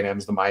Texas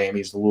A&Ms, the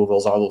Miamis, the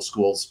Louisvilles, all those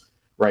schools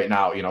right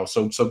now.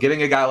 So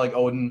getting a guy like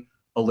Oden,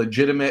 a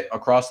legitimate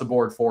across the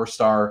board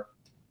 4-star,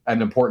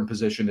 an important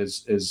position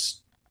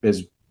is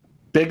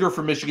bigger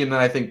for Michigan than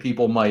I think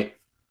people might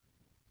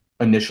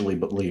initially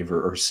believe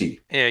or see.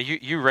 Yeah,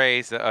 you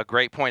raised a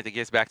great point that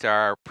gets back to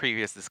our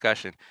previous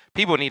discussion.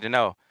 People need to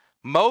know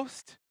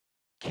most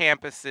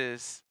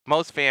campuses,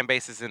 most fan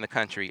bases in the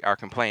country are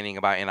complaining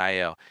about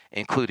NIL,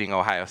 including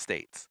Ohio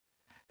State's.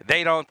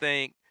 They don't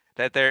think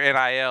that their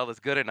NIL is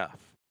good enough,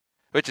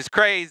 which is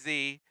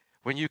crazy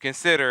when you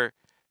consider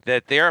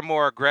that they're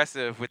more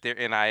aggressive with their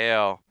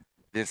NIL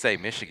than, say,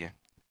 Michigan.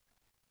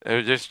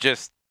 There's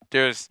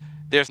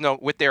no,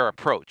 with their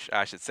approach,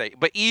 I should say.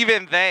 But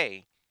even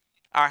they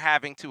are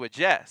having to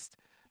adjust.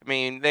 I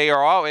mean, they've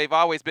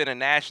always been a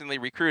nationally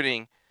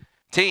recruiting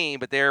team,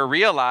 but they're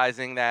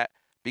realizing that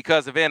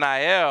because of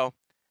NIL,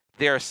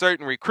 there are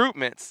certain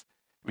recruitments,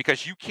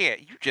 because you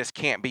can't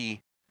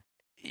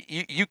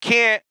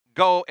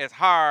go as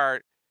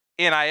hard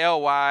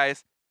NIL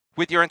wise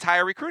with your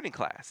entire recruiting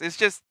class. It's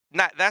just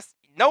not,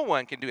 no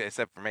one can do it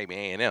except for maybe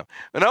A&M.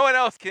 But no one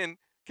else can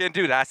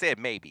do that. I said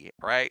maybe,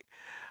 right?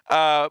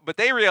 But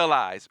they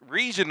realize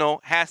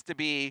regional has to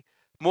be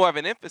more of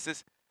an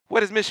emphasis.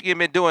 What has Michigan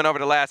been doing over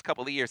the last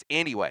couple of years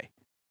anyway?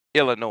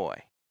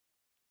 Illinois,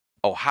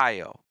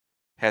 Ohio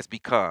has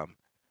become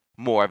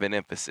more of an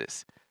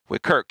emphasis.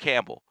 With Kirk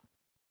Campbell,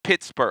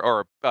 Pittsburgh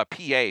or PA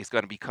is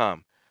going to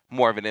become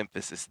more of an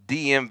emphasis.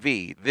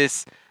 DMV,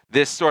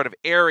 this sort of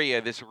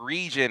area, this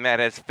region that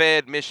has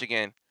fed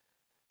Michigan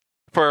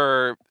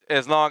for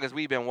as long as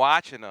we've been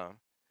watching them,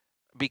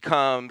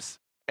 becomes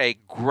a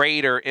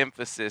greater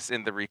emphasis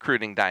in the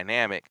recruiting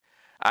dynamic.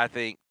 I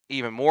think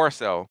even more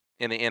so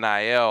in the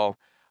NIL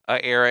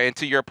era. And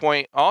to your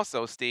point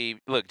also, Steve,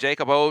 look,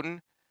 Jacob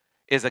Oden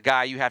is a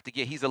guy you have to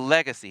get. He's a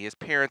legacy. His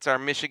parents are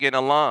Michigan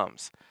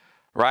alums,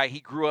 right? He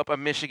grew up a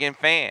Michigan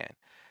fan.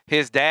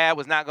 His dad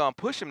was not going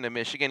to push him to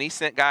Michigan. He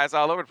sent guys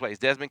all over the place.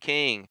 Desmond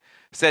King,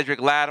 Cedric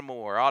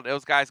Lattimore, all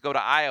those guys go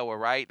to Iowa,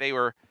 right? They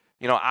were,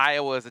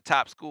 Iowa is the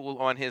top school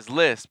on his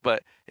list.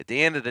 But at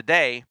the end of the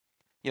day,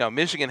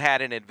 Michigan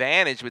had an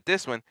advantage with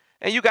this one,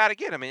 and you got to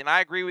get him. And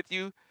I agree with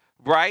you,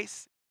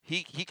 Brice.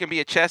 He can be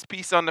a chess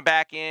piece on the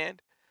back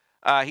end.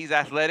 He's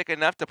athletic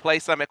enough to play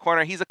some at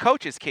corner. He's a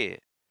coach's kid.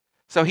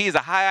 So he's a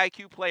high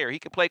IQ player. He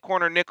can play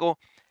corner, nickel,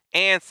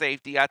 and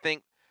safety. I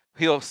think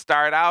he'll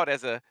start out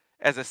as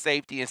a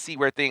safety and see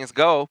where things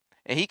go,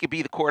 and he could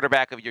be the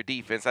quarterback of your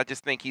defense. I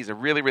just think he's a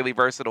really, really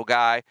versatile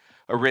guy,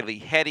 a really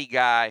heady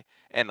guy,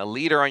 and a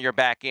leader on your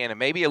back end, and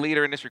maybe a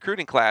leader in this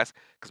recruiting class,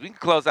 because we can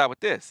close out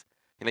with this.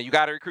 You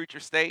got to recruit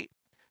your state.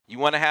 You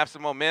want to have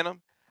some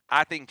momentum.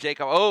 I think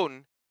Jacob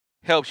Oden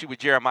helps you with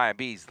Jeremiah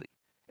Beasley,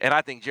 and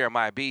I think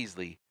Jeremiah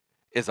Beasley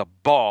is a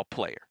ball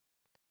player.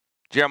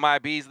 Jeremiah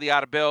Beasley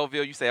out of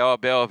Belleville, you say, oh,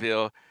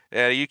 Belleville,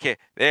 you can't.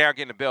 They aren't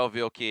getting a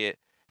Belleville kid.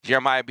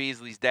 Jeremiah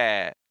Beasley's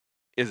dad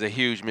is a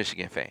huge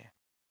Michigan fan.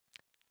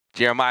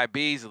 Jeremiah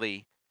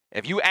Beasley,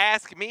 if you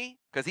ask me,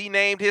 because he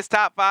named his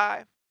top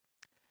 5,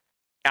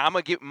 I'm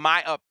going to give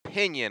my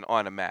opinion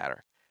on the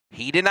matter.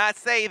 He did not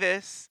say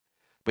this,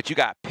 but you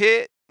got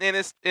Pitt in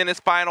his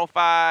final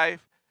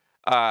 5,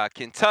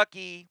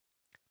 Kentucky,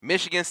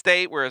 Michigan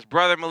State, where his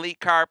brother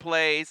Malik Carr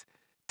plays,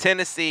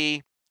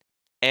 Tennessee,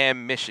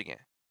 and Michigan.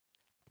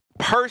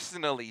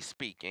 Personally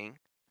speaking,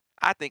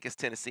 I think it's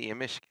Tennessee and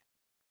Michigan.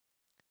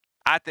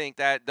 I think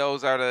that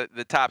those are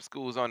the top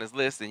schools on his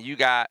list, and you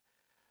got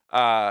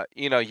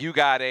you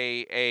got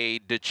a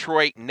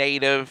Detroit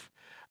native,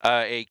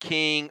 a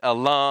King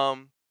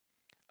alum,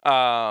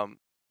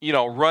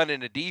 running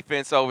the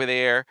defense over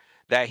there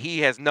that he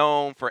has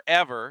known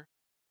forever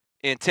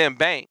in Tim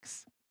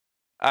Banks,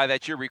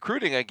 that you're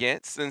recruiting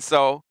against. And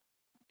so,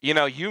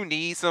 you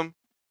need some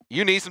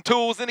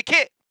tools in the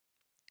kit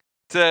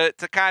to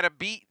kind of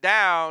beat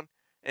down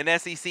an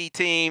SEC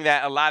team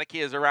that a lot of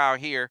kids around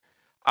here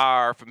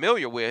are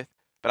familiar with.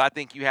 But I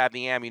think you have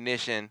the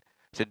ammunition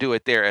to do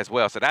it there as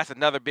well. So that's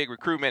another big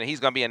recruitment. He's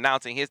going to be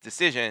announcing his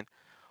decision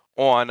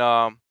on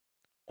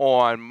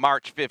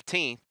March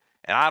 15th.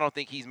 And I don't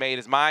think he's made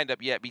his mind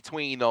up yet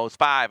between those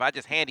 5. I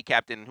just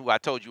handicapped in who I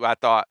told you I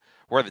thought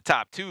were the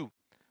top 2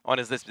 on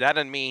his list. But that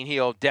doesn't mean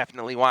he'll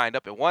definitely wind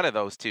up at one of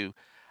those 2.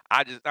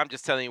 I'm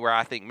just telling you where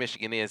I think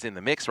Michigan is in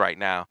the mix right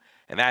now.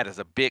 And that is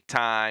a big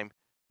time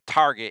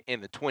target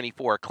in the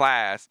 24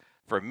 class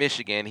for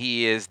Michigan.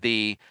 He is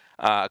the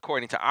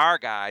according to our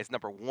guys,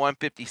 number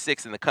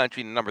 156 in the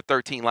country and number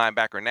 13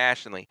 linebacker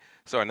nationally.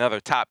 So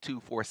another top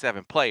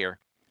 247 player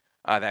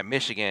that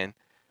Michigan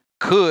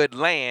could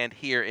land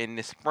here in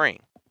the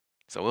spring.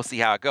 So we'll see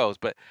how it goes.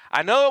 But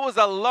I know it was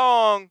a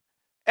long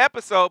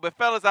episode, but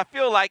fellas, I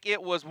feel like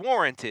it was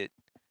warranted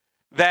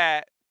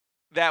that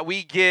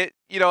we get,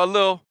 a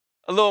little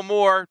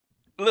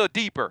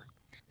deeper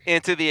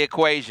into the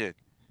equation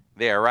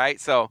there, right?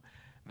 So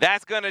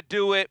that's going to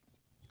do it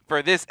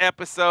for this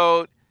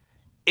episode.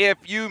 If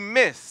you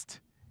missed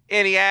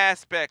any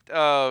aspect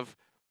of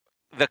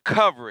the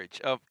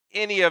coverage of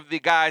any of the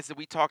guys that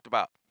we talked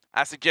about,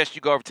 I suggest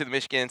you go over to the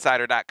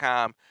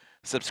MichiganInsider.com.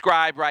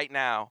 Subscribe right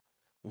now.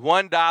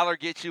 $1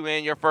 gets you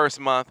in your first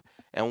month.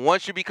 And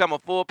once you become a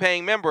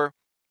full-paying member,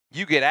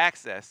 you get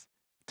access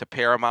to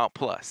Paramount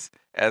Plus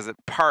as a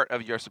part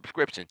of your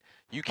subscription.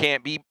 You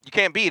can't beat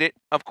it.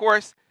 Of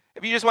course,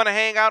 if you just want to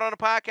hang out on the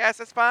podcast,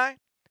 that's fine.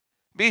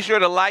 Be sure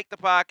to like the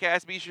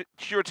podcast. Be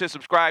sure to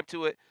subscribe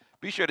to it.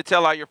 Be sure to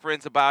tell all your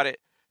friends about it.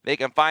 They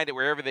can find it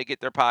wherever they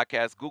get their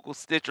podcasts, Google,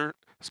 Stitcher,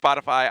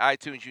 Spotify,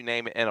 iTunes, you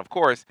name it. And, of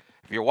course,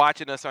 if you're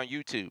watching us on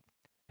YouTube,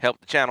 help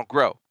the channel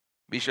grow.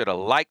 Be sure to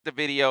like the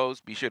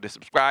videos. Be sure to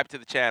subscribe to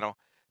the channel.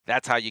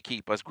 That's how you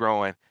keep us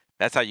growing.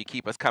 That's how you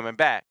keep us coming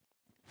back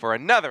for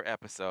another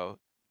episode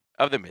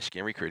of the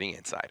Michigan Recruiting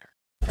Insider.